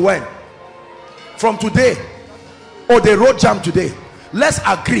tomorrow till when? From today. Oh, they wrote jam today. Let's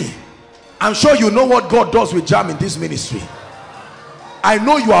agree. I'm sure you know what God does with jam in this ministry. I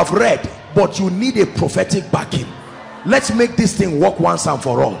know you have read, but you need a prophetic backing. Let's make this thing work once and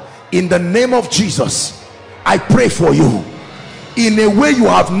for all. In the name of Jesus, I pray for you in a way you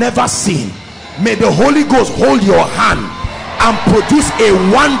have never seen. May the Holy Ghost hold your hand and produce a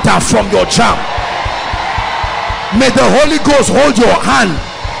wonder from your jam. May the Holy Ghost hold your hand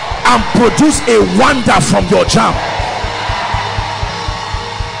and produce a wonder from your jam.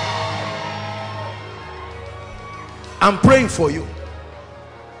 I'm praying for you.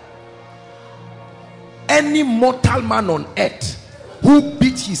 Any mortal man on earth who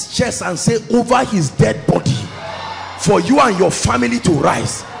beat his chest and say over his dead body for you and your family to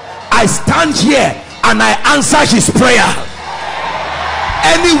rise, I stand here and I answer his prayer.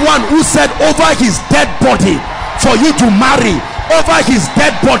 Anyone who said over his dead body for you to marry, over his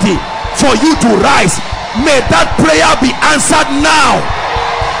dead body for you to rise, may that prayer be answered now.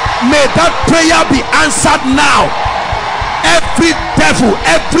 May that prayer be answered now. Every devil,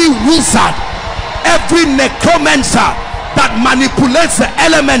 every wizard, every necromancer that manipulates the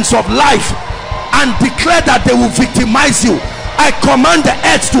elements of life and declare that they will victimize you, I command the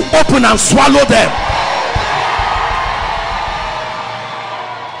earth to open and swallow them.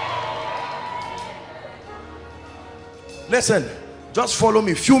 Listen, just follow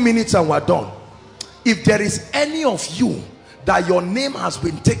me, few minutes and we're done. If there is any of you that your name has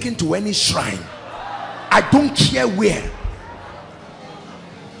been taken to any shrine, I don't care where,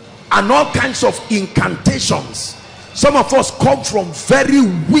 and all kinds of incantations. Some of us come from very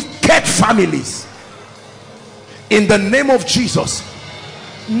wicked families. In the name of Jesus,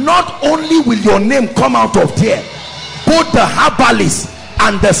 not only will your name come out of there, both the herbalist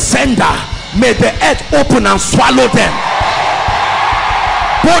and the sender, may the earth open and swallow them.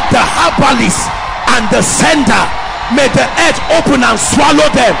 Both the herbalist and the sender, may the earth open and swallow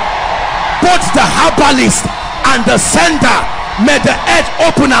them. Both the herbalist and the sender, may the earth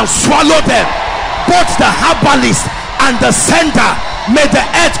open and swallow them. Both the herbalist and the sender, may the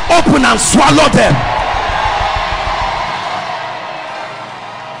earth open and swallow them.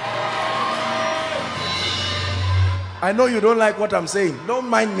 I know you don't like what I'm saying. Don't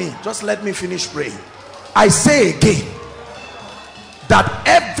mind me. Just let me finish praying. I say again that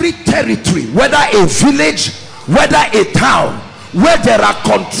every territory, whether a village, whether a town, where there are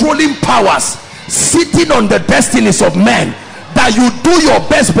controlling powers sitting on the destinies of men, that you do your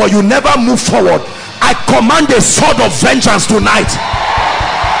best but you never move forward, I command a sword of vengeance tonight.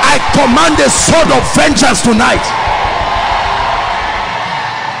 I command a sword of vengeance tonight.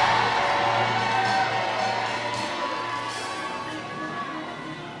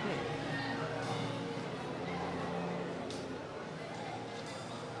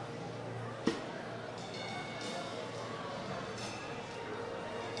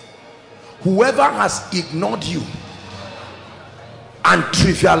 Whoever has ignored you and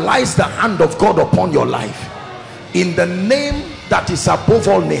trivialized the hand of God upon your life, in the name that is above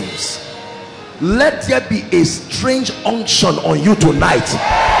all names, let there be a strange unction on you tonight.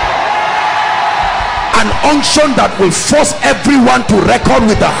 An unction that will force everyone to reckon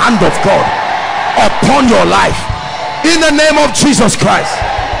with the hand of God upon your life, in the name of Jesus Christ.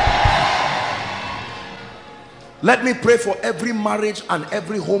 Let me pray for every marriage and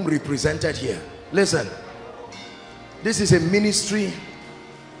every home represented here. Listen, this is a ministry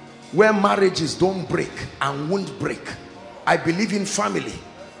where marriages don't break and won't break. I believe in family.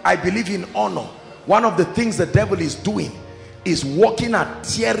 I believe in honor. One of the things the devil is doing is working at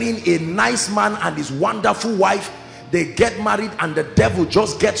tearing a nice man and his wonderful wife. They get married and the devil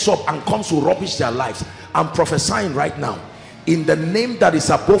just gets up and comes to rubbish their lives. I'm prophesying right now, in the name that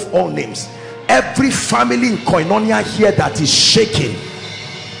is above all names, every family in Koinonia here that is shaking,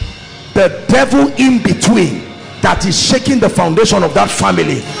 the devil in between that is shaking the foundation of that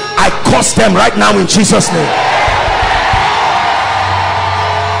family, I curse them right now in Jesus' name.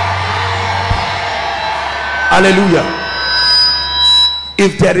 Hallelujah.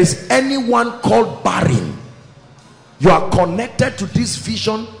 If there is anyone called barren, you are connected to this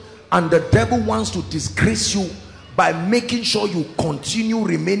vision and the devil wants to disgrace you by making sure you continue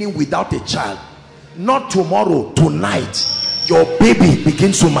remaining without a child, not tomorrow, tonight your baby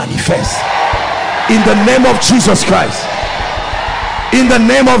begins to manifest In the name of Jesus Christ. In the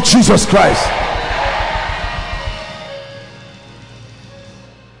name of Jesus Christ.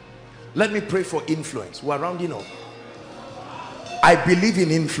 Let me pray for influence. We're rounding up. I believe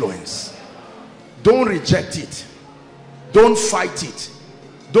in influence. Don't reject it. Don't fight it.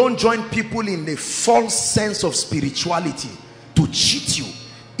 Don't join people in a false sense of spirituality to cheat you.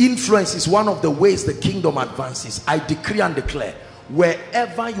 Influence is one of the ways the kingdom advances. I decree and declare,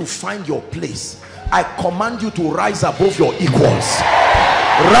 wherever you find your place, I command you to rise above your equals.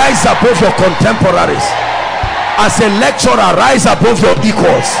 Rise above your contemporaries. As a lecturer, rise above your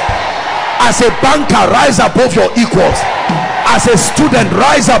equals. As a banker, rise above your equals. As a student,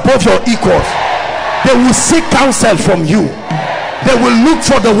 rise above your equals. They will seek counsel from you. They will look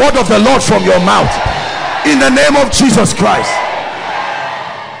for the word of the Lord from your mouth. In the name of Jesus Christ.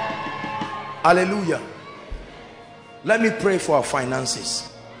 Hallelujah. Let me pray for our finances.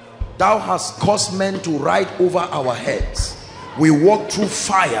 Thou hast caused men to ride over our heads. We walk through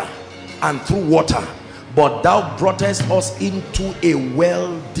fire and through water, but thou broughtest us into a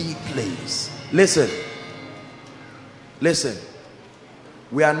wealthy place. Listen. Listen.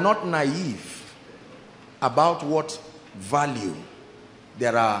 We are not naive about what value.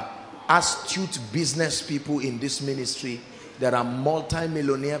 There are astute business people in this ministry. There are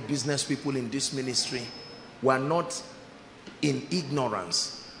multi-millionaire business people in this ministry. We are not in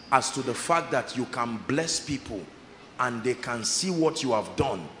ignorance as to the fact that you can bless people and they can see what you have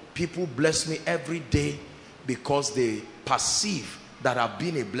done. People bless me every day because they perceive that I've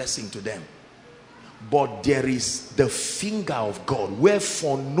been a blessing to them. But there is the finger of God where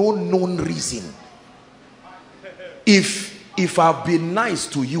for no known reason, if I've been nice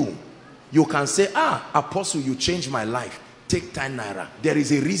to you, you can say, Apostle, you changed my life. Take 10 naira. There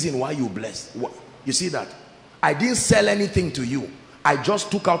is a reason why you blessed. You see that? I didn't sell anything to you. I just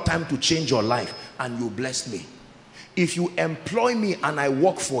took out time to change your life and you blessed me. If you employ me and I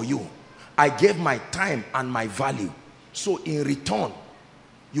work for you, I gave my time and my value. So in return,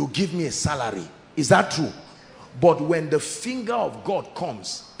 you give me a salary. Is that true? But when the finger of God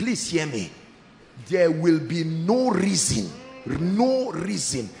comes, please hear me, there will be no reason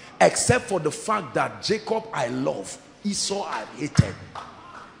except for the fact that Jacob I love, Esau I hated.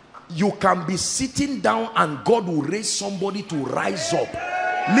 You can be sitting down and God will raise somebody to rise up.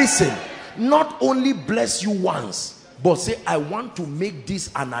 Listen, not only bless you once, but say, I want to make this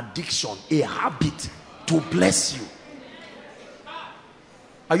an addiction, a habit to bless you.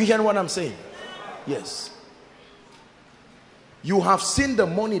 Are you hearing what I'm saying? Yes. You have seen the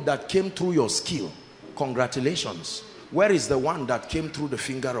money that came through your skill. Congratulations. Where is the one that came through the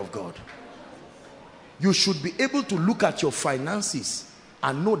finger of God? You should be able to look at your finances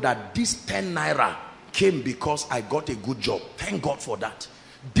and know that this 10 naira came because I got a good job. Thank God for that.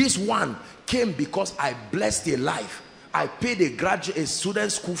 This one came because I blessed a life. I paid a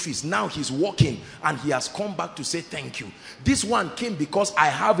student school fees. Now he's working and he has come back to say thank you. This one came because I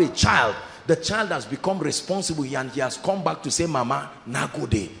have a child. The child has become responsible and he has come back to say, Mama,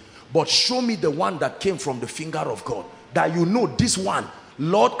 nagode. But show me the one that came from the finger of God. That you know this one.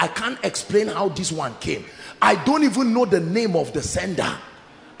 Lord, I can't explain how this one came. I don't even know the name of the sender.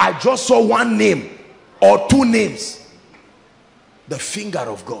 I just saw one name or two names. The finger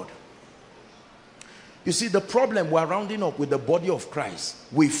of God. You see, the problem, we're rounding up with the body of Christ.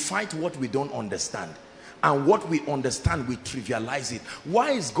 We fight what we don't understand. And what we understand, we trivialize it.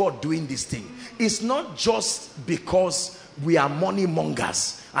 Why is God doing this thing? It's not just because we are money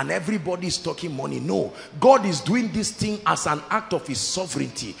mongers and everybody is talking money. No, God is doing this thing as an act of his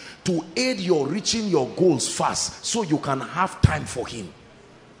sovereignty to aid your reaching your goals fast so you can have time for him.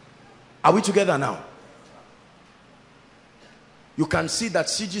 Are we together now? You can see that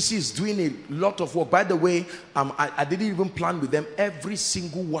CGC is doing a lot of work. By the way, I didn't even plan with them. Every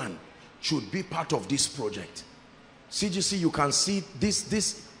single one should be part of this project. CGC, you can see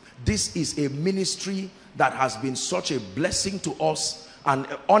this is a ministry that has been such a blessing to us. And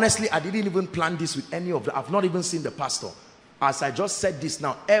honestly, I didn't even plan this with any of them. I've not even seen the pastor. As I just said this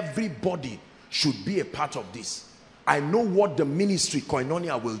now, everybody should be a part of this. I know what the ministry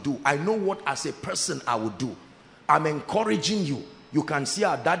Koinonia will do. I know what as a person I will do. I'm encouraging you. You can see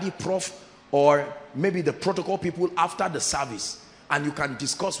our daddy prof or maybe the protocol people after the service, and you can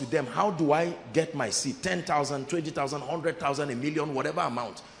discuss with them, how do I get my seed? 10,000, 20,000, 100,000, a million, whatever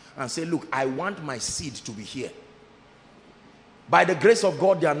amount, and say, look, I want my seed to be here. By the grace of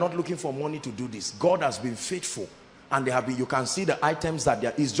God, they are not looking for money to do this. God has been faithful, and they have been, you can see the items that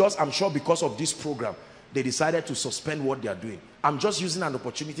there is. Just, I'm sure because of this program, they decided to suspend what they are doing. I'm just using an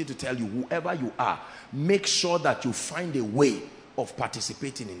opportunity to tell you, whoever you are, make sure that you find a way of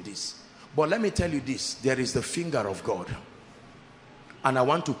participating in this. But let me tell you this, there is the finger of God. And I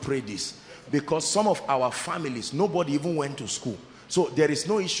want to pray this, because some of our families, nobody even went to school. So there is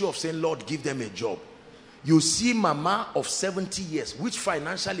no issue of saying, Lord, give them a job. You see mama of 70 years, which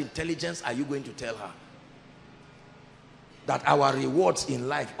financial intelligence are you going to tell her? That our rewards in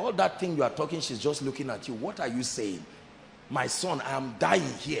life, all that thing you are talking, she's just looking at you. What are you saying? My son, I am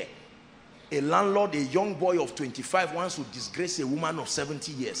dying here. A landlord, a young boy of 25 wants to disgrace a woman of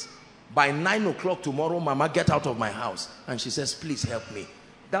 70 years. By 9 o'clock tomorrow, mama, get out of my house. And she says, please help me.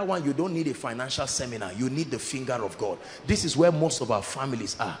 That one, you don't need a financial seminar. You need the finger of God. This is where most of our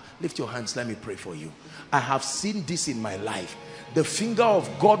families are. Lift your hands, let me pray for you. I have seen this in my life. The finger of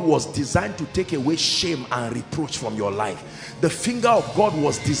God was designed to take away shame and reproach from your life. The finger of God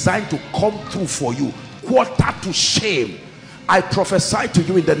was designed to come through for you, quarter to shame. I prophesy to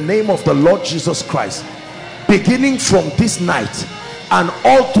you in the name of the Lord Jesus Christ, beginning from this night and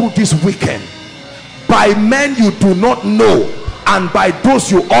all through this weekend, by men you do not know and by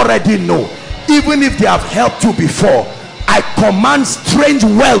those you already know, even if they have helped you before, I command strange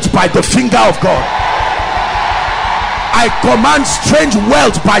wealth by the finger of God. I command strange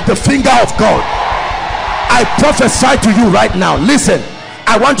wealth by the finger of God. I prophesy to you right now. Listen,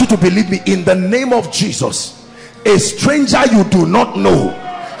 I want you to believe me in the name of Jesus. A stranger you do not know,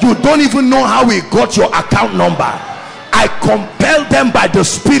 you don't even know how he got your account number, I compel them by the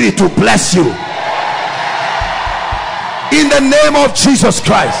Spirit to bless you in the name of Jesus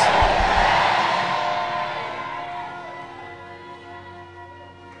Christ.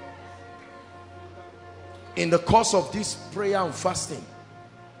 In the course of this prayer and fasting,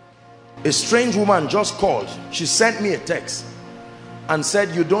 a strange woman just called. She sent me a text and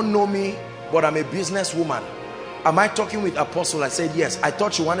said, you don't know me, but I'm a businesswoman. Am I talking with Apostle? I said yes. I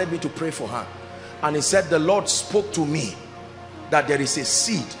thought she wanted me to pray for her. And he said, the Lord spoke to me that there is a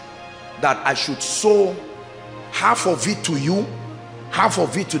seed that I should sow, half of it to you, half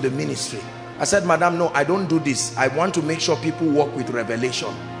of it to the ministry. I said, madam, no, I don't do this. I want to make sure people walk with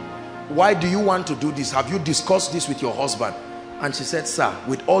revelation. Why do you want to do this? Have you discussed this with your husband? And she said, sir,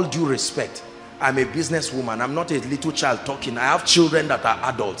 with all due respect, I'm a businesswoman. I'm not a little child talking. I have children that are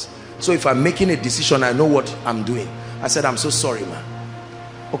adults. So if I'm making a decision, I know what I'm doing. I said, I'm so sorry, man.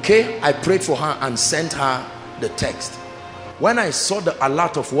 Okay, I prayed for her and sent her the text. When I saw the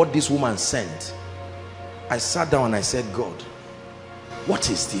alert of what this woman sent, I sat down and I said, God, what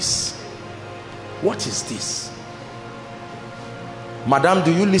is this? What is this? Madam,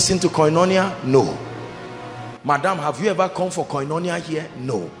 do you listen to Koinonia? No. Madam, have you ever come for Koinonia here?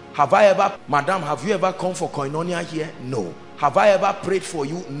 No. Have I ever, madam, have you ever come for Koinonia here? No. Have I ever prayed for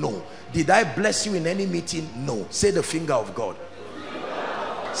you? No. Did I bless you in any meeting? No. Say the finger of God.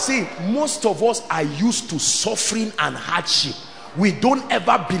 See, most of us are used to suffering and hardship. We don't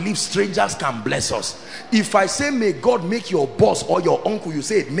ever believe strangers can bless us. If I say, may God make your boss or your uncle, you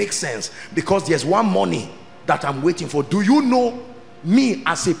say it makes sense because there's one money that I'm waiting for. Do you know me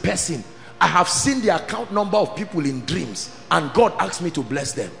as a person? I have seen the account number of people in dreams and God asked me to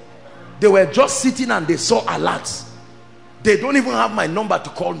bless them. They were just sitting and they saw alerts. They don't even have my number to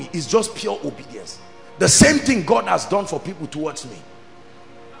call me. It's just pure obedience. The same thing God has done for people towards me.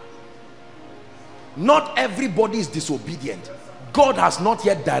 Not everybody is disobedient. God has not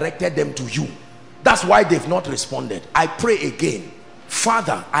yet directed them to you. That's why they've not responded. I pray again.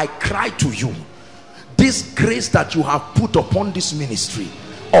 Father, I cry to you. This grace that you have put upon this ministry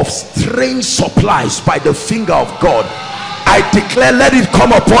of strange supplies by the finger of God, I declare, let it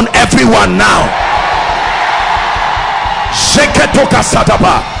come upon everyone now.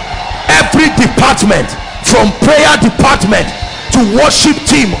 Every department, from prayer department to worship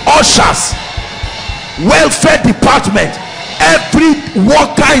team, ushers, welfare department, every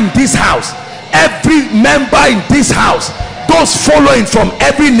worker in this house, every member in this house, those following from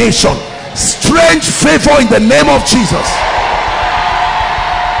every nation, strange favor in the name of Jesus.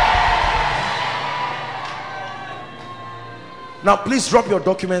 Now please drop your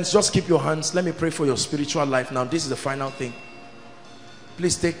documents, just keep your hands. Let me pray for your spiritual life. Now this is the final thing.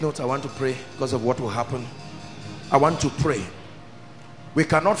 Please take note. I want to pray because of what will happen. I want to pray. We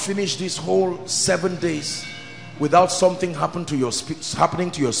cannot finish this whole 7 days without something happening to your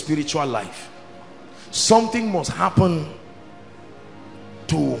spiritual life. Something must happen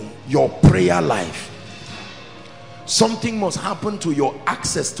to your prayer life. Something must happen to your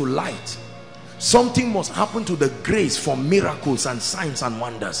access to light. Something must happen to the grace for miracles and signs and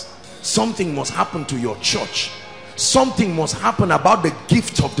wonders. Something must happen to your church. Something must happen about the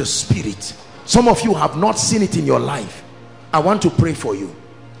gift of the Spirit. Some of you have not seen it in your life. I want to pray for you.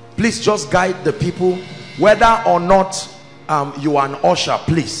 Please just guide the people. Whether or not you are an usher,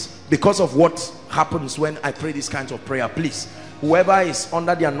 please because of what happens when I pray these kinds of prayer. Please, whoever is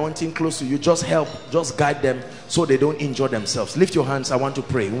under the anointing close to you, just help, just guide them so they don't injure themselves. Lift your hands. I want to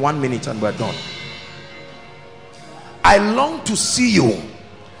pray. 1 minute and we're done. I long to see you,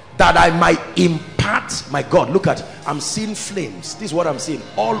 that I might impart. My God, look at, I'm seeing flames. This is what I'm seeing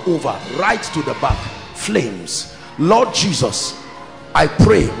all over, right to the back. Flames. Lord Jesus, I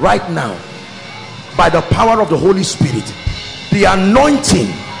pray right now, by the power of the Holy Spirit, the anointing,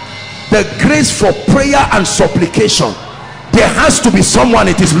 the grace for prayer and supplication. There has to be someone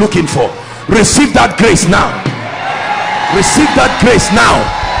it is looking for. Receive that grace now. Receive that grace now.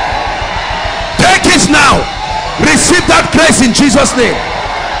 Take it now. Receive that grace in Jesus' name.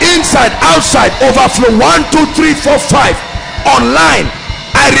 Inside, outside, overflow. 1, 2, 3, 4, 5. Online,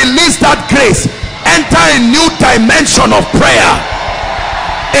 I release that grace. Enter a new dimension of prayer,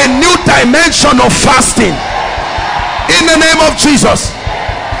 a new dimension of fasting, in the name of Jesus.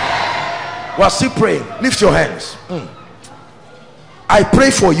 We're still praying. Lift your hands. I pray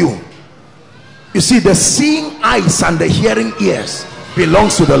for you. You see, the seeing eyes and the hearing ears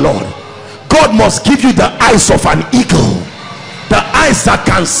belongs to the Lord. God must give you the eyes of an eagle, the eyes that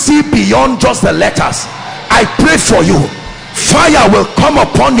can see beyond just the letters. I pray for you. Fire will come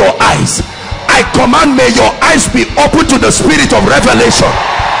upon your eyes. I command, may your eyes be open to the spirit of revelation,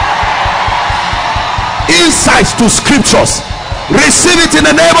 insights to scriptures. Receive it in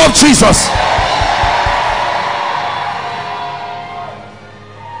the name of Jesus.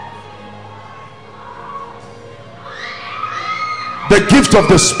 The gift of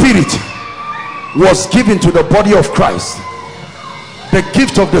the Spirit was given to the body of Christ. The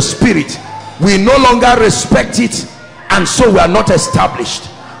gift of the Spirit, we no longer respect it, and so we are not established.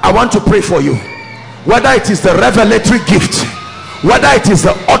 I want to pray for you, whether it is the revelatory gift, whether it is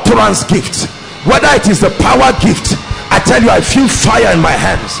the utterance gift, whether it is the power gift. I tell you, I feel fire in my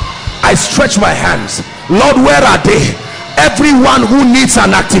hands. I stretch my hands. Lord, where are they? Everyone who needs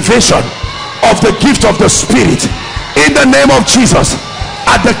an activation of the gift of the Spirit, in the name of Jesus,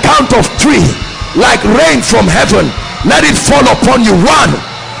 at the count of 3, like rain from heaven, let it fall upon you. 1,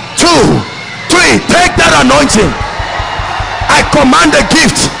 2, 3. Take that anointing. I command the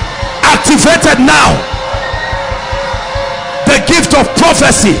gift activated now. The gift of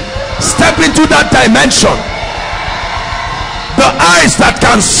prophecy, step into that dimension. The eyes that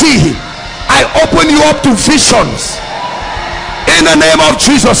can see, I open you up to visions in the name of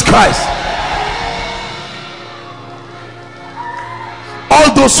Jesus Christ. All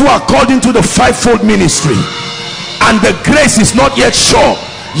those who are called into the fivefold ministry and the grace is not yet sure,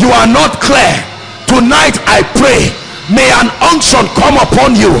 you are not clear, tonight I pray, may an unction come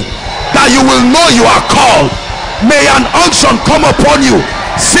upon you, that you will know you are called. May an unction come upon you.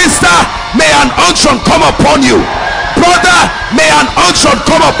 Sister, may an unction come upon you. Brother, may an unction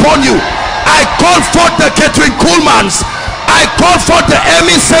come upon you. I call forth the Catherine Kuhlmans. I call forth the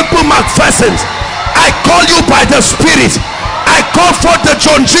Emmy Semple McPhersons. I call you by the Spirit. I call forth the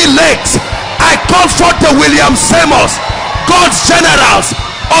John G. Lakes. I call forth the William Seymours, God's generals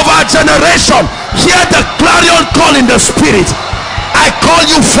of our generation. Hear the clarion call in the Spirit. I call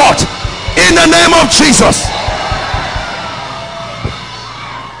you forth in the name of Jesus.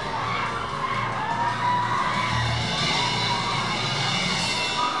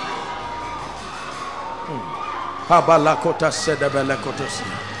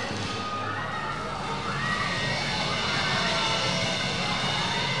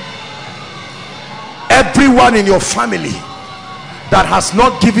 Everyone in your family that has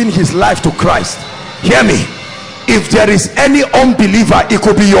not given his life to Christ, hear me. If there is any unbeliever, it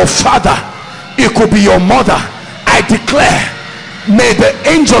could be your father, it could be your mother, I declare, may the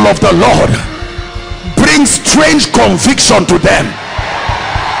angel of the Lord bring strange conviction to them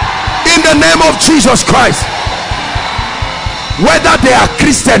in the name of Jesus Christ. Whether they are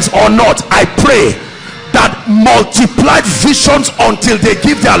Christians or not, I pray that multiplied visions until they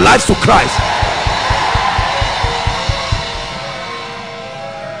give their lives to Christ.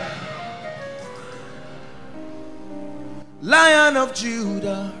 Lion of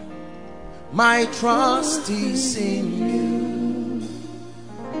Judah, my trust is in you.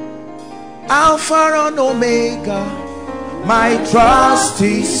 Alpha and Omega, my trust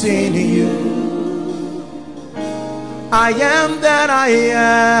is in you. I am that I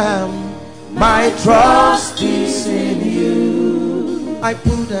am, my trust is in you. I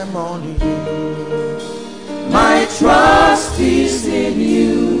put them on you. My trust is in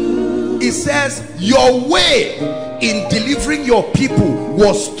you. It says your way in delivering your people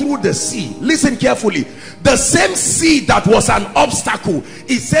was through the sea. Listen carefully. The same sea that was an obstacle,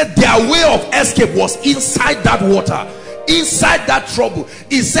 it said their way of escape was inside that water. inside that trouble,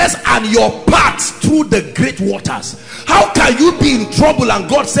 it says, and your paths through the great waters. How can you be in trouble and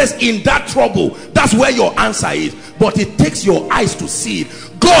God says in that trouble, that's where your answer is? But it takes your eyes to see it.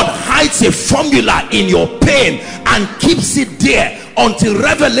 God hides a formula in your pain and keeps it there until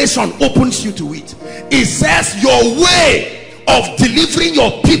revelation opens you to it. It says your way of delivering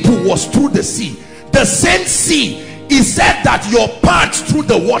your people was through the sea. The same sea, it said that your path through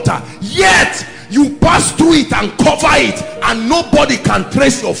the water, yet you pass through it and cover it, and nobody can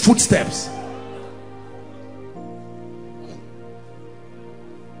trace your footsteps.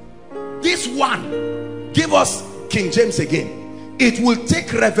 This one, give us King James again. It will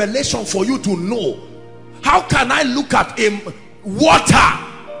take revelation for you to know. How can I look at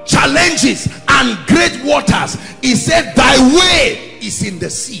water, challenges and great waters? He said thy way is in the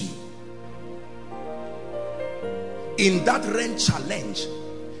sea. In that rain challenge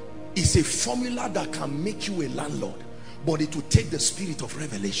is a formula that can make you a landlord, but it will take the spirit of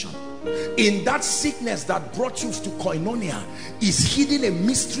revelation. In that sickness that brought you to koinonia is hidden a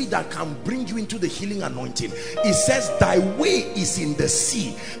mystery that can bring you into the healing anointing. It says thy way is in the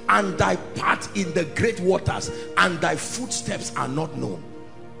sea, and thy path in the great waters, and thy footsteps are not known.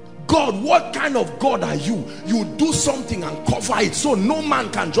 God, what kind of God are you? You do something and cover it so no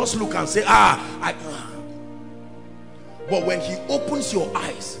man can just look and say, but when he opens your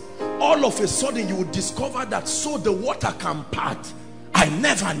eyes, all of a sudden you will discover that so the water can part. I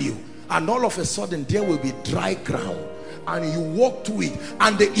never knew. And all of a sudden there will be dry ground, and you walk to it,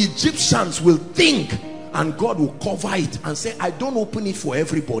 and the Egyptians will think, and God will cover it and say, I don't open it for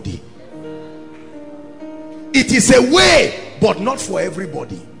everybody. It is a way, but not for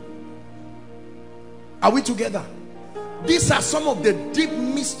everybody. Are we together? These are some of the deep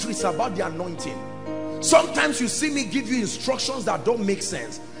mysteries about the anointing. Sometimes you see me give you instructions that don't make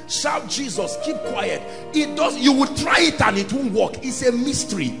sense. Shout Jesus, keep quiet. It does. You will try it and it won't work. It's a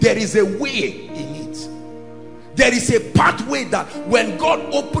mystery. There is a way in it. There is a pathway that when God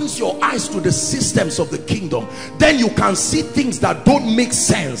opens your eyes to the systems of the kingdom, then you can see things that don't make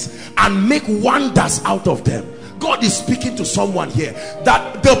sense and make wonders out of them. God is speaking to someone here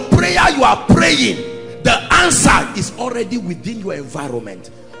that the prayer you are praying, the answer is already within your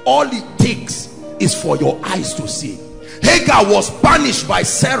environment. All it takes is for your eyes to see. Hagar was banished by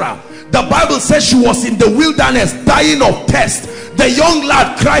Sarah. The Bible says she was in the wilderness dying of thirst. The young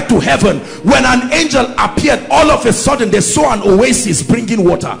lad cried to heaven. When an angel appeared, all of a sudden they saw an oasis bringing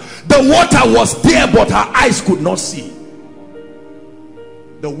water. The water was there, but her eyes could not see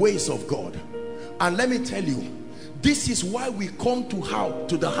the ways of God. And let me tell you, this is why we come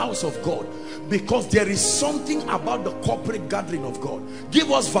to the house of God, because there is something about the corporate gathering of God. Give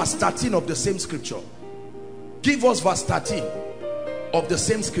us verse 13 of the same scripture. Give us verse 13 of the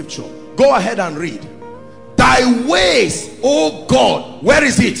same scripture. Go ahead and read. Thy ways, O God, where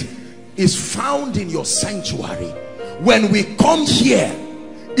is it? Is found in your sanctuary. When we come here,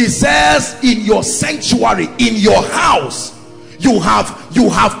 it says in your sanctuary, in your house, you have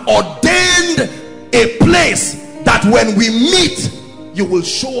ordained a place that when we meet, you will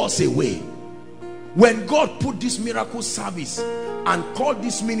show us a way. When God put this miracle service and called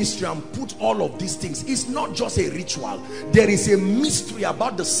this ministry and put all of these things, it's not just a ritual. There is a mystery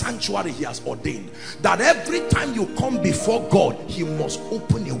about the sanctuary he has ordained, that every time you come before God, he must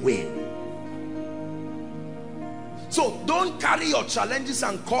open a way. So don't carry your challenges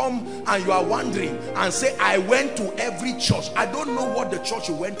and come and you are wondering and say, I went to every church. I don't know what the church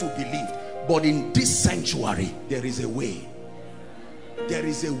you went to believed, but in this sanctuary there is a way. There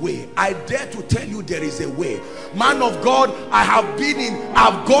is a way. I dare to tell you there is a way. Man of God,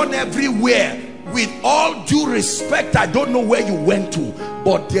 I've gone everywhere. With all due respect, I don't know where you went to,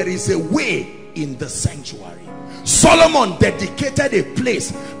 but there is a way in the sanctuary. Solomon dedicated a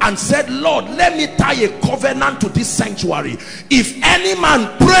place and said, Lord, let me tie a covenant to this sanctuary. If any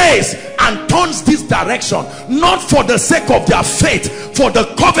man prays and turns this direction, not for the sake of their faith, for the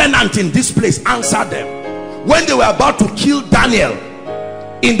covenant in this place, answer them. When they were about to kill Daniel,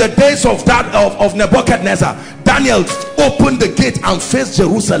 in the days of Nebuchadnezzar, Daniel opened the gate and faced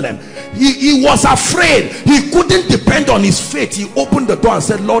Jerusalem. He was afraid. He couldn't depend on his faith. He opened the door and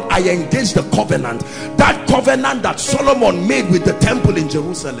said, Lord, I engage the covenant. That covenant that Solomon made with the temple in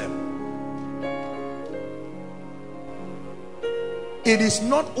Jerusalem. It is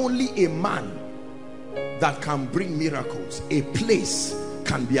not only a man that can bring miracles. A place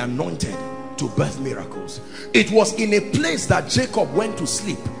can be anointed to birth miracles. It was in a place that Jacob went to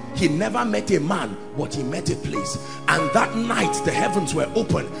sleep. He never met a man, but he met a place. And that night the heavens were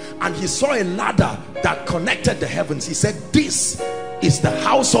open and he saw a ladder that connected the heavens. He said, this is the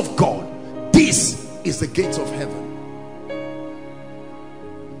house of God. This is the gates of heaven.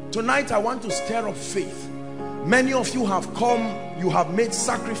 Tonight I want to stir up faith. Many of you have come, you have made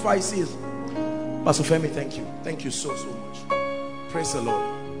sacrifices. Pastor Femi, thank you. Thank you so much. Praise the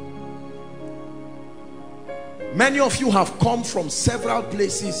Lord. Many of you have come from several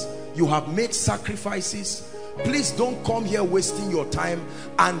places. You have made sacrifices. Please don't come here wasting your time,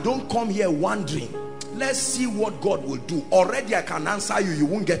 and don't come here wondering, let's see what God will do. Already I can answer you, you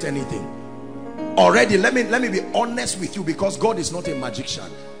won't get anything. Already, let me be honest with you, because God is not a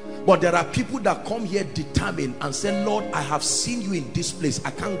magician. But there are people that come here determined and say, Lord, I have seen you in this place, I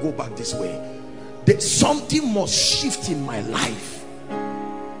can't go back this way. Something must shift in my life.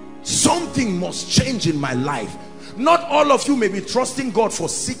 Something must change in my life. Not all of you may be trusting God for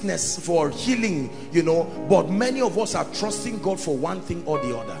sickness, for healing, you know, but many of us are trusting God for one thing or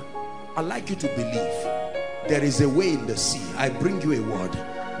the other. I'd like you to believe there is a way in the sea. I bring you a word.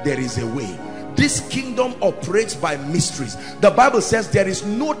 There is a way. This kingdom operates by mysteries. The Bible says there is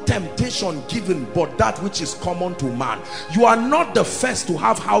no temptation given but that which is common to man. You are not the first to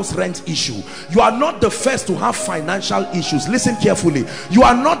have house rent issue. You are not the first to have financial issues. Listen carefully. You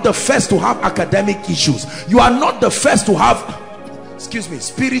are not the first to have academic issues. You are not the first to have,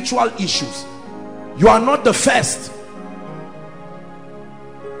 spiritual issues. You are not the first.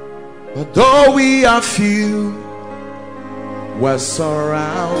 But though we are few, we're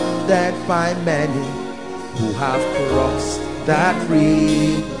surrounded by many who have crossed that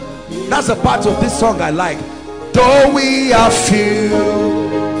river. That's a part of this song I like. Though we are few,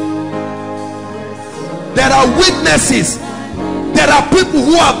 there are witnesses. There are people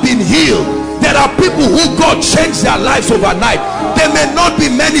who have been healed. There are people who God changed their lives overnight. They may not be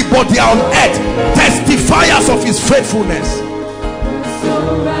many, but they are on earth, testifiers of his faithfulness.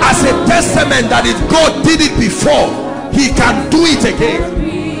 As a testament that if God did it before, he can do it again.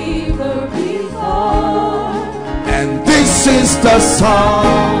 And this is the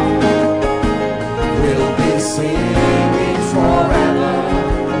song we'll be singing forever.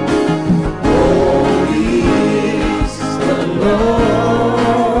 Holy is the Lord.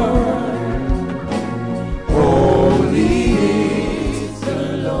 Holy is the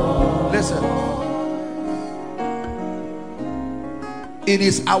Lord. Listen. It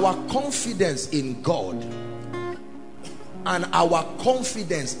is our confidence in God and our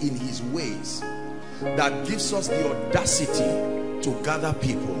confidence in his ways that gives us the audacity to gather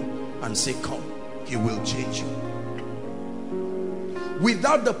people and say, come, he will change you.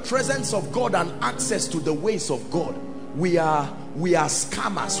 Without the presence of God and access to the ways of God, we are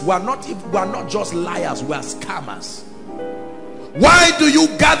scammers. We are not just liars, we are scammers. Why do you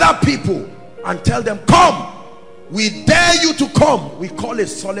gather people and tell them, come, we dare you to come? We call a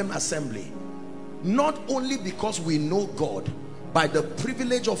solemn assembly. Not only because we know God, by the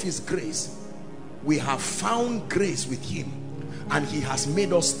privilege of his grace, we have found grace with him, and he has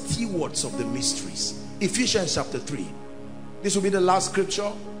made us stewards of the mysteries. Ephesians chapter 3. This will be the last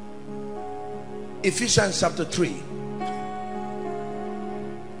scripture. Ephesians chapter 3,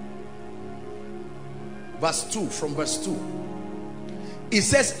 verse 2. From verse 2, it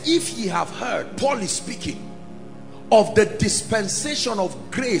says, if ye have heard, Paul is speaking, of the dispensation of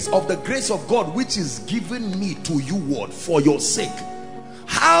grace, of the grace of God which is given me to you, word, for your sake,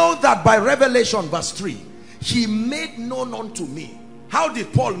 how that by revelation, verse 3, he made known unto me. How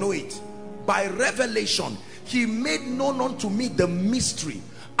did Paul know it? By revelation. He made known unto me the mystery,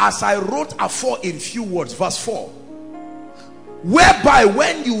 as I wrote afore in few words. Verse 4, whereby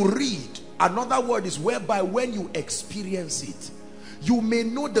when you read, another word is whereby when you experience it, you may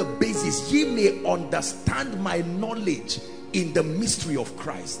know the basis, ye may understand my knowledge in the mystery of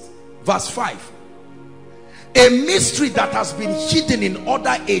Christ. Verse 5, a mystery that has been hidden in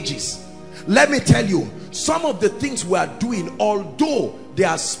other ages. Let me tell you, some of the things we are doing, although they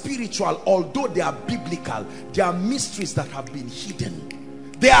are spiritual, although they are biblical, they are mysteries that have been hidden.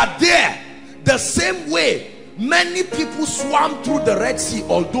 They are there. The same way many people swam through the Red Sea,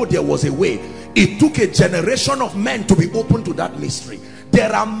 although there was a way. It took a generation of men to be open to that mystery.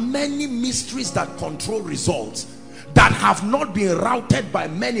 There are many mysteries that control results that have not been routed by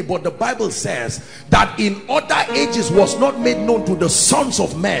many, but the Bible says that in other ages was not made known to the sons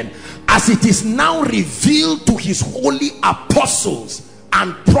of men, as it is now revealed to his holy apostles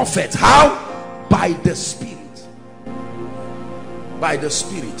and prophets. How? By the Spirit. By the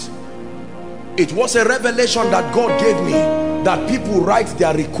Spirit. It was a revelation that God gave me, that people write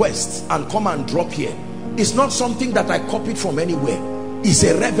their requests and come and drop here. It's not something that I copied from anywhere. It's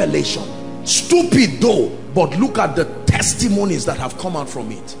a revelation. Stupid though, but look at the testimonies that have come out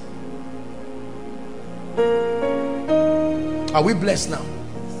from it. Are we blessed now?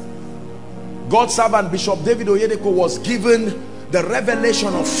 God's servant Bishop David Oyedepo was given the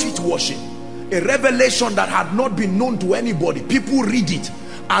revelation of feet washing, a revelation that had not been known to anybody. People read it,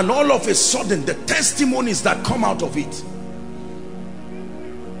 and all of a sudden the testimonies that come out of it.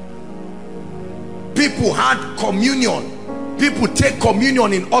 People had communion. People take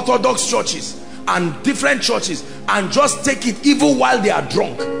communion in Orthodox churches and different churches and just take it even while they are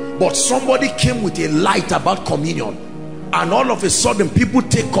drunk. But somebody came with a light about communion, and all of a sudden people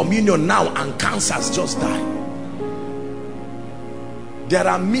take communion now and cancers just die. There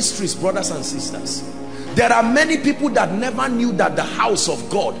are mysteries, brothers and sisters. There are many people that never knew that the house of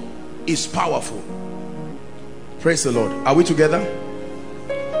God is powerful. Praise the Lord. Are we together?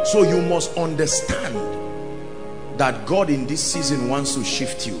 So you must understand that God in this season wants to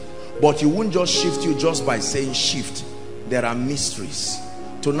shift you, but you won't just shift you just by saying shift. There are mysteries.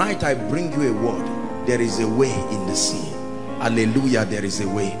 Tonight I bring you a word. There is a way in the sea. Hallelujah. There is a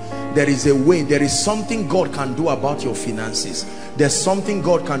way. There is a way. There is something God can do about your finances. There's something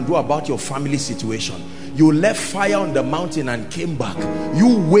God can do about your family situation. You left fire on the mountain and came back.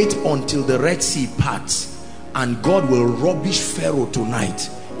 You wait until the Red Sea parts, and God will rubbish Pharaoh tonight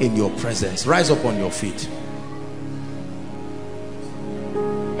in your presence. Rise up on your feet.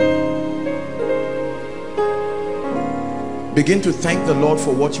 Begin to thank the Lord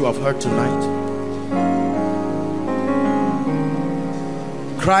for what you have heard tonight.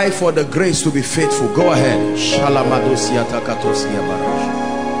 Cry for the grace to be faithful. Go ahead.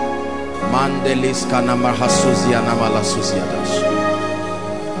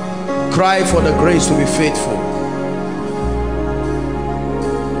 Cry for the grace to be faithful.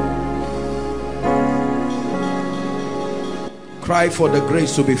 Cry for the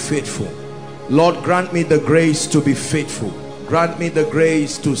grace to be faithful. Lord, grant me the grace to be faithful. Grant me the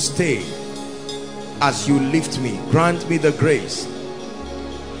grace to stay as you lift me. Grant me the grace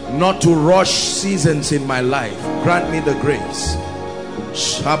not to rush seasons in my life. Grant me the grace.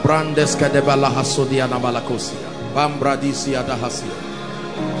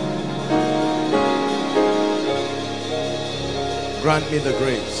 Grant me the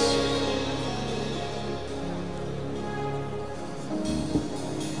grace.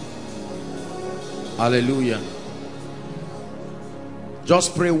 Hallelujah.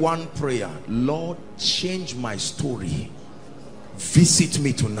 Just pray one prayer. Lord, change my story. Visit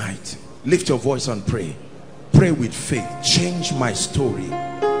me tonight. Lift your voice and pray. Pray with faith. Change my story.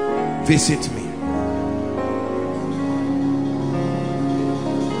 Visit me.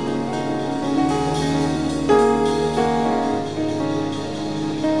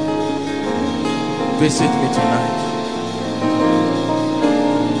 Visit me tonight.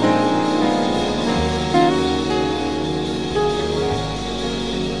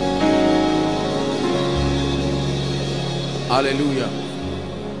 Hallelujah.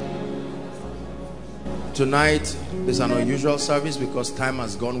 Tonight is an unusual service because time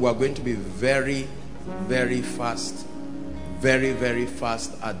has gone. We are going to be very, very fast. Very, very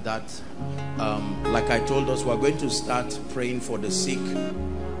fast at that. Like I told us, we are going to start praying for the sick.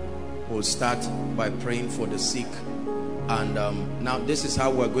 We'll start by praying for the sick. And now this is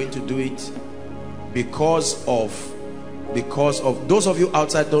how we're going to do it. Because of those of you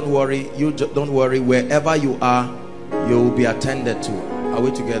outside, don't worry. You don't worry. Wherever you are, you will be attended to. Are we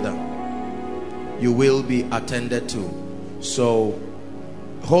together? You will be attended to. So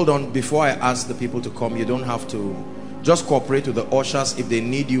hold on. Before I ask the people to come, you don't have to. Just cooperate with the ushers. If they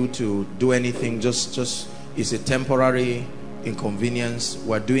need you to do anything, just it's a temporary inconvenience.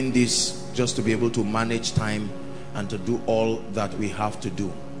 We're doing this just to be able to manage time and to do all that we have to do.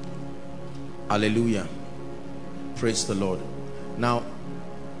 Hallelujah. Praise the Lord. Now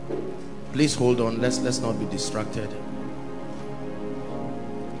please hold on. Let's not be distracted.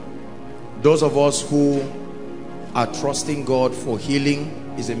 Those of us who are trusting God for healing,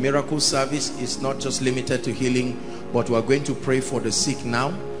 is a miracle service. It's not just limited to healing, but we are going to pray for the sick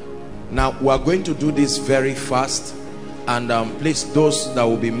now. Now we are going to do this very fast, and please, those that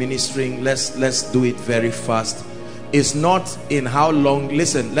will be ministering, let's do it very fast. It's not in how long.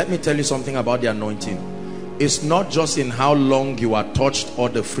 Listen, let me tell you something about the anointing. It's not just in how long you are touched or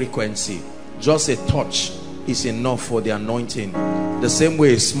the frequency. Just a touch is enough for the anointing. The same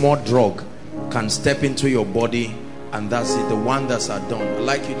way a small drug can step into your body and that's it. The wonders are done. I'd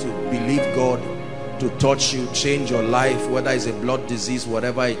like you to believe God to touch you, change your life, whether it's a blood disease,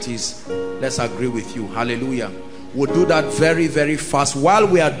 whatever it is. Let's agree with you. Hallelujah. We'll do that very, very fast. While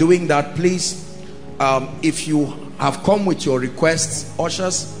we are doing that, please, if you have come with your requests,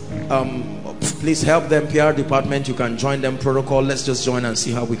 ushers, please help them. PR department, you can join them. Protocol, let's just join and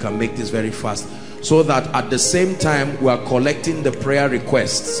see how we can make this very fast, so that at the same time we are collecting the prayer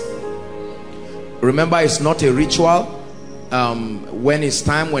requests. Remember, it's not a ritual. when it's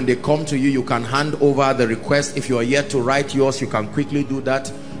time, when they come to you, you can hand over the request. If you are yet to write yours, you can quickly do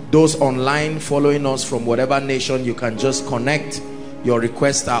that. Those online following us from whatever nation, you can just connect. Your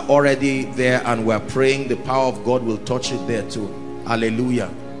requests are already there, and we're praying the power of God will touch it there too. Hallelujah.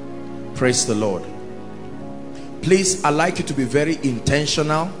 Praise the Lord. Please, I'd like you to be very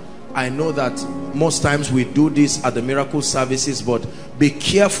intentional. I know that most times we do this at the miracle services, but be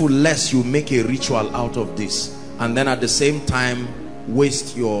careful lest you make a ritual out of this and then at the same time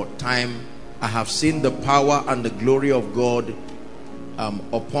waste your time. I have seen the power and the glory of God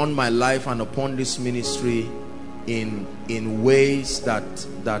upon my life and upon this ministry in ways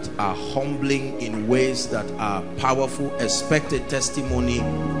that are humbling, in ways that are powerful. Expect a testimony.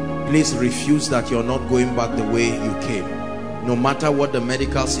 Please refuse that you're not going back the way you came. No matter what the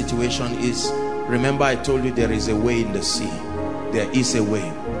medical situation is, remember I told you there is a way in the sea. There is a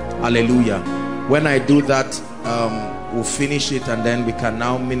way. Hallelujah. When I do that, we'll finish it, and then we can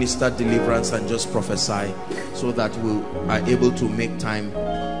now minister deliverance and just prophesy so that we are able to make time.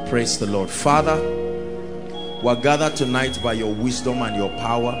 Praise the Lord. Father, we're gathered tonight by your wisdom and your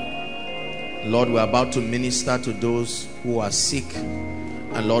power. Lord, we're about to minister to those who are sick,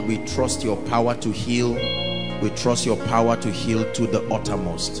 and Lord, we trust your power to heal. We trust your power to heal to the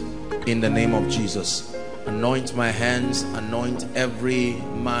uttermost. In the name of Jesus, anoint my hands, anoint every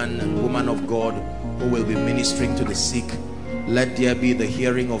man and woman of God who will be ministering to the sick. Let there be the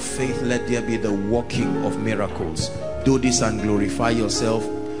hearing of faith. Let there be the working of miracles. Do this and glorify yourself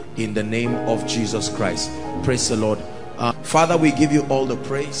in the name of Jesus Christ. Praise the Lord. Father, we give you all the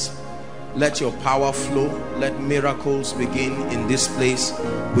praise. Let your power flow. Let miracles begin in this place.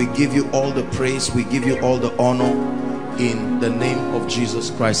 We give you all the praise. We give you all the honor. In the name of Jesus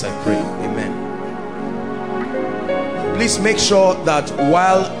Christ I pray. Amen. Please make sure that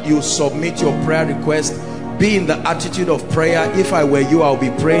while you submit your prayer request, be in the attitude of prayer. If I were you, I'll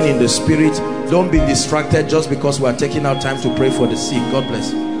be praying in the spirit. Don't be distracted just because we are taking our time to pray for the sick. God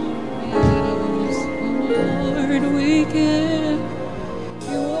bless you.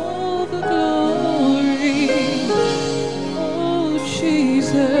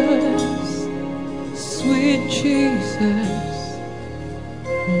 Sweet Jesus,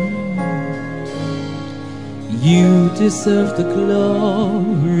 you deserve the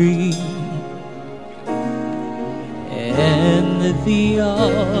glory and the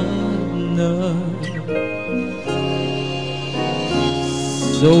honor.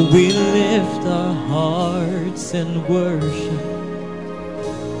 So we lift our hearts and worship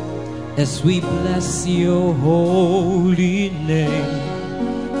as we bless your holy name.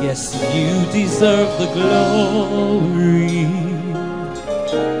 Yes, you deserve the glory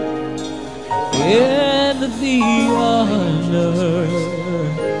and the honor.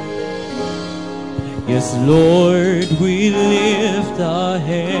 Yes, Lord, we lift our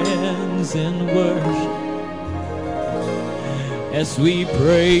hands and worship as we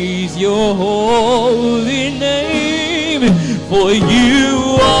praise your holy name. For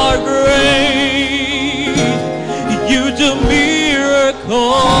you are great, you do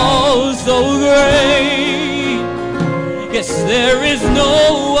miracles so great. Yes, there is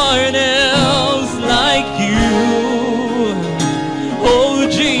no one else like you. Oh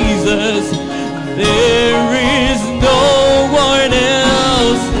Jesus, there is no one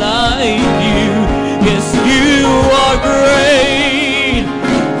else like you. Yes, you are great,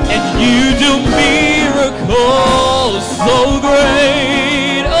 and you do miracles so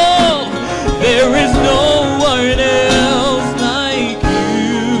great. Oh, there is no one else like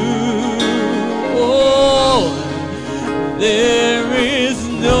you. Oh, there is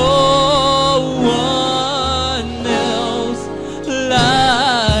no one else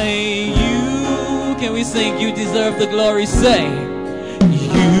like you. Can we sing, you deserve the glory? Say,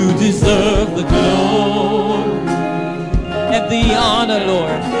 you deserve the glory and the honor,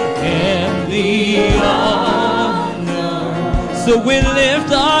 Lord, and the honor. So we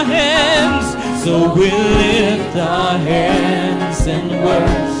lift our hands, so we lift our hands and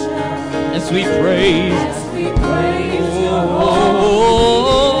worship as we praise.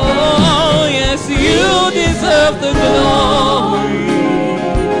 Oh, yes, you deserve the glory.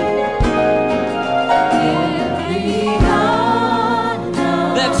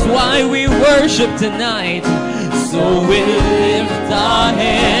 That's why we worship tonight. So we lift our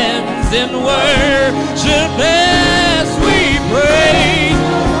hands and worship as we praise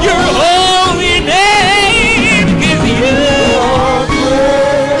your holy name. 'Cause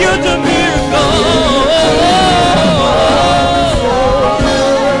you're the miracle.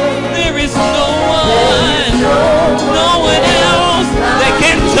 There is no one else that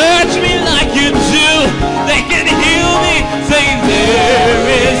can touch me like you do. They can heal me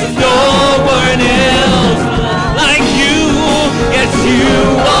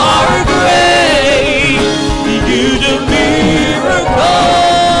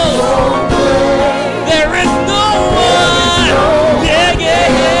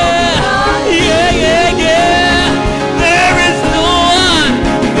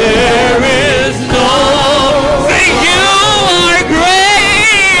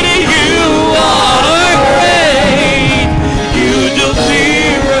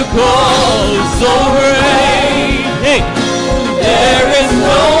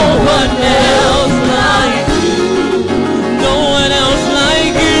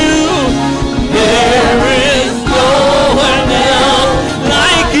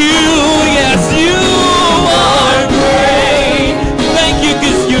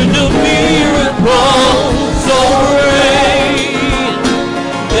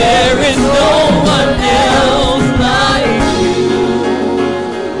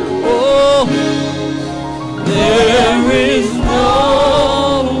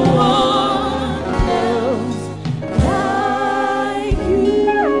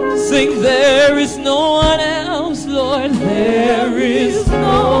Sing, there is no one else, Lord. There is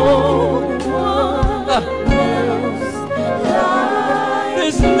no one else.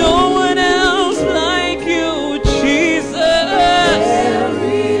 There's no one else like you, Jesus.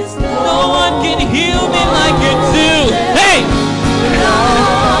 No one can heal me like you do. Hey!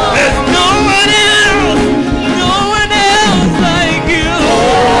 There's no one else like you.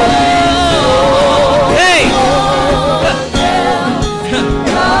 Hey!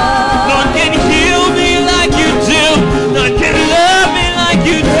 None can heal me like you do. None can love me like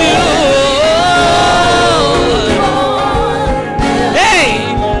you do. Hey!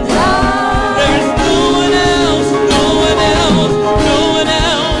 There's no one else, no one else, no one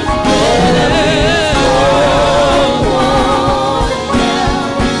else, no one else.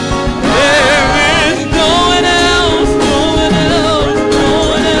 There is no one else, no one else, no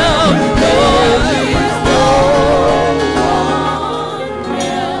one else, no one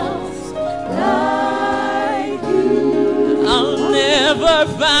else. I'll never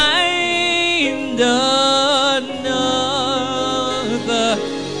find another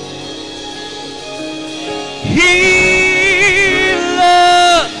healer,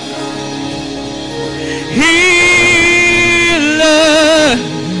 healer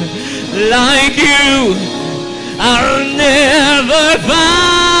like you. I'll never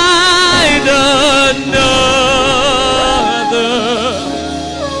find another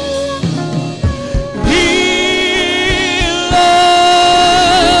healer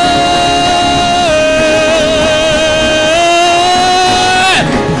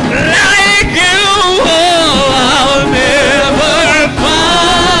like you. I'll never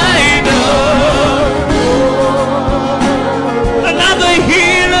find another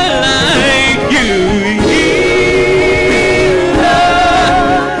healer like you.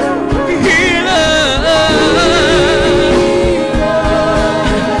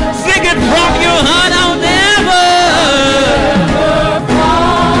 Sing it from your heart. I'll never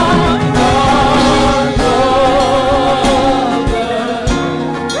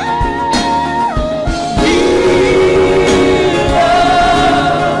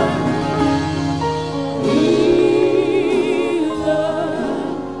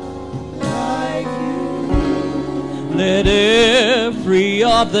let every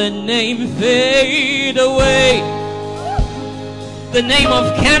other name fade away. The name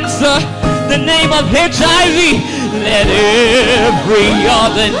of cancer, the name of HIV, let every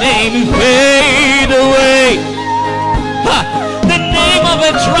other name fade away. Ha! The name of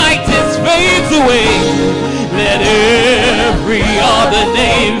arthritis fades away. Let every other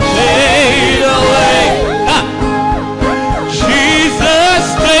name fade away. Ha! Jesus,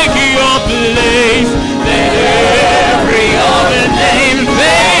 take your place. Let every other name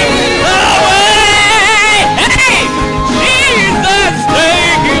fade away. Hey! Jesus,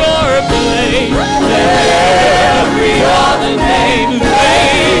 take your place. Let every other name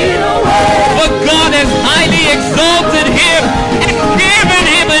fade away. For God has highly exalted him and given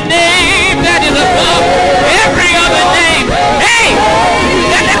him a name that is above every other name. Hey!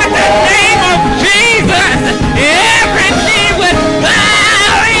 That at the name of Jesus, every knee would bow.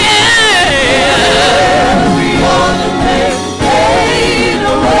 Every other name fade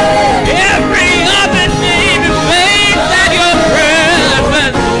away. Every other name fades at your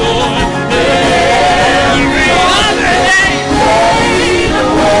presence, Lord. Every other name fade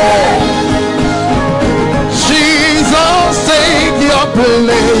away. Jesus, take your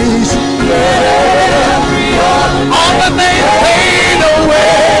place. All the name fade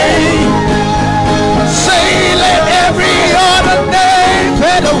away. Say, let every other name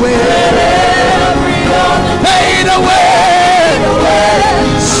fade away. Fade away.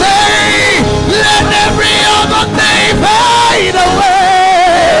 Say, let every other name fade away.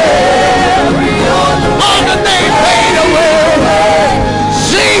 All the name fade away.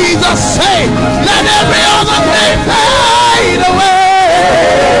 Jesus, say, let every other name fade away.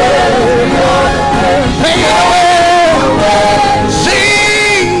 Fade away.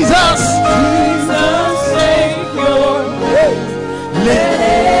 Jesus, take your place. Let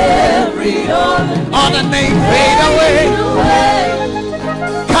every other name fade away.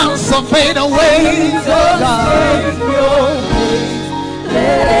 Cancer fade away.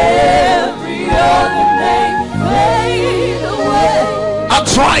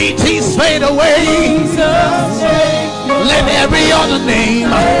 Arthritis fade away. Let every other name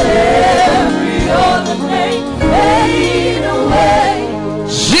fade away.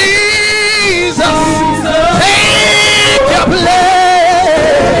 Jesus, take your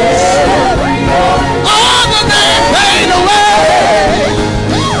place. All the name fade away.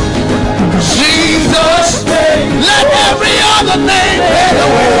 Jesus, let every other name fade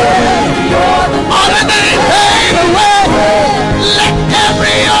away.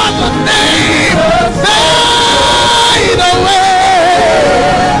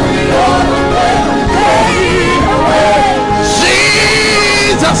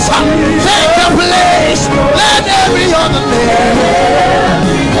 Jesus, take your place. Let every other name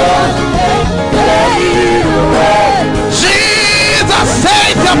fade away. Jesus,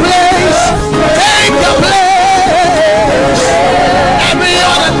 take your place. Take your place. Every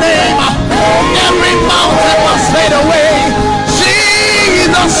other name, every mountain must fade away.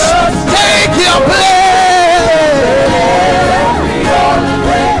 Jesus, take your place.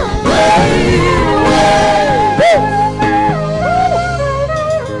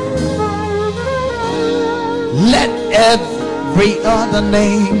 Let every other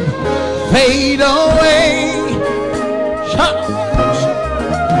name fade away.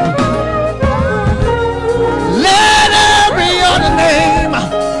 Let every other name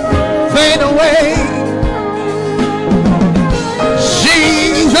fade away.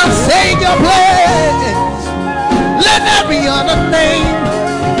 Jesus, take your place. Let every other name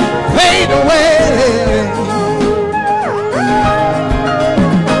fade away.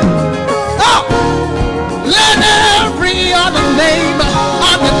 Oh, let every other name,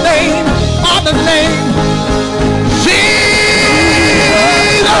 other name, other name. Jesus,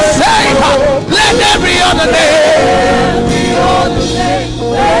 say, let every other name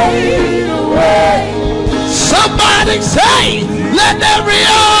fade away. Somebody say, let every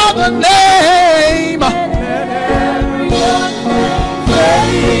other name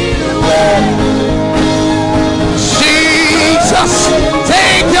fade away. Jesus,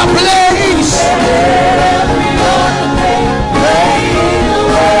 take your place.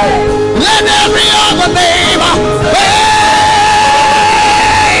 Let every other name fade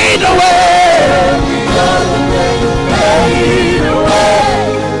away.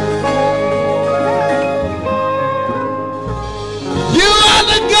 You are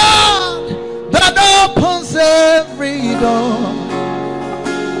the God that opens every door.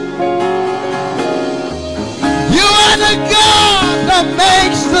 You are the God that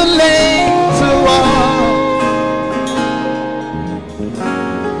makes the lame to walk.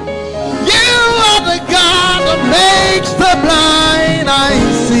 You are the God that makes the blind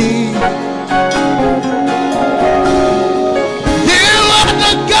eyes see. You are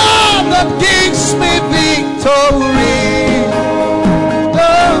the God that gives me victory.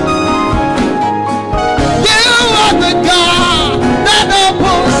 You are the God that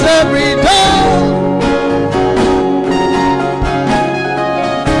opens every door.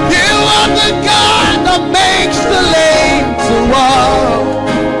 You are the God that makes the lame to walk.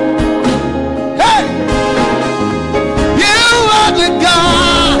 Hey! You are the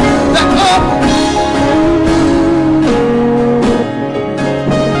God that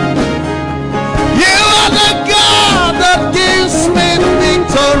You are the God that gives me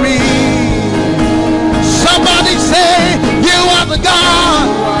victory. Somebody say, you are the God.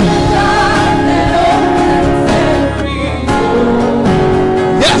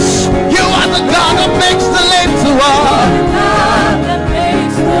 Yes, you are the God that makes the lame to walk.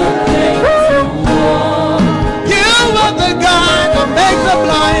 You are the God that makes the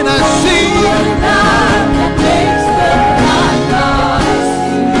blind I see.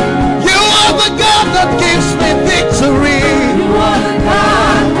 You are the God that gives me victory.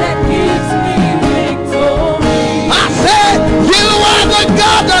 I said, you are the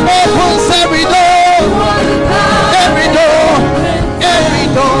God that opens every door. Every door. Every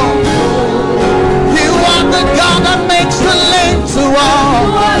door. You are the God that makes the lame to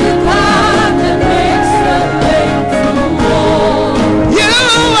walk. You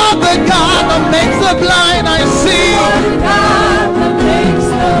are the God that makes the blind I see.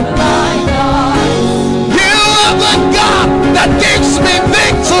 You are the God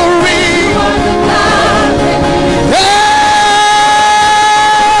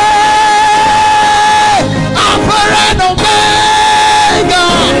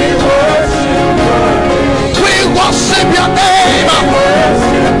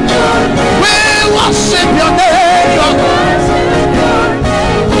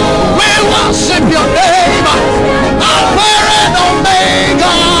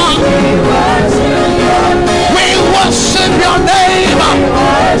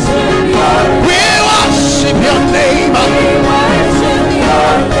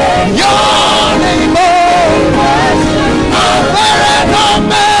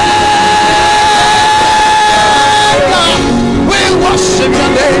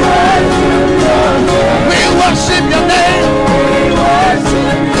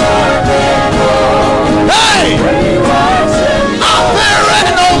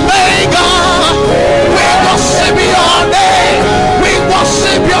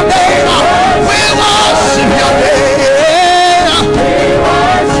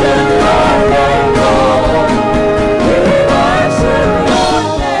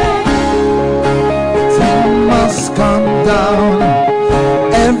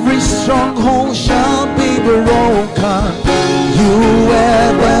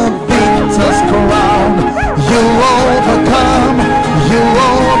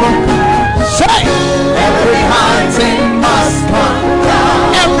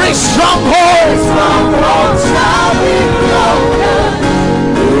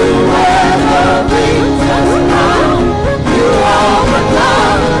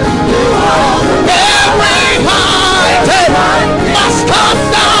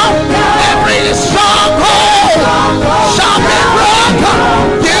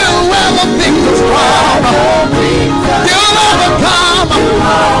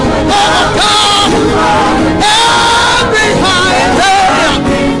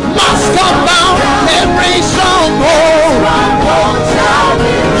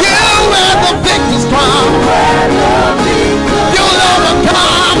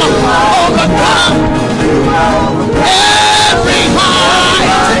every height,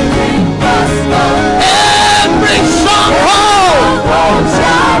 every stronghold.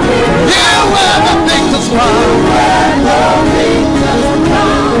 Here where the victors crown.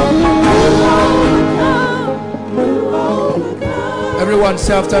 Everyone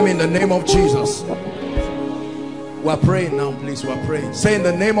say after me, in the name of Jesus. We're praying now, please. We're praying. Say, in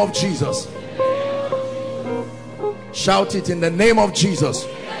the name of Jesus. Shout it, in the name of Jesus.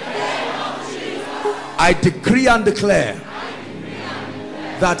 I decree and declare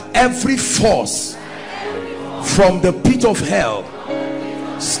that every force from the pit of hell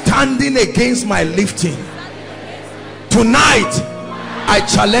standing against my lifting, tonight I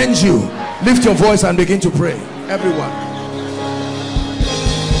challenge you. Lift your voice and begin to pray. Everyone,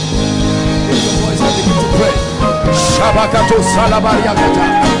 lift your voice and begin to pray. Shabakato salabariakata.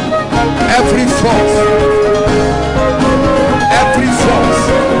 Every force,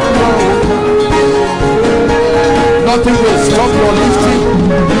 nothing will stop your lifting.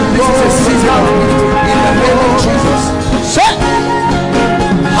 This is a season of lifting in the name of Jesus. Say,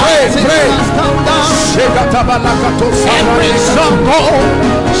 pray. Every stronghold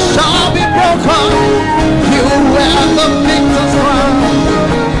shall be broken. You wear the victor's crown.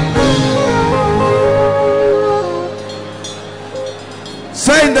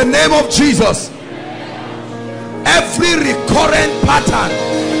 Say, in the name of Jesus, every recurrent pattern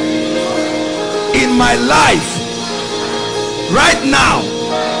in my life right now,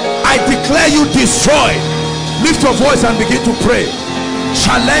 I declare you destroyed. Lift your voice and begin to pray.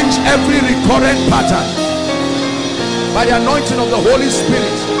 Challenge every recurrent pattern by the anointing of the Holy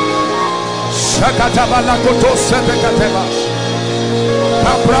Spirit. Shagata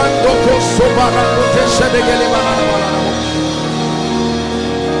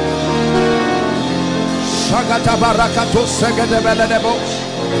barakato segede beledebo.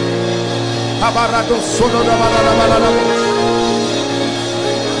 Abarado sono da balala.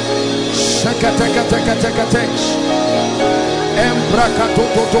 Shekete. Embrakato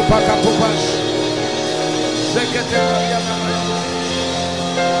to pakato bash. Shekete.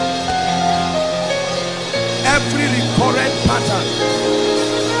 Every recurrent pattern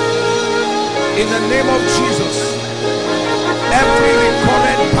in the name of Jesus. Every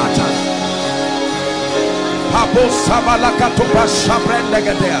recurrent pattern.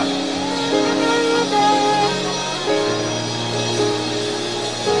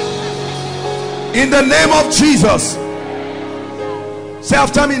 In the name of Jesus. Say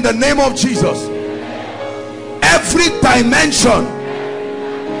after me, in the name of Jesus. Every dimension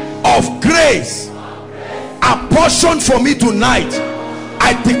of grace apportioned for me tonight,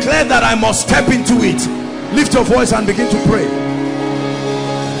 I declare that I must step into it. Lift your voice and begin to pray.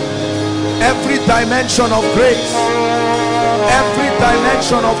 Every dimension of grace, every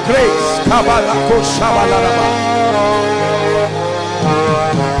dimension of grace. Kabalako shabalaraba.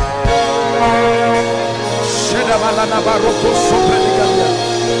 Shedabalana baroko sopredigalia.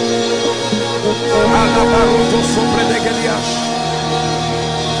 Alabaroko sopredigalia.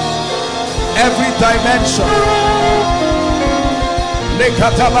 Every dimension.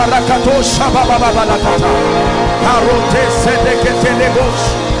 Lekata barakato shabababalakata. Karote sedekete lebos.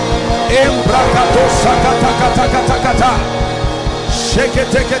 Embrakato sakata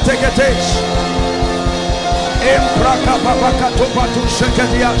shekete embrakapapakato patu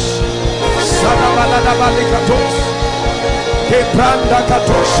shekedias sadabalada balikatos kebranda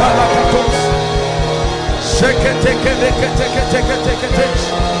kato shalakatos shekete.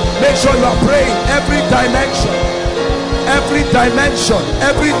 Make sure you are praying. Every dimension.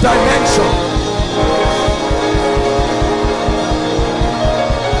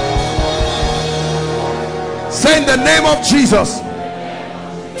 Say, in the name of Jesus,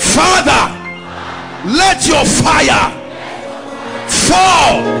 Father, let your fire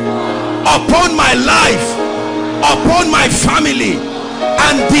fall upon my life, upon my family,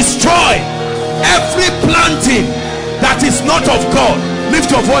 and destroy every planting that is not of God. Lift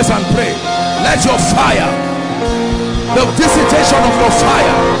your voice and pray. Let your fire, the visitation of your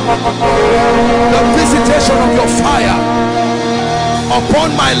fire, the visitation of your fire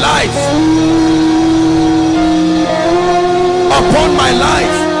upon my life, upon my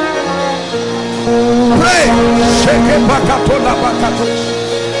life. Pray.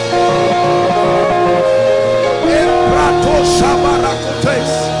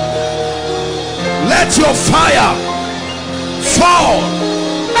 Let your fire fall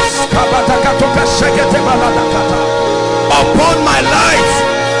upon my life.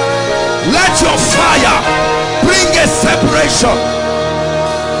 Let your fire bring a separation.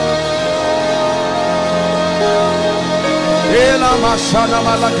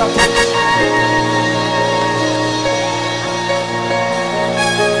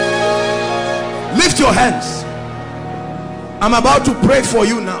 Lift your hands. I'm about to pray for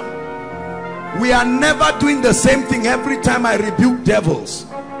you now. We are never doing the same thing every time I rebuke devils.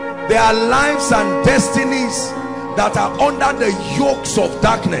 There are lives and destinies that are under the yokes of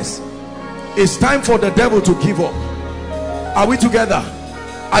darkness. It's time for the devil to give up. Are we together?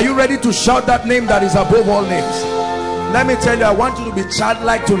 Are you ready to shout that name that is above all names? Let me tell you, I want you to be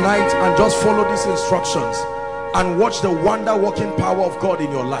childlike tonight and just follow these instructions and watch the wonder working power of God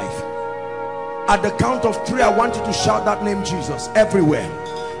in your life. At the count of 3, I want you to shout that name, Jesus, everywhere.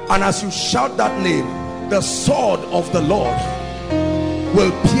 And as you shout that name, the sword of the Lord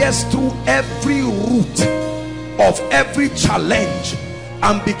will pierce through every root of every challenge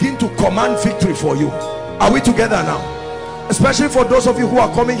and begin to command victory for you. Are we together now? Especially for those of you who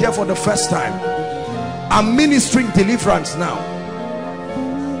are coming here for the first time. I'm ministering deliverance now.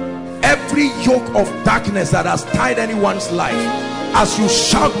 Every yoke of darkness that has tied anyone's life, as you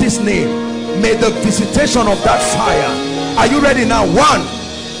shout this name, may the visitation of that fire. Are you ready now? 1,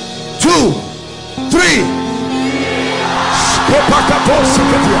 2, 3.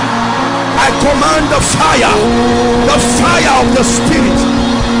 I command the fire of the Spirit.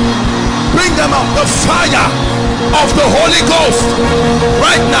 Bring them out. The fire of the Holy Ghost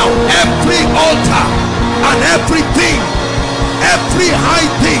right now. Every altar and everything, every high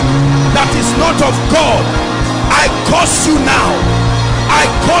thing that is not of God, I curse you now. I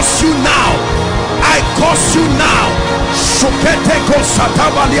curse you now. I curse you now.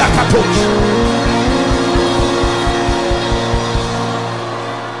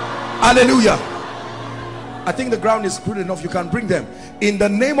 Hallelujah. I think the ground is good enough. You can bring them. In the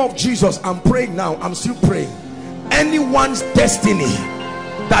name of Jesus, I'm praying now. I'm still praying. Anyone's destiny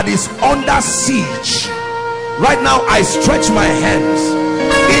that is under siege right now, I stretch my hands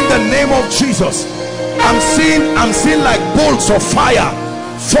in the name of Jesus. I'm seeing like bolts of fire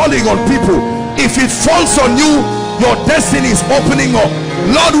falling on people. If it falls on you, your destiny is opening up.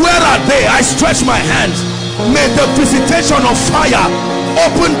 Lord, where are they? I stretch my hands. May the visitation of fire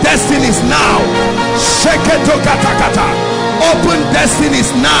open destinies now. Open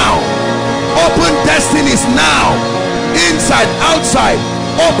destinies now. Open destinies now. Inside, outside.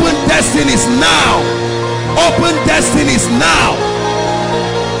 Open destinies now. Open destinies now.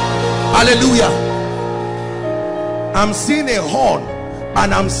 Hallelujah. I'm seeing a horn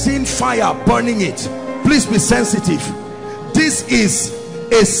and I'm seeing fire burning it. Please be sensitive. This is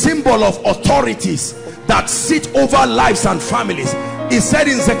a symbol of authorities that sit over lives and families. He said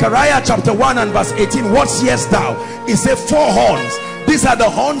in Zechariah chapter 1 and verse 18, what seest thou? He said 4 horns. These are the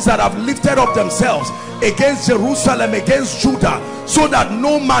horns that have lifted up themselves against Jerusalem, against Judah, so that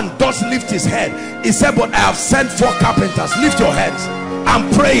no man does lift his head. He said, but I have sent 4 carpenters. Lift your hands. I'm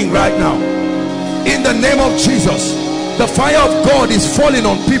praying right now in the name of Jesus. The fire of God is falling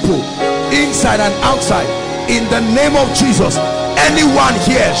on people inside and outside in the name of Jesus. Anyone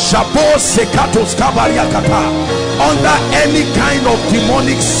here under any kind of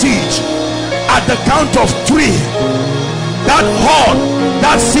demonic siege, at the count of 3, that horn,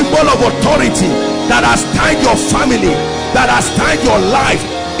 that symbol of authority that has tied your family, that has tied your life,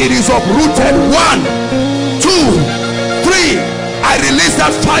 it is uprooted. 1, 2, 3. I release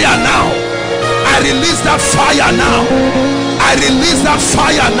that fire now. I release that fire now. I release that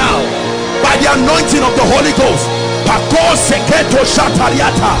fire now by the anointing of the Holy Ghost. I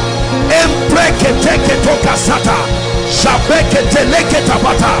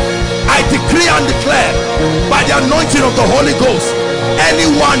decree and declare by the anointing of the Holy Ghost,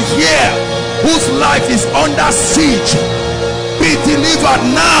 anyone here whose life is under siege, be delivered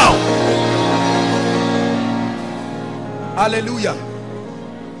now. Hallelujah.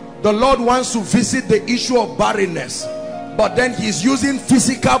 The Lord wants to visit the issue of barrenness, but then he's using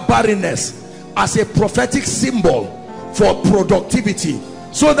physical barrenness as a prophetic symbol for productivity,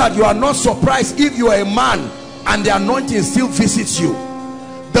 so that you are not surprised if you are a man and the anointing still visits you.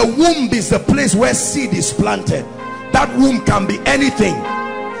 The womb is the place where seed is planted. That womb can be anything.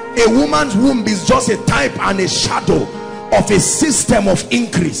 A woman's womb is just a type and a shadow of a system of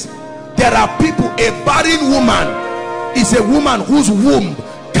increase. There are people, a barren woman is a woman whose womb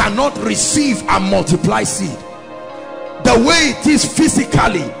cannot receive and multiply seed. The way it is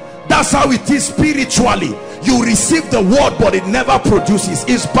physically, that's how it is spiritually. You receive the word but it never produces.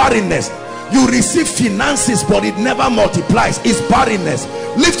 It's barrenness. You receive finances but it never multiplies. It's barrenness.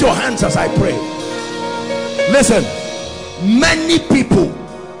 Lift your hands as I pray. Listen, many people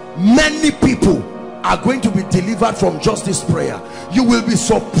are going to be delivered from just this prayer. You will be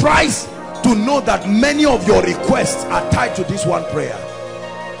surprised to know that many of your requests are tied to this one prayer.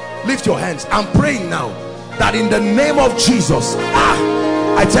 Lift your hands. I'm praying now that in the name of Jesus,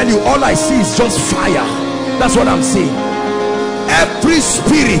 I tell you, all I see is just fire. That's what I'm seeing. Every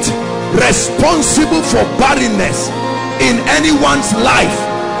spirit responsible for barrenness in anyone's life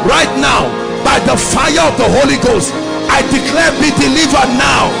right now, by the fire of the Holy Ghost, I declare, be delivered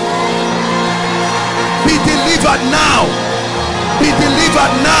now. Be delivered now. Be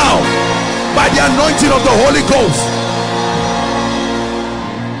delivered now by the anointing of the Holy Ghost.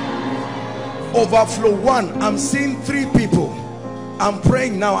 Overflow 1, I'm seeing 3 people. I'm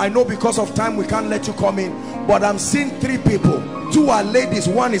praying now. I know because of time we can't let you come in, but I'm seeing 3 people. 2 are ladies,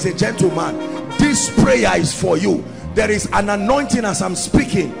 1 is a gentleman. This prayer is for you. There is an anointing as I'm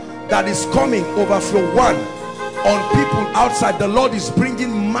speaking that is coming. Overflow 1 on people outside. The Lord is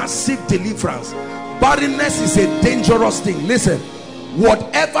bringing massive deliverance. Barrenness is a dangerous thing. Listen,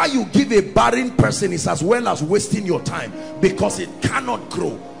 whatever you give a barren person is as well as wasting your time, because it cannot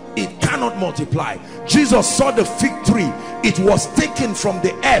grow, it cannot multiply. Jesus saw the fig tree. It was taken from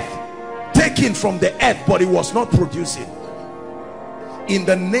the earth, but it was not producing. In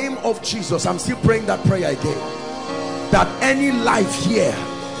the name of Jesus, I'm still praying that prayer again, that any life here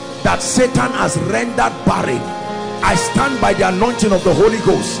that Satan has rendered barren, I stand by the anointing of the Holy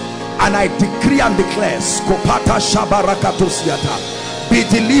Ghost and I decree and declare, be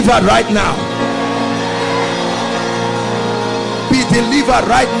delivered right now. Be delivered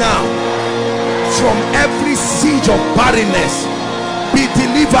right now from every siege of barrenness. Be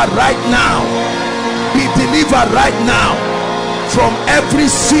delivered right now. Be delivered right now from every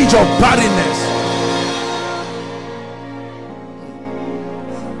siege of barrenness.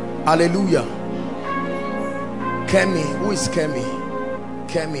 Hallelujah. Kemi, who is Kemi?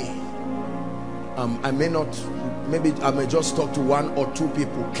 Kemi. I may not, maybe I may just talk to 1 or 2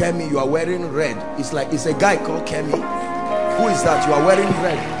 people. Kemi, you are wearing red. It's like, it's a guy called Kemi. Who is that? You are wearing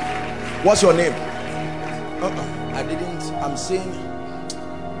red. What's your name? I didn't, I'm saying,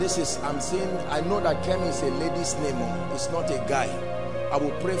 this is, I'm saying, I know that Kemi is a lady's name. It's not a guy. I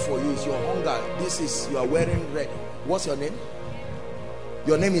will pray for you. It's your hunger. This is, you are wearing red. What's your name?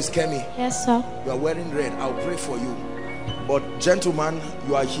 Your name is Kemi. Yes, sir. You are wearing red. I'll pray for you. But gentlemen,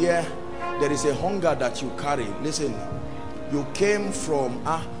 you are here. There is a hunger that you carry. Listen, you came from,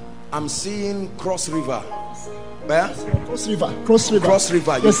 I'm seeing Cross River. Where? Cross River. Cross River. Cross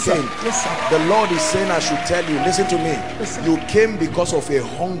River. You Yes, came. sir. Yes, sir. The Lord is saying I should tell you, listen to me. Yes, sir. You came because of a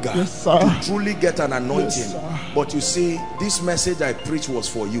hunger to truly get an anointing. Yes, but you see, this message I preach was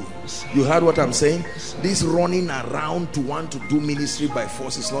for you. You heard what I'm saying? This running around to want to do ministry by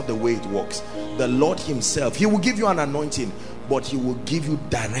force is not the way it works. The Lord himself, he will give you an anointing, but he will give you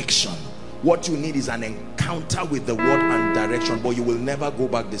direction. What you need is an encounter with the word and direction, but you will never go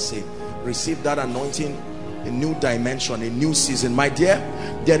back the same. Receive that anointing, a new dimension, a new season. My dear,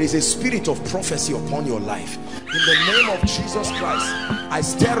 there is a spirit of prophecy upon your life. In the name of Jesus Christ, I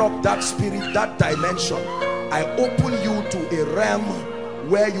stir up that spirit, that dimension. I open you to a realm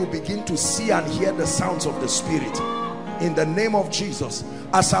where you begin to see and hear the sounds of the spirit. In the name of Jesus,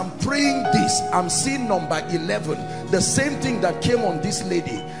 as I'm praying this, I'm seeing number 11, the same thing that came on this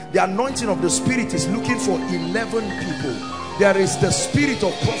lady. The anointing of the spirit is looking for 11 people. There is the spirit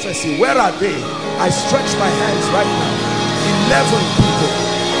of prophecy. Where are they? I stretch my hands right now.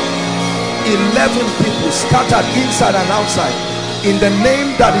 11 people scattered inside and outside, in the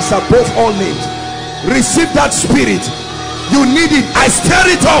name that is above all names. Receive that spirit. You need it. I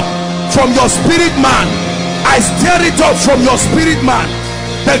stir it up from your spirit man. I stir it up from your spirit man.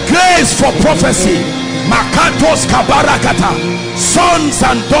 The grace for prophecy. Makatos kabarakata. Sons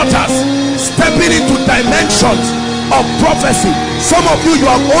and daughters stepping into dimensions of prophecy. Some of you, you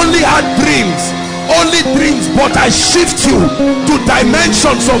have only had dreams, but I shift you to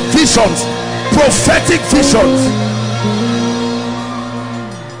dimensions of visions, prophetic visions.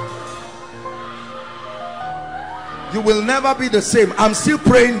 You will never be the same. I'm still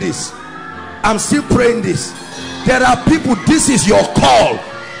praying this. I'm still praying this. There are people, this is your call,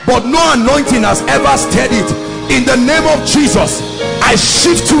 but no anointing has ever stirred it. In the name of Jesus, I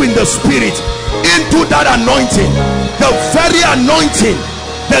shift you in the spirit into that anointing, the very anointing,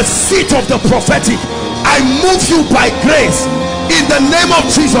 the seat of the prophetic. I move you by grace in the name of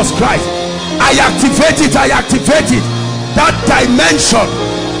Jesus Christ. I activate it. I activate it. That dimension.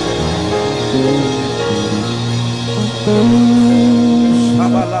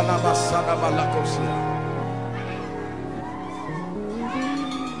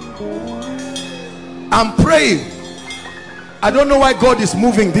 I'm praying. I don't know why God is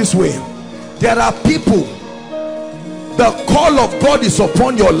moving this way. There are people, the call of God is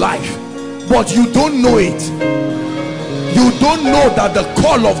upon your life, but you don't know it. You don't know that the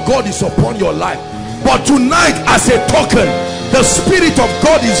call of God is upon your life. But tonight, as a token, The Spirit of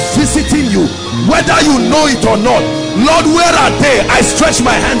God is visiting you, whether you know it or not. Lord, where are they? I stretch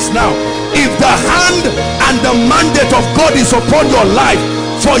my hands now. If the hand and the mandate of God is upon your life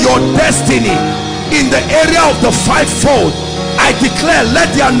for your destiny in the area of the fivefold, I declare,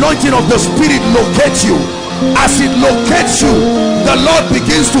 let the anointing of the Spirit locate you. As it locates you, the Lord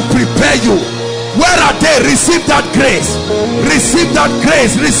begins to prepare you. Where are they? Receive that grace. Receive that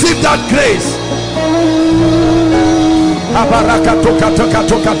grace. Receive that grace.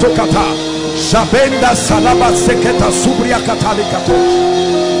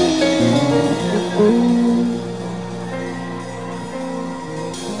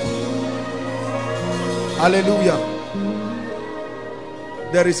 Hallelujah.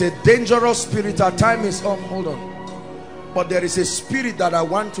 There is a dangerous spirit. Our time is up. Hold on. But there is a spirit that I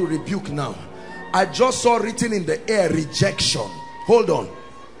want to rebuke now. I just saw written in the air, rejection. Hold on.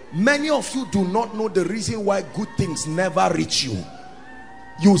 Many of you do not know the reason why good things never reach you.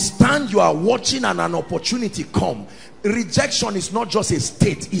 You stand, you are watching, and an opportunity come. Rejection is not just a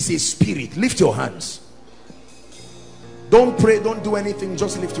state, it's a spirit. Lift your hands. Don't pray, don't do anything,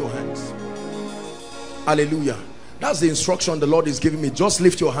 just lift your hands. Hallelujah. That's the instruction the Lord is giving me. Just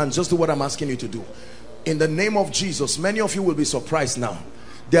lift your hands. Just do what I'm asking you to do. In the name of Jesus. Many of you will be surprised now.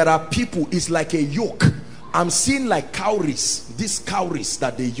 There are people, it's like a yoke. I'm seeing like cowries. These cowries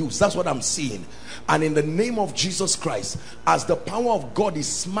that they use. That's what I'm seeing. And in the name of Jesus Christ, as the power of God is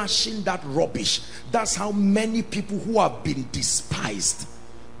smashing that rubbish, that's how many people who have been despised.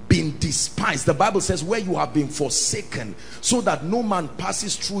 The Bible says, where you have been forsaken, so that no man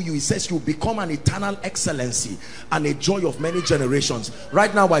passes through you. It says you become an eternal excellency and a joy of many generations.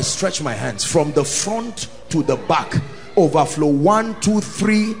 Right now I stretch my hands from the front to the back. Overflow 1, 2,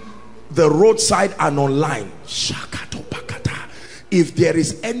 3, the roadside and online. If there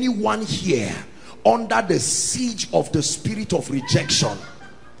is anyone here under the siege of the spirit of rejection,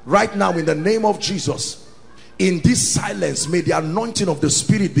 right now in the name of Jesus, in this silence, may the anointing of the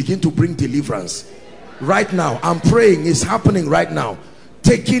Spirit begin to bring deliverance. Right now, I'm praying, it's happening right now.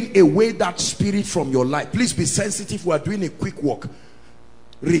 Taking away that spirit from your life. Please be sensitive. We are doing a quick walk.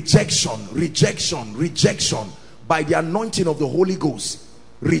 Rejection, rejection, rejection. By the anointing of the Holy Ghost.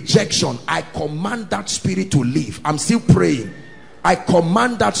 Rejection. I command that spirit to leave. I'm still praying. I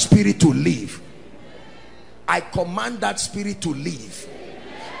command that spirit to leave. I command that spirit to leave.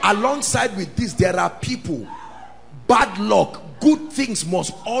 Alongside with this, there are people. Bad luck, good things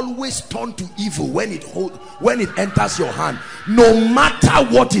must always turn to evil when it enters your hand. No matter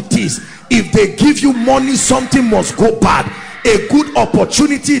what it is, if they give you money, something must go bad. A good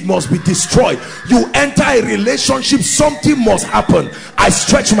opportunity, it must be destroyed. You enter a relationship, something must happen. I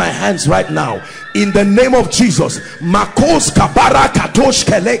stretch my hands right now in the name of Jesus.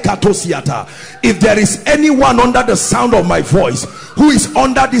 If there is anyone under the sound of my voice who is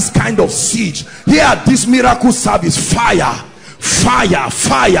under this kind of siege, here at this miracle service, fire, fire,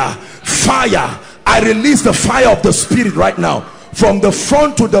 fire, fire. I release the fire of the Spirit right now, from the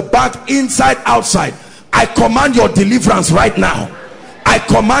front to the back, inside, outside. I command your deliverance right now. I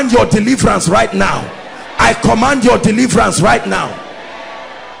command your deliverance right now. I command your deliverance right now.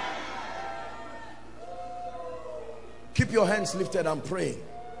 Keep your hands lifted. I'm praying.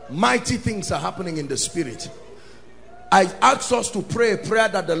 Mighty things are happening in the Spirit. I asked us to pray a prayer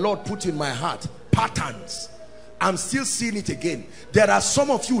that the Lord put in my heart. Patterns. I'm still seeing it again. There are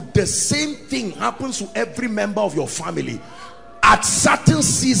some of you, the same thing happens to every member of your family. At certain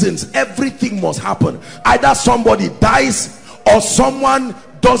seasons, everything must happen. Either somebody dies or someone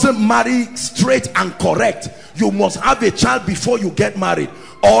doesn't marry straight and correct. You must have a child before you get married.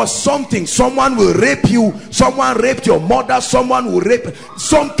 Or something, someone will rape you, someone raped your mother, someone will rape,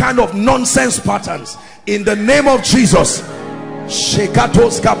 some kind of nonsense patterns. In the name of Jesus.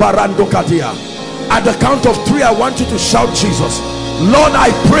 At the count of 3, I want you to shout Jesus. Lord,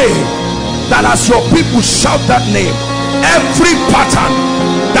 I pray that as your people shout that name, every pattern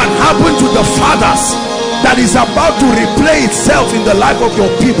that happened to the fathers that is about to replay itself in the life of your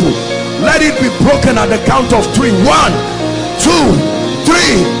people, let it be broken at the count of 3. 1, 2, 3.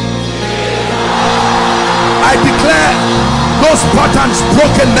 I declare those patterns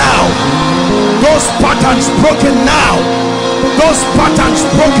broken now. Those patterns broken now. Those patterns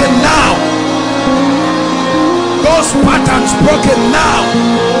broken now. Those patterns broken now.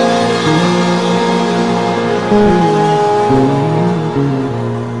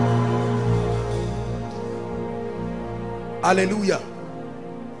 Hallelujah.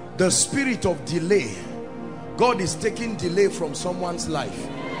 The spirit of delay, God is taking delay from someone's life.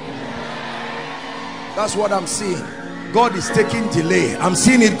 That's what I'm seeing. God is taking delay. I'm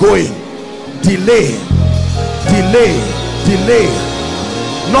seeing it going. Delay, delay, delay.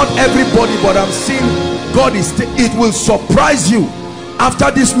 Not everybody, but I'm seeing God is, it will surprise you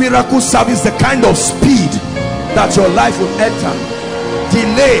after this miracle service, the kind of speed that your life will enter.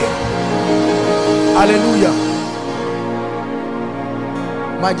 Delay. Hallelujah.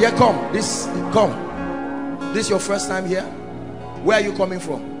 My dear, come. This is your first time here? Where are you coming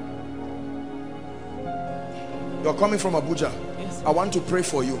from? You're coming from Abuja. Yes. I want to pray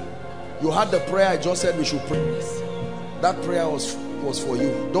for you. You heard the prayer I just said we should pray. Yes. That prayer was for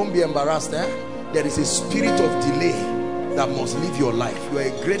you. Don't be embarrassed. There is a spirit of delay that must live your life. You are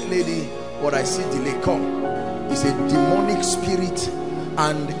a great lady, but I see delay. Come. It's a demonic spirit,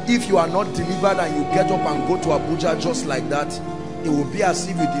 and if you are not delivered and you get up and go to Abuja just like that, it will be as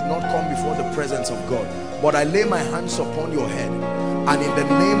if you did not come before the presence of God. But I lay my hands upon your head, and in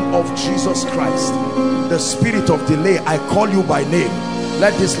the name of Jesus Christ, the spirit of delay, I call you by name.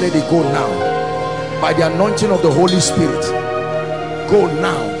 Let this lady go now. By the anointing of the Holy Spirit, go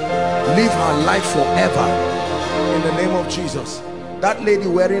now. Live her life forever in the name of Jesus. That lady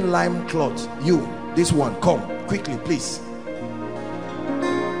wearing lime cloth, you, this one, come quickly please.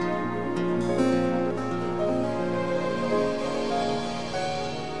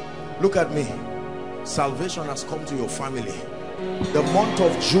 Look at me. Salvation has come to your family. The month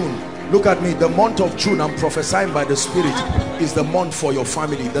of June, look at me, the month of June, I'm prophesying by the Spirit, is the month for your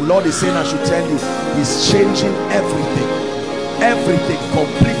family. The Lord is saying I should tell you, He's changing everything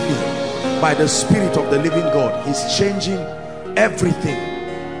completely by the Spirit of the living God. He's changing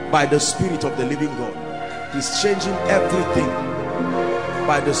everything by the Spirit of the living God. He's changing everything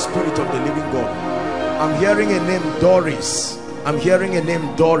by the Spirit of the living God. I'm hearing a name, Doris. I'm hearing a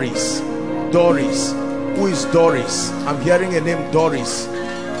name, Doris. Doris. Who is Doris? I'm hearing a name, Doris.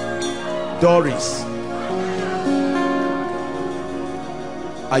 Doris.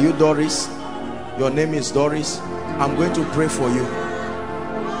 Are you Doris? Your name is Doris. I'm going to pray for you.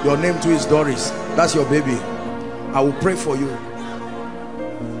 Your name too is Doris. That's your baby. I will pray for you.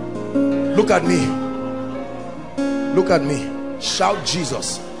 Look at me. Look at me. Shout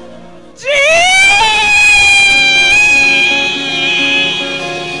Jesus.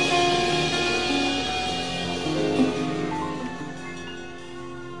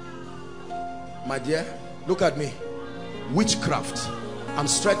 My dear, look at me. Witchcraft. I'm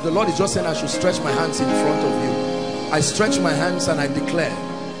stretched. The Lord is just saying I should stretch my hands in front of you. I stretch my hands and I declare.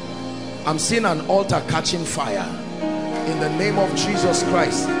 I'm seeing an altar catching fire. In the name of Jesus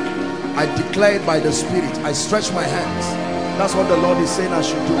Christ, I declare it by the Spirit. I stretch my hands. That's what the Lord is saying I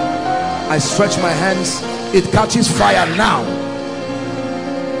should do. I stretch my hands. It catches fire now.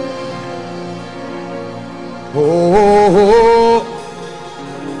 Oh, oh,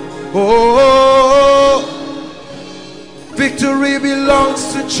 oh, oh. Victory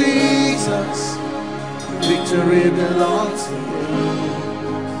belongs to Jesus. Victory belongs to Him.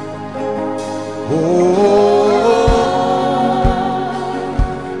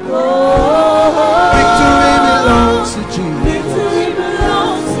 Oh, victory belongs to Jesus. Victory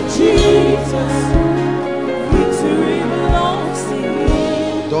belongs to Jesus. Victory belongs to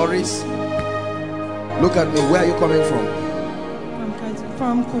Him. Doris, look at me. Where are you coming from?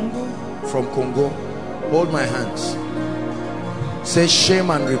 From Congo. From Congo. Hold my hands. Say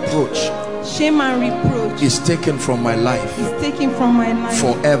shame and reproach. Shame and reproach Is taken from my life. is taken from my life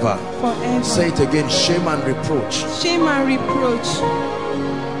Forever. forever. Say it again. Shame and reproach. Shame and reproach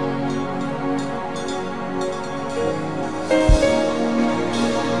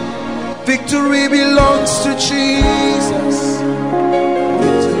Victory belongs to Jesus.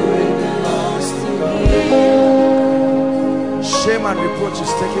 victory belongs to Him. Shame and reproach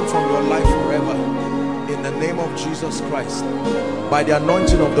is taken from your life forever. In the name of Jesus Christ. By the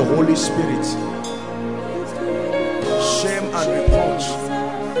anointing of the Holy Spirit. Shame and reproach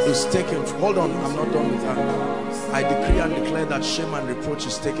is taken. Hold on, I'm not done with that. I decree and declare that shame and reproach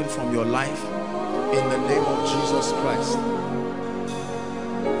is taken from your life. In the name of Jesus Christ.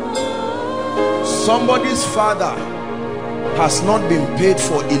 Somebody's father has not been paid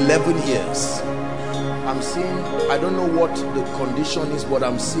for 11 years. I'm seeing, I don't know what the condition is, but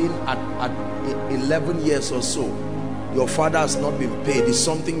I'm seeing at 11 years or so, your father has not been paid. It's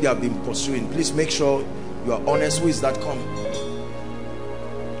something they have been pursuing. Please make sure you are honest. Who is that? Come.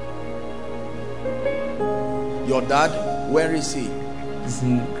 Your dad, where is he?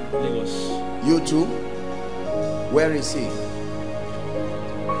 Lagos. You too? Where is he?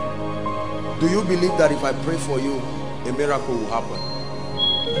 Do you believe that if I pray for you, a miracle will happen?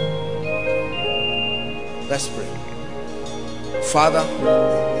 Let's pray. Father,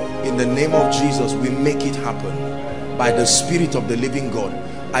 in the name of Jesus, we make it happen by the Spirit of the living God.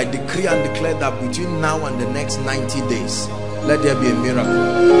 I decree and declare that between now and the next 90 days, let there be a miracle.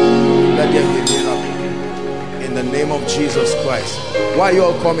 Let there be a miracle. In the name of Jesus Christ. Why are you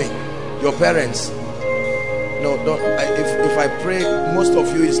all coming? Your parents? No, don't. If I pray, most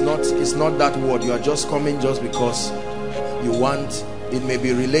of you, it's not that word. You are just coming just because you want. It may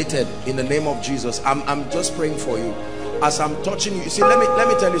be related. In the name of Jesus, I'm just praying for you. As I'm touching you, you see, let me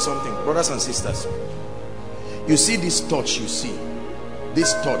tell you something, brothers and sisters. You see this touch, you see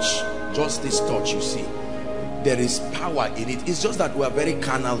this touch, just this touch, you see there is power in it. It's just that we are very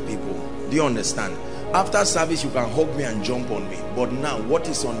carnal people. Do you understand? After service, you can hug me and jump on me, but now what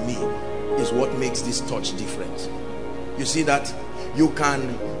is on me is what makes this touch different. You see that you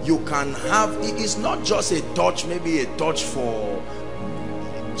can have, it's not just a touch, maybe a touch for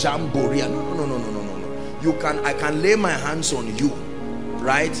jamboree. No. I can lay my hands on you,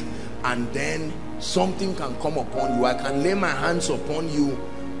 right? And then something can come upon you. I can lay my hands upon you,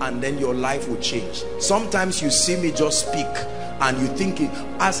 and then your life will change. Sometimes you see me just speak and you think it,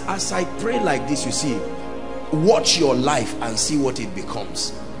 as I pray like this, you see, watch your life and see what it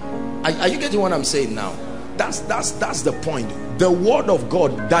becomes. Are you getting what I'm saying now? That's the point. The word of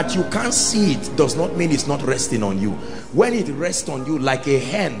God, that you can't see it, does not mean it's not resting on you. When it rests on you like a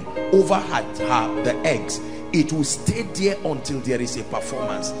hen over the eggs, it will stay there until there is a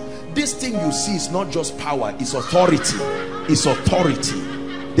performance. This thing you see is not just power, it's authority. It's authority.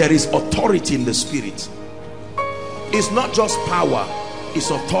 There is authority in the spirit. It's not just power, it's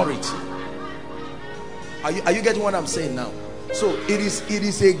authority. Are you getting what I'm saying now? So it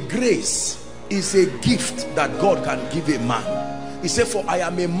is a grace, it's a gift that God can give a man. He said, for I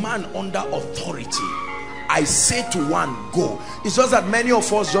am a man under authority. I say to one, go. It's just that many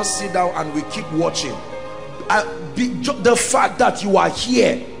of us just sit down and we keep watching. The fact that you are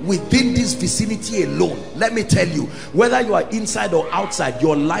here within this vicinity alone, let me tell you, whether you are inside or outside,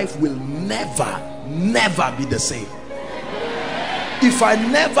 your life will never be the same. If I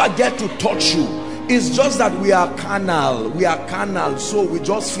never get to touch you, it's just that we are carnal, so we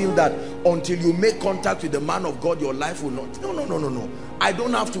just feel that until you make contact with the man of God, your life will not. No. I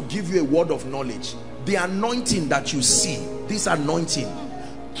don't have to give you a word of knowledge. The anointing that you see, this anointing,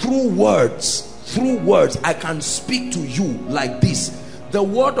 through words, I can speak to you like this. The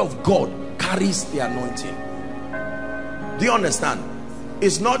word of God carries the anointing. Do you understand?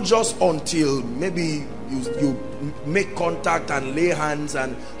 It's not just until maybe you make contact and lay hands,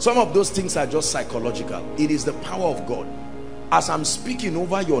 and some of those things are just psychological. It is the power of God. As I'm speaking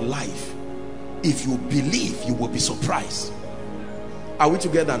over your life, if you believe, you will be surprised. Are we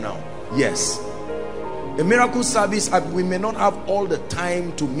together now? Yes. A miracle service, we may not have all the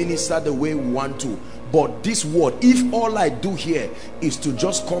time to minister the way we want to, but this word, if all I do here is to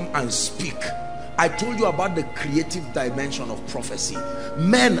just come and speak. I told you about the creative dimension of prophecy.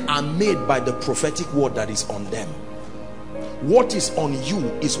 Men are made by the prophetic word that is on them. What is on you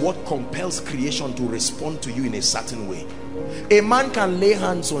is what compels creation to respond to you in a certain way. A man can lay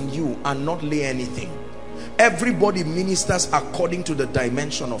hands on you and not lay anything. Everybody ministers according to the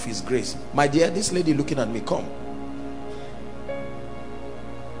dimension of his grace. My dear, this lady looking at me, come.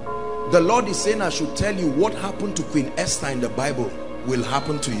 The Lord is saying I should tell you what happened to Queen Esther in the Bible will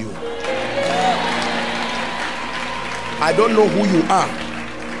happen to you. I don't know who you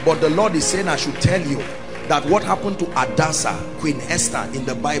are, but the Lord is saying I should tell you that what happened to Hadassah, Queen Esther in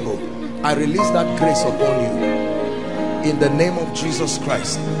the Bible, I release that grace upon you in the name of Jesus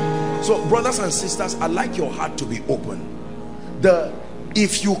Christ. So brothers and sisters, I'd like your heart to be open.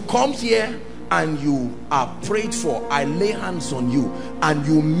 If you come here and you are prayed for, I lay hands on you, and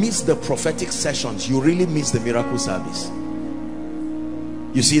you miss the prophetic sessions, you really miss the miracle service.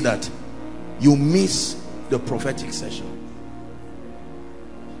 You see that? You miss the prophetic session.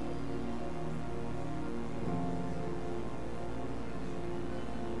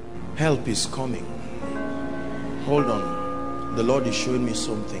 Help is coming. Hold on. The Lord is showing me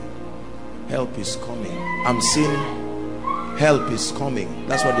something. Help is coming. I'm seeing help is coming.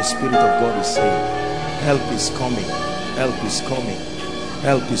 That's what the Spirit of God is saying. Help is coming. Help is coming.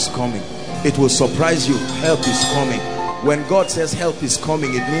 Help is coming. It will surprise you. Help is coming. When God says help is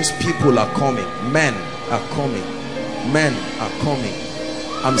coming, it means people are coming. Men are coming. Men are coming.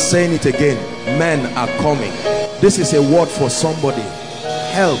 I'm saying it again. Men are coming. This is a word for somebody.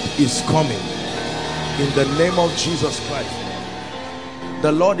 Help is coming. In the name of Jesus Christ.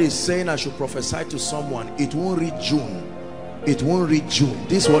 The Lord is saying I should prophesy to someone. It won't reach June. It won't reach June.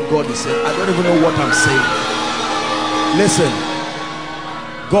 This is what God is saying. I don't even know what I'm saying. Listen.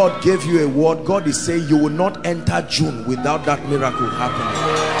 God gave you a word. God is saying you will not enter June without that miracle happening.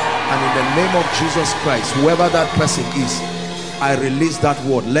 And in the name of Jesus Christ, whoever that person is, I release that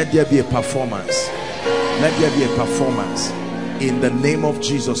word. Let there be a performance. Let there be a performance. In the name of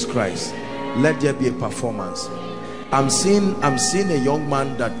Jesus Christ, let there be a performance. I'm seeing a young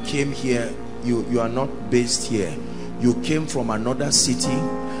man that came here. You are not based here. You came from another city,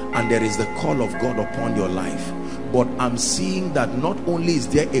 and there is the call of God upon your life. But I'm seeing that not only is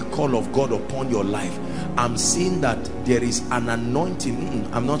there a call of God upon your life, I'm seeing that there is an anointing.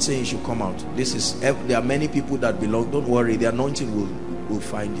 I'm not saying you should come out. There are many people that belong. Don't worry, the anointing will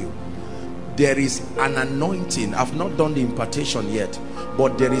find you. There is an anointing. I've not done the impartation yet,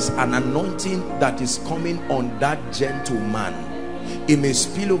 but there is an anointing that is coming on that gentleman. It may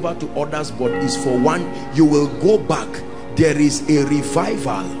spill over to others, but it's for one. You will go back. There is a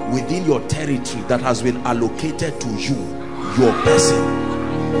revival within your territory that has been allocated to you, your person.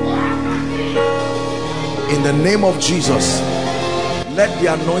 In the name of Jesus, let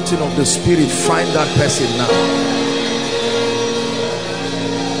the anointing of the Spirit find that person now.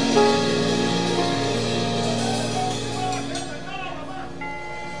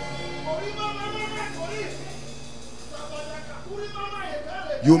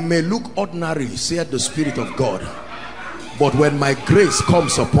 You may look ordinary, saith the Spirit of God, but when my grace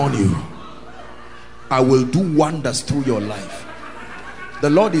comes upon you, I will do wonders through your life. The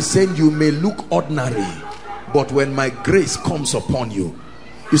Lord is saying you may look ordinary, but when my grace comes upon you.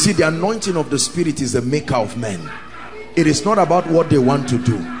 You see, the anointing of the Spirit is the maker of men. It is not about what they want to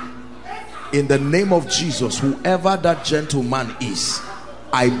do. In the name of Jesus, whoever that gentleman is,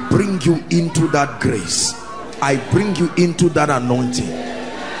 I bring you into that grace. I bring you into that anointing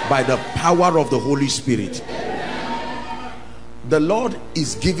by the power of the Holy Spirit. The Lord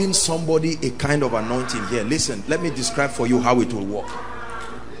is giving somebody a kind of anointing here. Listen, let me describe for you how it will work.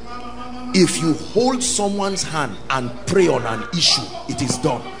 If you hold someone's hand and pray on an issue, it is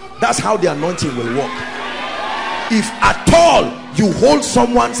done. That's how the anointing will work. If at all you hold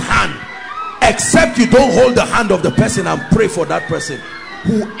someone's hand, except you don't hold the hand of the person and pray for that person,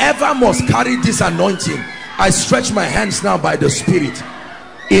 whoever must carry this anointing, I stretch my hands now by the Spirit.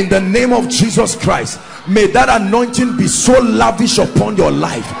 In the name of Jesus Christ, may that anointing be so lavish upon your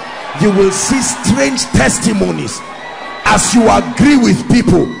life. You will see strange testimonies as you agree with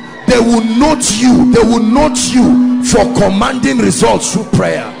people. They will note you. They will note you for commanding results through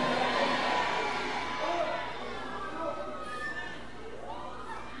prayer.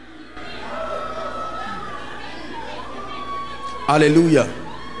 Hallelujah.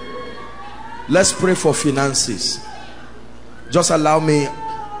 Let's pray for finances. Just allow me.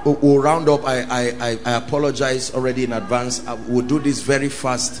 We'll round up. I apologize already in advance. We'll do this very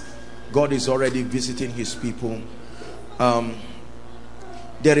fast. God is already visiting his people.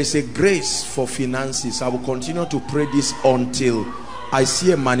 There is a grace for finances. I will continue to pray this until I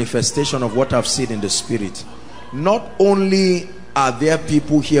see a manifestation of what I've seen in the Spirit. Not only are there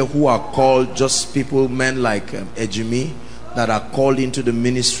people here who are called, just people, men like Ejimi, that are called into the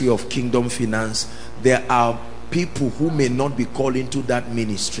ministry of kingdom finance. There are people who may not be called into that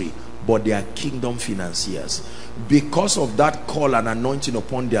ministry, but they are kingdom financiers. Because of that call and anointing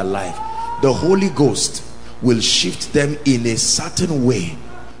upon their life, the Holy Ghost will shift them in a certain way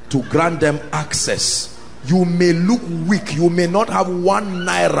to grant them access. You may look weak, you may not have 1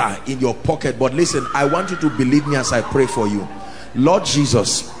 naira in your pocket, but listen, I want you to believe me as I pray for you. Lord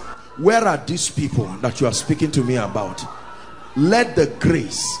Jesus, where are these people that you are speaking to me about? Let the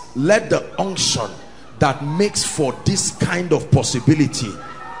grace, let the unction that makes for this kind of possibility,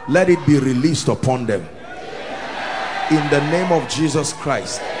 let it be released upon them. In the name of Jesus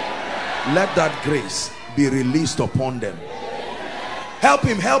Christ, let that grace be released upon them. Help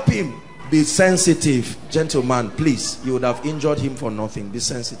him, help him. Be sensitive, gentleman, please. You would have injured him for nothing. Be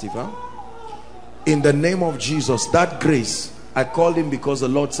sensitive, huh? In the name of Jesus, that grace, I called him because the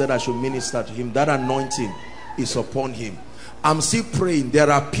Lord said I should minister to him. That anointing is upon him. I'm still praying.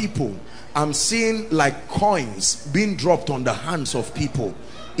 There are people, I'm seeing like coins being dropped on the hands of people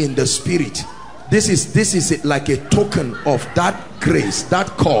in the Spirit. This is like a token of that grace, that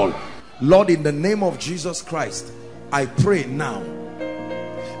call. Lord, in the name of Jesus Christ, I pray now,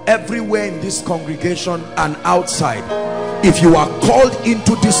 everywhere in this congregation and outside, if you are called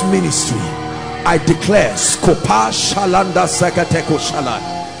into this ministry, I declare,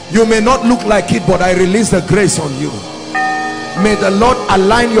 you may not look like it, but I release the grace on you. May the Lord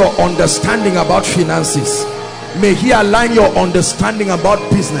align your understanding about finances. May he align your understanding about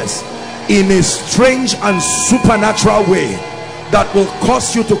business in a strange and supernatural way that will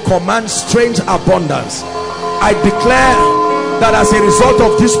cause you to command strange abundance. I declare that as a result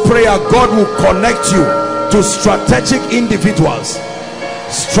of this prayer, God will connect you to strategic individuals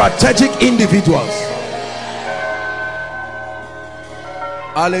Strategic individuals.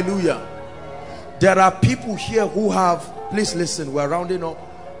 Hallelujah. There are people here who have, please listen, we're rounding up.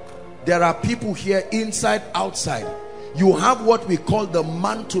 There are people here inside, outside. You have what we call the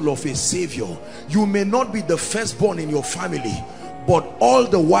mantle of a savior. You may not be the firstborn in your family, but all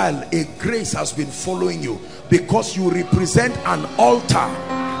the while a grace has been following you because you represent an altar.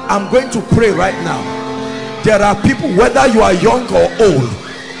 I'm going to pray right now. There are people, whether you are young or old,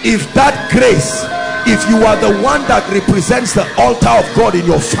 if that grace, if you are the one that represents the altar of God in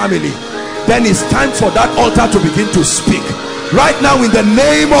your family, then it's time for that altar to begin to speak. Right now, in the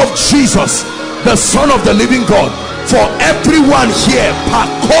name of Jesus, the Son of the living God, for everyone here,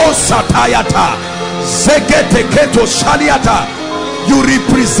 you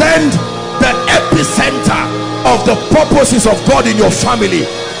represent the epicenter of the purposes of God in your family.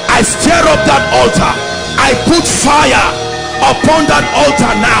 I stir up that altar. I put fire upon that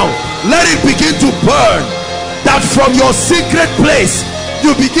altar now. Let it begin to burn, that from your secret place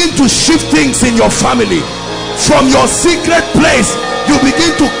you begin to shift things in your family. From your secret place you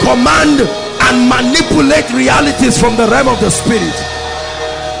begin to command and manipulate realities from the realm of the spirit.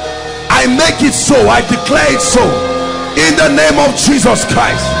 I make it so. I declare it so in the name of Jesus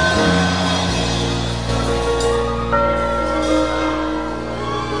Christ.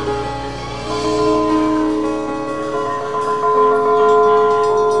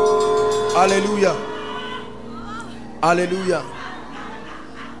 Hallelujah. Hallelujah.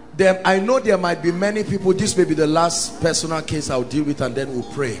 I know there might be many people. This may be the last personal case I'll deal with, and then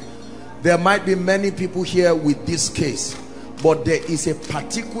we'll pray. There might be many people here with this case, but there is a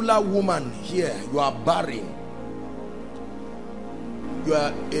particular woman here. You are barren.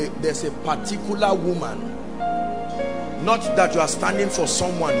 There's a particular woman. Not that you are standing for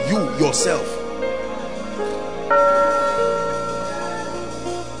someone, you yourself.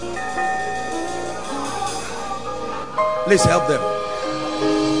 Please help them.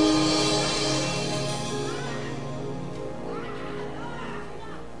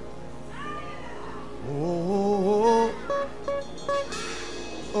 Oh,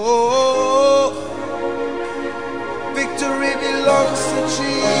 oh, victory belongs to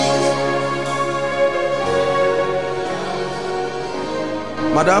Jesus.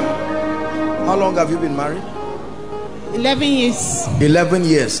 Madam, how long have you been married? 11 years. 11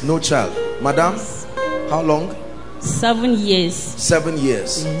 years, no child. Madam, how long? 7 years. 7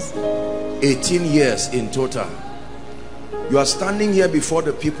 years. Yes. 18 years in total. You are standing here before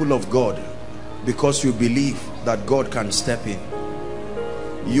the people of God because you believe that God can step in.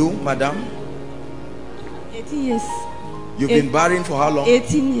 You, madam? 18 years. You've been barren for how long?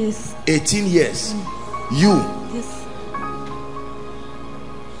 18 years. 18 years. You? Yes.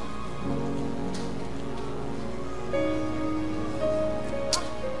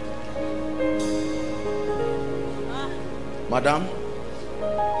 Madam,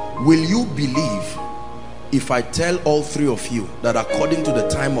 will you believe if I tell all three of you that according to the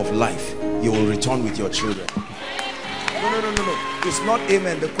time of life, you will return with your children? No. It's not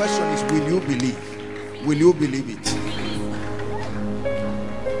amen. The question is, will you believe? Will you believe it?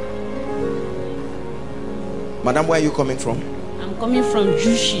 Madam, where are you coming from? I'm coming from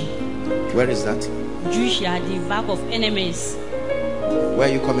Jushi. Where is that? Jushi at the back of enemies. Where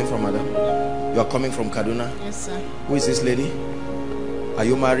are you coming from, madam? You are coming from Kaduna? Yes, sir. Who is this lady? Are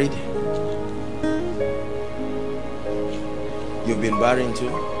you married? You've been barren too?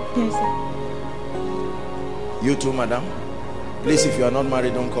 Yes, sir. You too, madam? Please, if you are not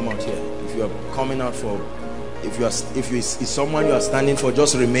married, don't come out here. If you are coming out for, if it's someone you are standing for,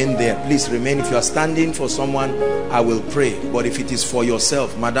 just remain there. Please remain. If you are standing for someone, I will pray. But if it is for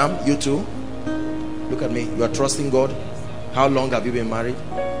yourself, madam, you too, look at me. You are trusting God. How long have you been married?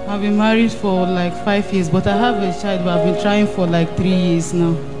 I've been married for like 5 years, but I have a child, but I've been trying for like 3 years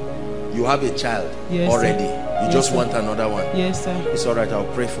now. You have a child? Yes, already? Sir. You Yes, just sir. want another one? Yes, sir. It's all right, I'll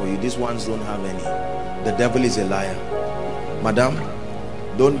pray for you. These ones don't have any. The devil is a liar. Madam,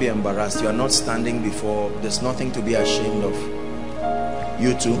 don't be embarrassed. You are not standing before, there's nothing to be ashamed of.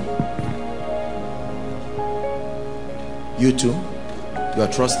 You too? You too? You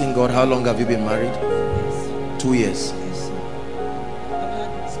are trusting God. How long have you been married? 2 years.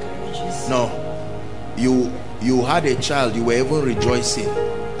 No, you had a child, you were even rejoicing,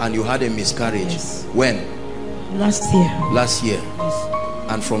 and you had a miscarriage. Yes. When? Last year. Last year. Yes.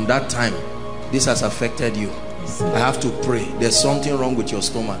 And from that time, this has affected you. Yes, sir. I have to pray. There's something wrong with your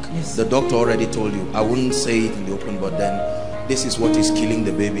stomach. Yes. The doctor already told you. I wouldn't say it in the open, but then this is what is killing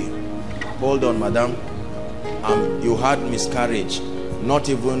the baby. Hold on, madam. You had miscarriage. Not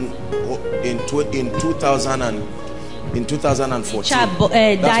even in 2000 and In 2014. Child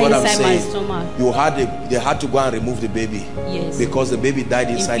That's died what I'm inside my saying. stomach. They had to go and remove the baby. Yes. Because the baby died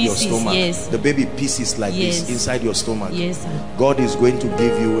inside your pieces, stomach. yes. The baby pieces like Yes. this inside your stomach. Yes, sir. God is going to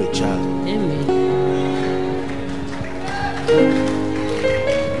give you a child. Amen.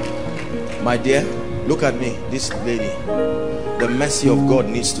 My dear, look at me, this lady. The mercy of God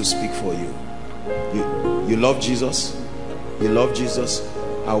needs to speak for you. You love Jesus? You love Jesus?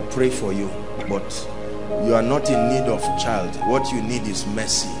 I'll pray for you. But you are not in need of child. What you need is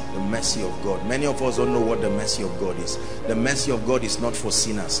mercy. The mercy of God. Many of us don't know what the mercy of God is. The mercy of God is not for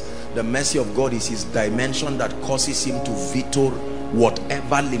sinners. The mercy of God is his dimension that causes him to veto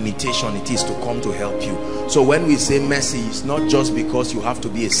whatever limitation it is to come to help you. So when we say mercy, it's not just because you have to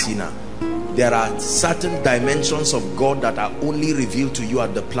be a sinner. There are certain dimensions of God that are only revealed to you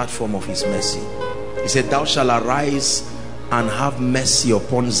at the platform of his mercy. He said, thou shalt arise and have mercy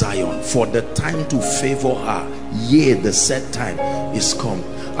upon Zion, for the time to favor her, yea, the set time is come.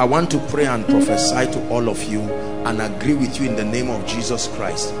 I want to pray and prophesy to all of you and agree with you in the name of Jesus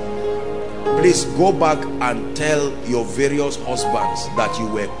Christ. Please go back and tell your various husbands that you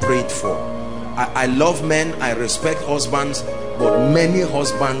were prayed for. I love men, I respect husbands, but many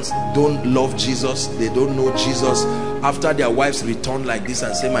husbands don't love Jesus. They don't know Jesus. After their wives return like this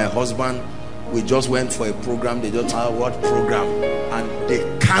and say, my husband, we just went for a program. They don't know what program, and they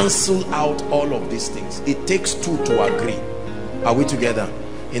cancel out all of these things. It takes two to agree. Are we together?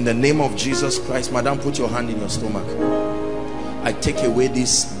 In the name of Jesus Christ, madam, put your hand in your stomach. I take away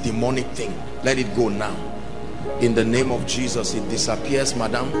this demonic thing. Let it go now. In the name of Jesus, it disappears.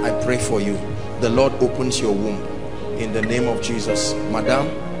 Madam, I pray for you. The Lord opens your womb. In the name of Jesus, madam,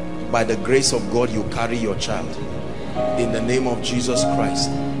 by the grace of God, you carry your child. In the name of Jesus Christ,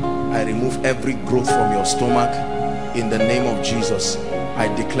 I remove every growth from your stomach. In the name of Jesus,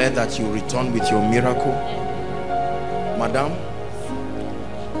 I declare that you return with your miracle. Madam,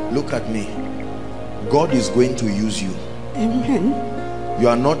 look at me. God is going to use you. Amen. You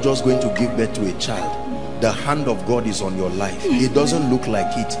are not just going to give birth to a child. The hand of God is on your life. It doesn't look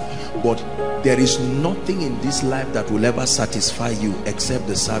like it, but there is nothing in this life that will ever satisfy you except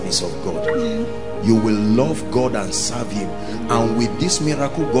the service of God. You will love God and serve him, and with this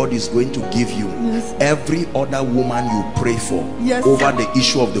miracle God is going to give you, every other woman you pray for, over the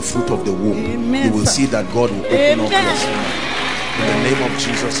issue of the fruit of the womb, Amen, you will sir. see that God will open up your stomach. In the name of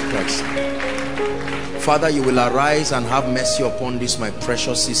Jesus Christ. Father, you will arise and have mercy upon this my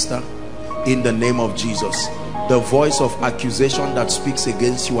precious sister. In the name of Jesus, the voice of accusation that speaks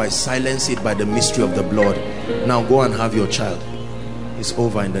against you, I silence it by the mystery of the blood. Now go and have your child. It's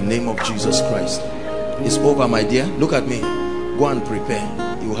over in the name of Jesus Christ. It's over, my dear. Look at me. Go and prepare.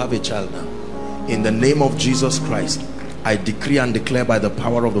 You will have a child now. In the name of Jesus Christ, I decree and declare by the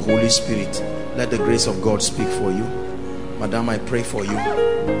power of the Holy Spirit, let the grace of God speak for you. Madam, I pray for you.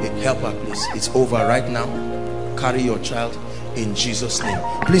 Help her, please. It's over right now. Carry your child in Jesus' name.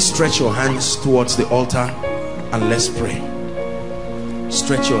 Please stretch your hands towards the altar and let's pray.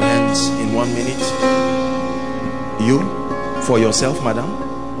 Stretch your hands in 1 minute. You, for yourself, madam?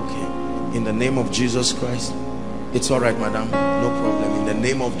 Okay. In the name of Jesus Christ. It's all right, madam. No problem. In the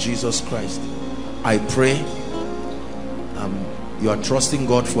name of Jesus Christ, I pray. You are trusting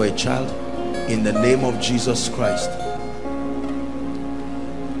God for a child. In the name of Jesus Christ.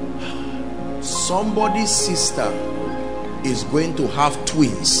 Somebody's sister is going to have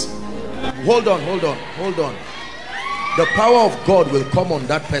twins. Hold on. The power of God will come on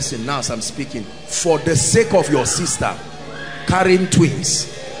that person now as I'm speaking, for the sake of your sister carrying twins.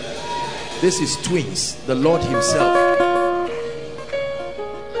 This is twins, the Lord himself.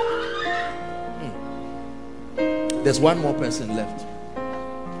 There's one more person left.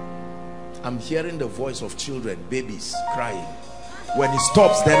 I'm hearing the voice of children, babies crying. When it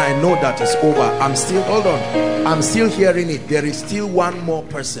stops, then I know that it's over. I'm still, hold on, I'm still hearing it. There is still one more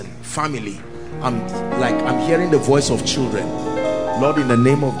person, family. I'm hearing the voice of children. Lord, in the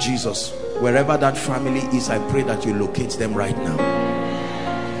name of Jesus, wherever that family is, I pray that you locate them right now.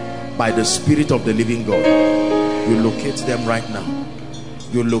 By the Spirit of the living God, you locate them right now.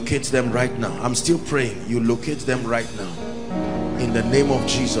 You locate them right now. I'm still praying. You locate them right now. In the name of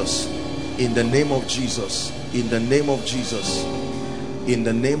Jesus. In the name of Jesus. In the name of Jesus. In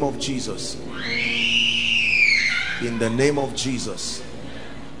the name of Jesus. In the name of Jesus.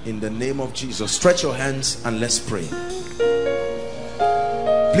 In the name of Jesus. Stretch your hands and let's pray.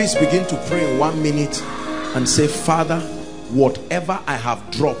 Please begin to pray in 1 minute and say, Father, whatever I have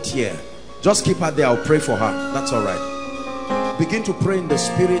dropped here, just keep her there. I'll pray for her. That's all right. Begin to pray in the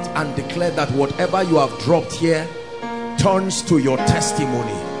Spirit and declare that whatever you have dropped here turns to your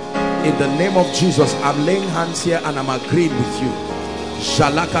testimony. In the name of Jesus, I'm laying hands here and I'm agreeing with you.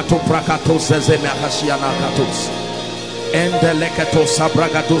 Jalakato prakato zezemehashiana katos. Endelekato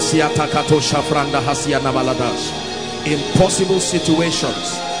sabragadosia takato shafranda hasiana baladash. Impossible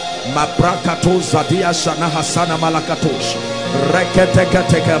situations. Mabrakato zadia shana hasana malakatosh.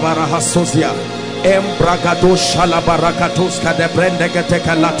 Reketekateka barahasozia. Embragadosh shalabarakatos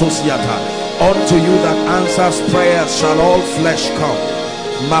kadebrendekateka latosiata. Unto you that answers prayers shall all flesh come.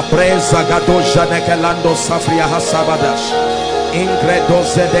 Mabreza gadosha nekelando safria hasabadash. Ingredo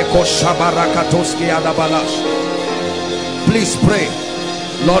zedeko shabarakatoski adabalash. Please pray.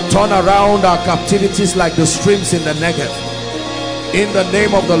 Lord, turn around our captivities like the streams in the Negev. In the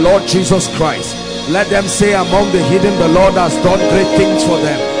name of the Lord Jesus Christ, let them say among the hidden, the Lord has done great things for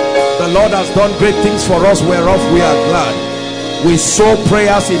them. The Lord has done great things for us, whereof we are glad. We sow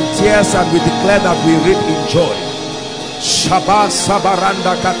prayers in tears and we declare that we reap in joy.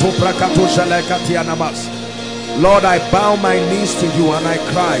 Lord, I bow my knees to you and I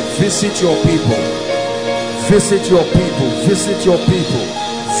cry, visit your people. Visit your people, visit your people,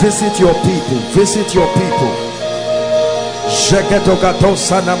 visit your people, visit your people.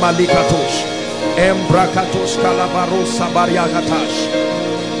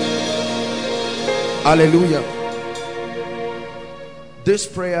 Hallelujah. This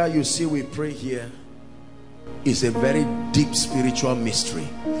prayer you see we pray here is a very deep spiritual mystery.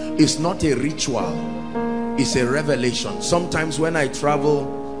 It's not a ritual, it's a revelation. Sometimes when I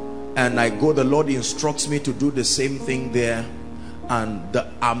travel and I go, the Lord instructs me to do the same thing there, and the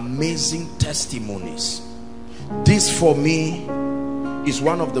amazing testimonies. This for me is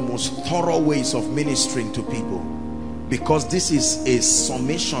one of the most thorough ways of ministering to people, because this is a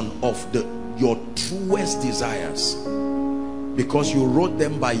summation of your truest desires, because you wrote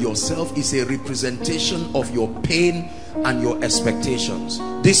them by yourself. Is a representation of your pain and your expectations.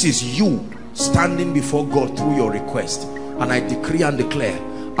 This is you standing before God through your request, and I decree and declare,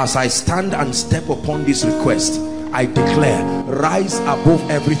 as I stand and step upon this request, I declare, rise above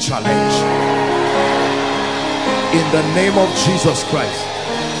every challenge in the name of Jesus Christ.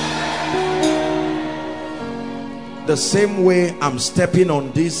 The same way I'm stepping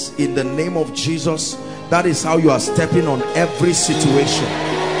on this in the name of Jesus, that is how you are stepping on every situation.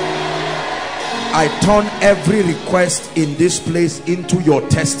 I turn every request in this place into your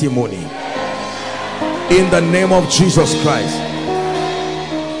testimony in the name of Jesus Christ.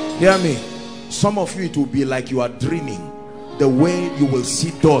 Hear me. Some of you, it will be like you are dreaming, the way you will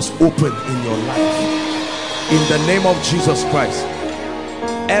see doors open in your life in the name of Jesus Christ.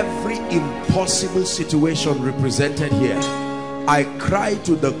 Every impossible situation represented here, I cry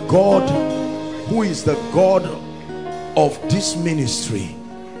to the God who is the God of this ministry,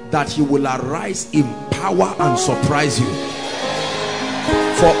 that he will arise in power and surprise you.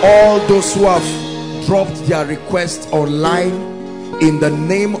 For all those who have dropped their requests online, in the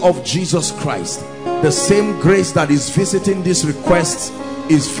name of Jesus Christ, the same grace that is visiting these requests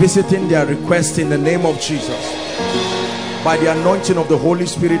is visiting their requests in the name of Jesus. By the anointing of the Holy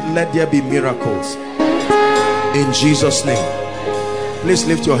Spirit, let there be miracles in Jesus' name. Please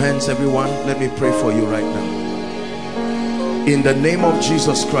lift your hands, everyone. Let me pray for you right now. In the name of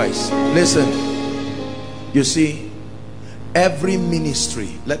Jesus Christ. Listen, you see, every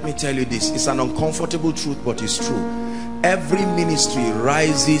ministry, let me tell you this, it's an uncomfortable truth, but it's true. Every ministry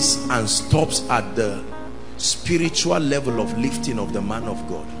rises and stops at the spiritual level of lifting of the man of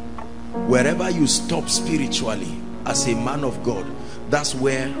God. Wherever you stop spiritually as a man of God, that's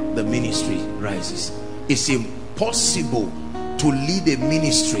where the ministry rises. It's impossible to lead a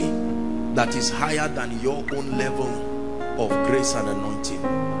ministry that is higher than your own level of grace and anointing.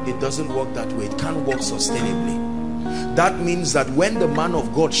 It doesn't work that way. It can't work sustainably. That means that when the man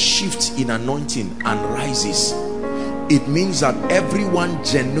of God shifts in anointing and rises, it means that everyone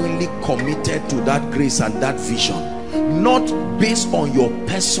genuinely committed to that grace and that vision, not based on your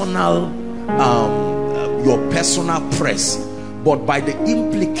personal press, but by the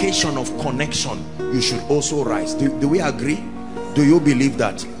implication of connection, you should also rise. Do we agree? Do you believe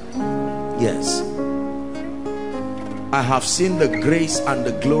that? Yes. I have seen the grace and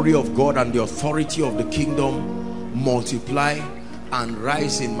the glory of God and the authority of the kingdom multiply and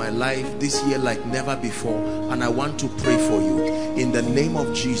rise in my life this year like never before, and I want to pray for you in the name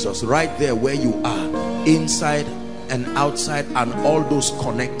of Jesus, right there where you are, inside and outside and all those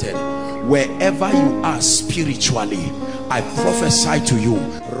connected, wherever you are spiritually, I prophesy to you,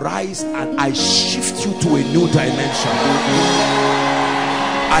 rise and I shift you to a new dimension.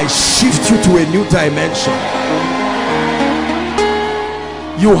 I shift you to a new dimension.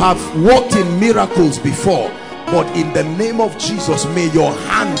 You have walked in miracles before, but in the name of Jesus, may your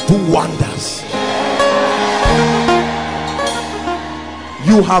hand do wonders.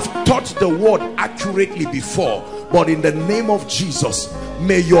 You have taught the word accurately before, but in the name of Jesus,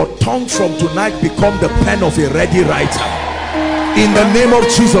 may your tongue from tonight become the pen of a ready writer. In the name of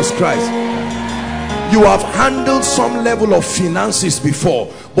Jesus Christ. You have handled some level of finances before,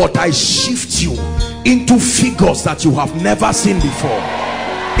 but I shift you into figures that you have never seen before.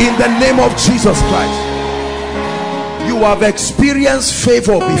 In the name of Jesus Christ. You have experienced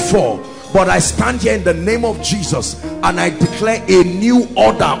favor before, but I stand here in the name of Jesus and I declare a new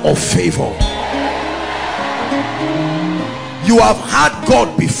order of favor. You have had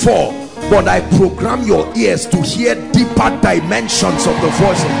God before, but I program your ears to hear deeper dimensions of the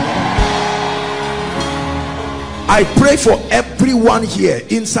voice of God. I pray for everyone here,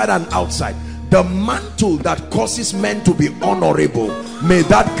 inside and outside, the mantle that causes men to be honorable, may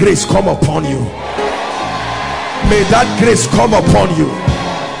that grace come upon you. May that grace come upon you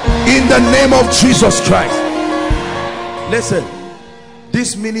in the name of Jesus Christ. Listen,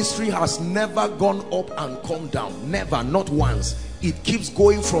 this ministry has never gone up and come down. Never, not once. It keeps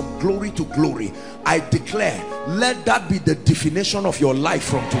going from glory to glory. I declare, let that be the definition of your life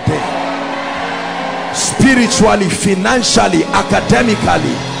from today. Spiritually, financially,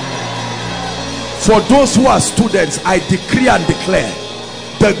 academically. For those who are students, I decree and declare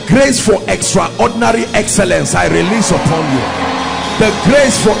the grace for extraordinary excellence I release upon you. The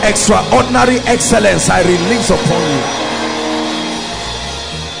grace for extraordinary excellence I release upon you.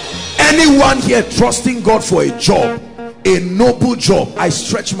 Anyone here trusting God for a job, a noble job, I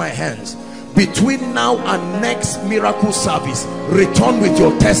stretch my hands. Between now and next miracle service, return with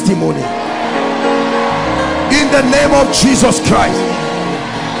your testimony. In the name of Jesus Christ.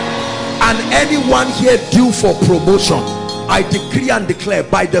 And anyone here due for promotion, I decree and declare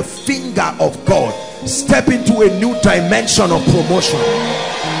by the finger of God, step into a new dimension of promotion.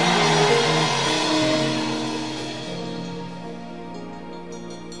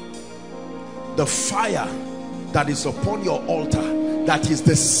 The fire that is upon your altar, that is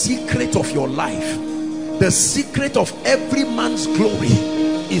the secret of your life, the secret of every man's glory,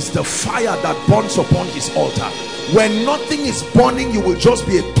 is the fire that burns upon his altar. When nothing is burning, you will just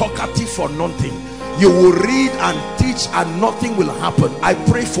be a talkative for nothing. You will read and teach and nothing will happen. I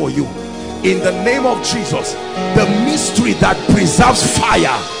pray for you in the name of Jesus, the mystery that preserves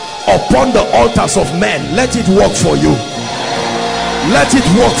fire upon the altars of men, let it work for you. Let it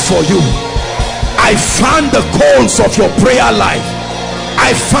work for you. I fan the coals of your prayer life.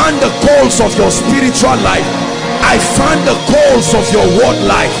 I fan the coals of your spiritual life. I fan the coals of your word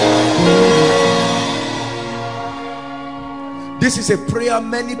life. This is a prayer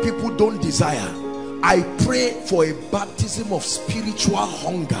many people don't desire. I pray for a baptism of spiritual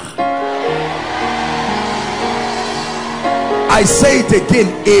hunger. I say it again,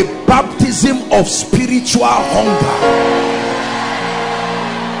 a baptism of spiritual hunger.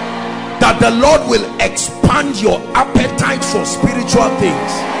 That the Lord will expand your appetite for spiritual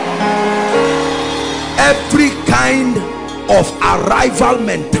things. Every kind of arrival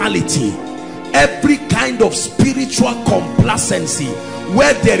mentality, every kind of spiritual complacency,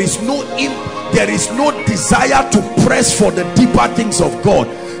 where there is no desire to press for the deeper things of God,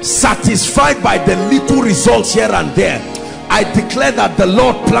 satisfied by the little results here and there, I declare that the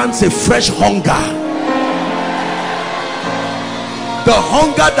Lord plants a fresh hunger. The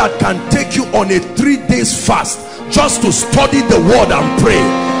hunger that can take you on a 3 days fast just to study the word and pray.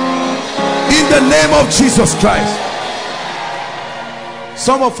 In the name of Jesus Christ.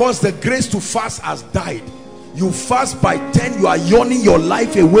 Some of us, the grace to fast has died. You fast by 10, you are yawning your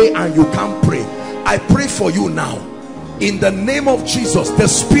life away and you can't pray. I pray for you now. In the name of Jesus, the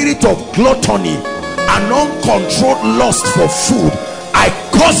spirit of gluttony and uncontrolled lust for food, I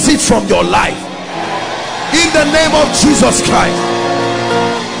curse it from your life. In the name of Jesus Christ.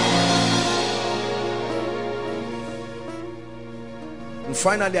 And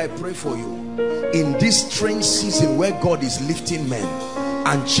finally, I pray for you in this strange season where God is lifting men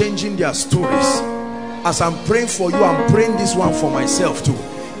and changing their stories. As I'm praying for you, I'm praying this one for myself too.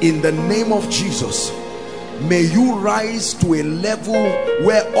 In the name of Jesus, may you rise to a level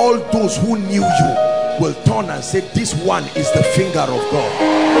where all those who knew you will turn and say, this one is the finger of God.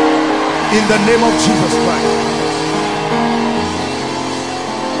 In the name of Jesus Christ.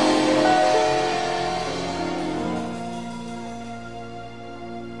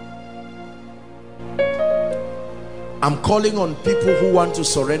 I'm calling on people who want to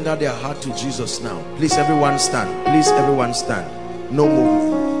surrender their heart to Jesus now. Please everyone stand. Please everyone stand. No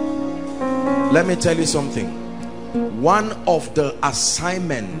move. Let me tell you something. One of the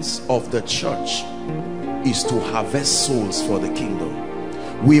assignments of the church is to harvest souls for the kingdom.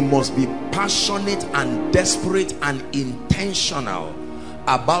 We must be passionate and desperate and intentional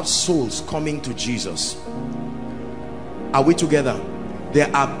about souls coming to Jesus. Are we together?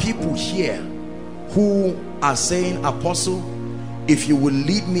 There are people here who are saying, Apostle, if you will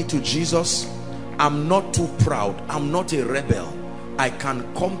lead me to Jesus, I'm not too proud, I'm not a rebel, I can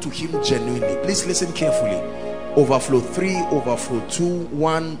come to him genuinely. Please listen carefully. Overflow 3, overflow 2,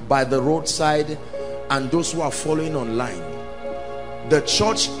 1 by the roadside, and those who are following online. The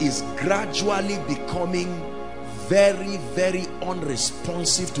church is gradually becoming very, very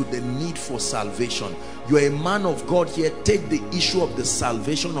unresponsive to the need for salvation. You're a man of God here, take the issue of the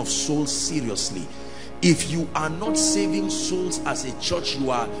salvation of souls seriously. If you are not saving souls as a church,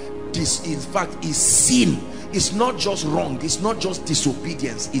 you are in fact, is sin. It's not just wrong, it's not just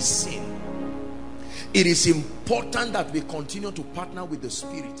disobedience, it's sin. It is important that we continue to partner with the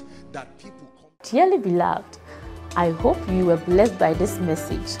Spirit, that people come. Dearly beloved, I hope you were blessed by this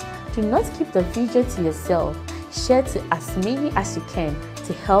message. Do not keep the video to yourself. Share to as many as you can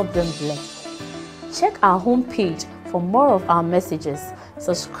to help them bless. Check our homepage for more of our messages.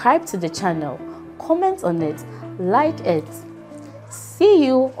 Subscribe to the channel, comment on it, like it. See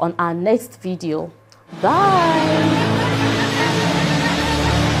you on our next video. Bye.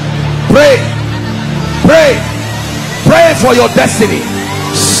 Pray, pray, pray for your destiny.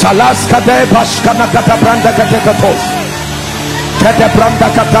 Salaskade bashkana kata branda katekatos. Kete branda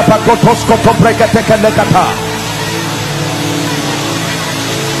kata pakotos koto brekete kelekata.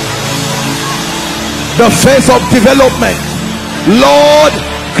 The phase of development. Lord,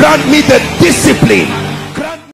 grant me the discipline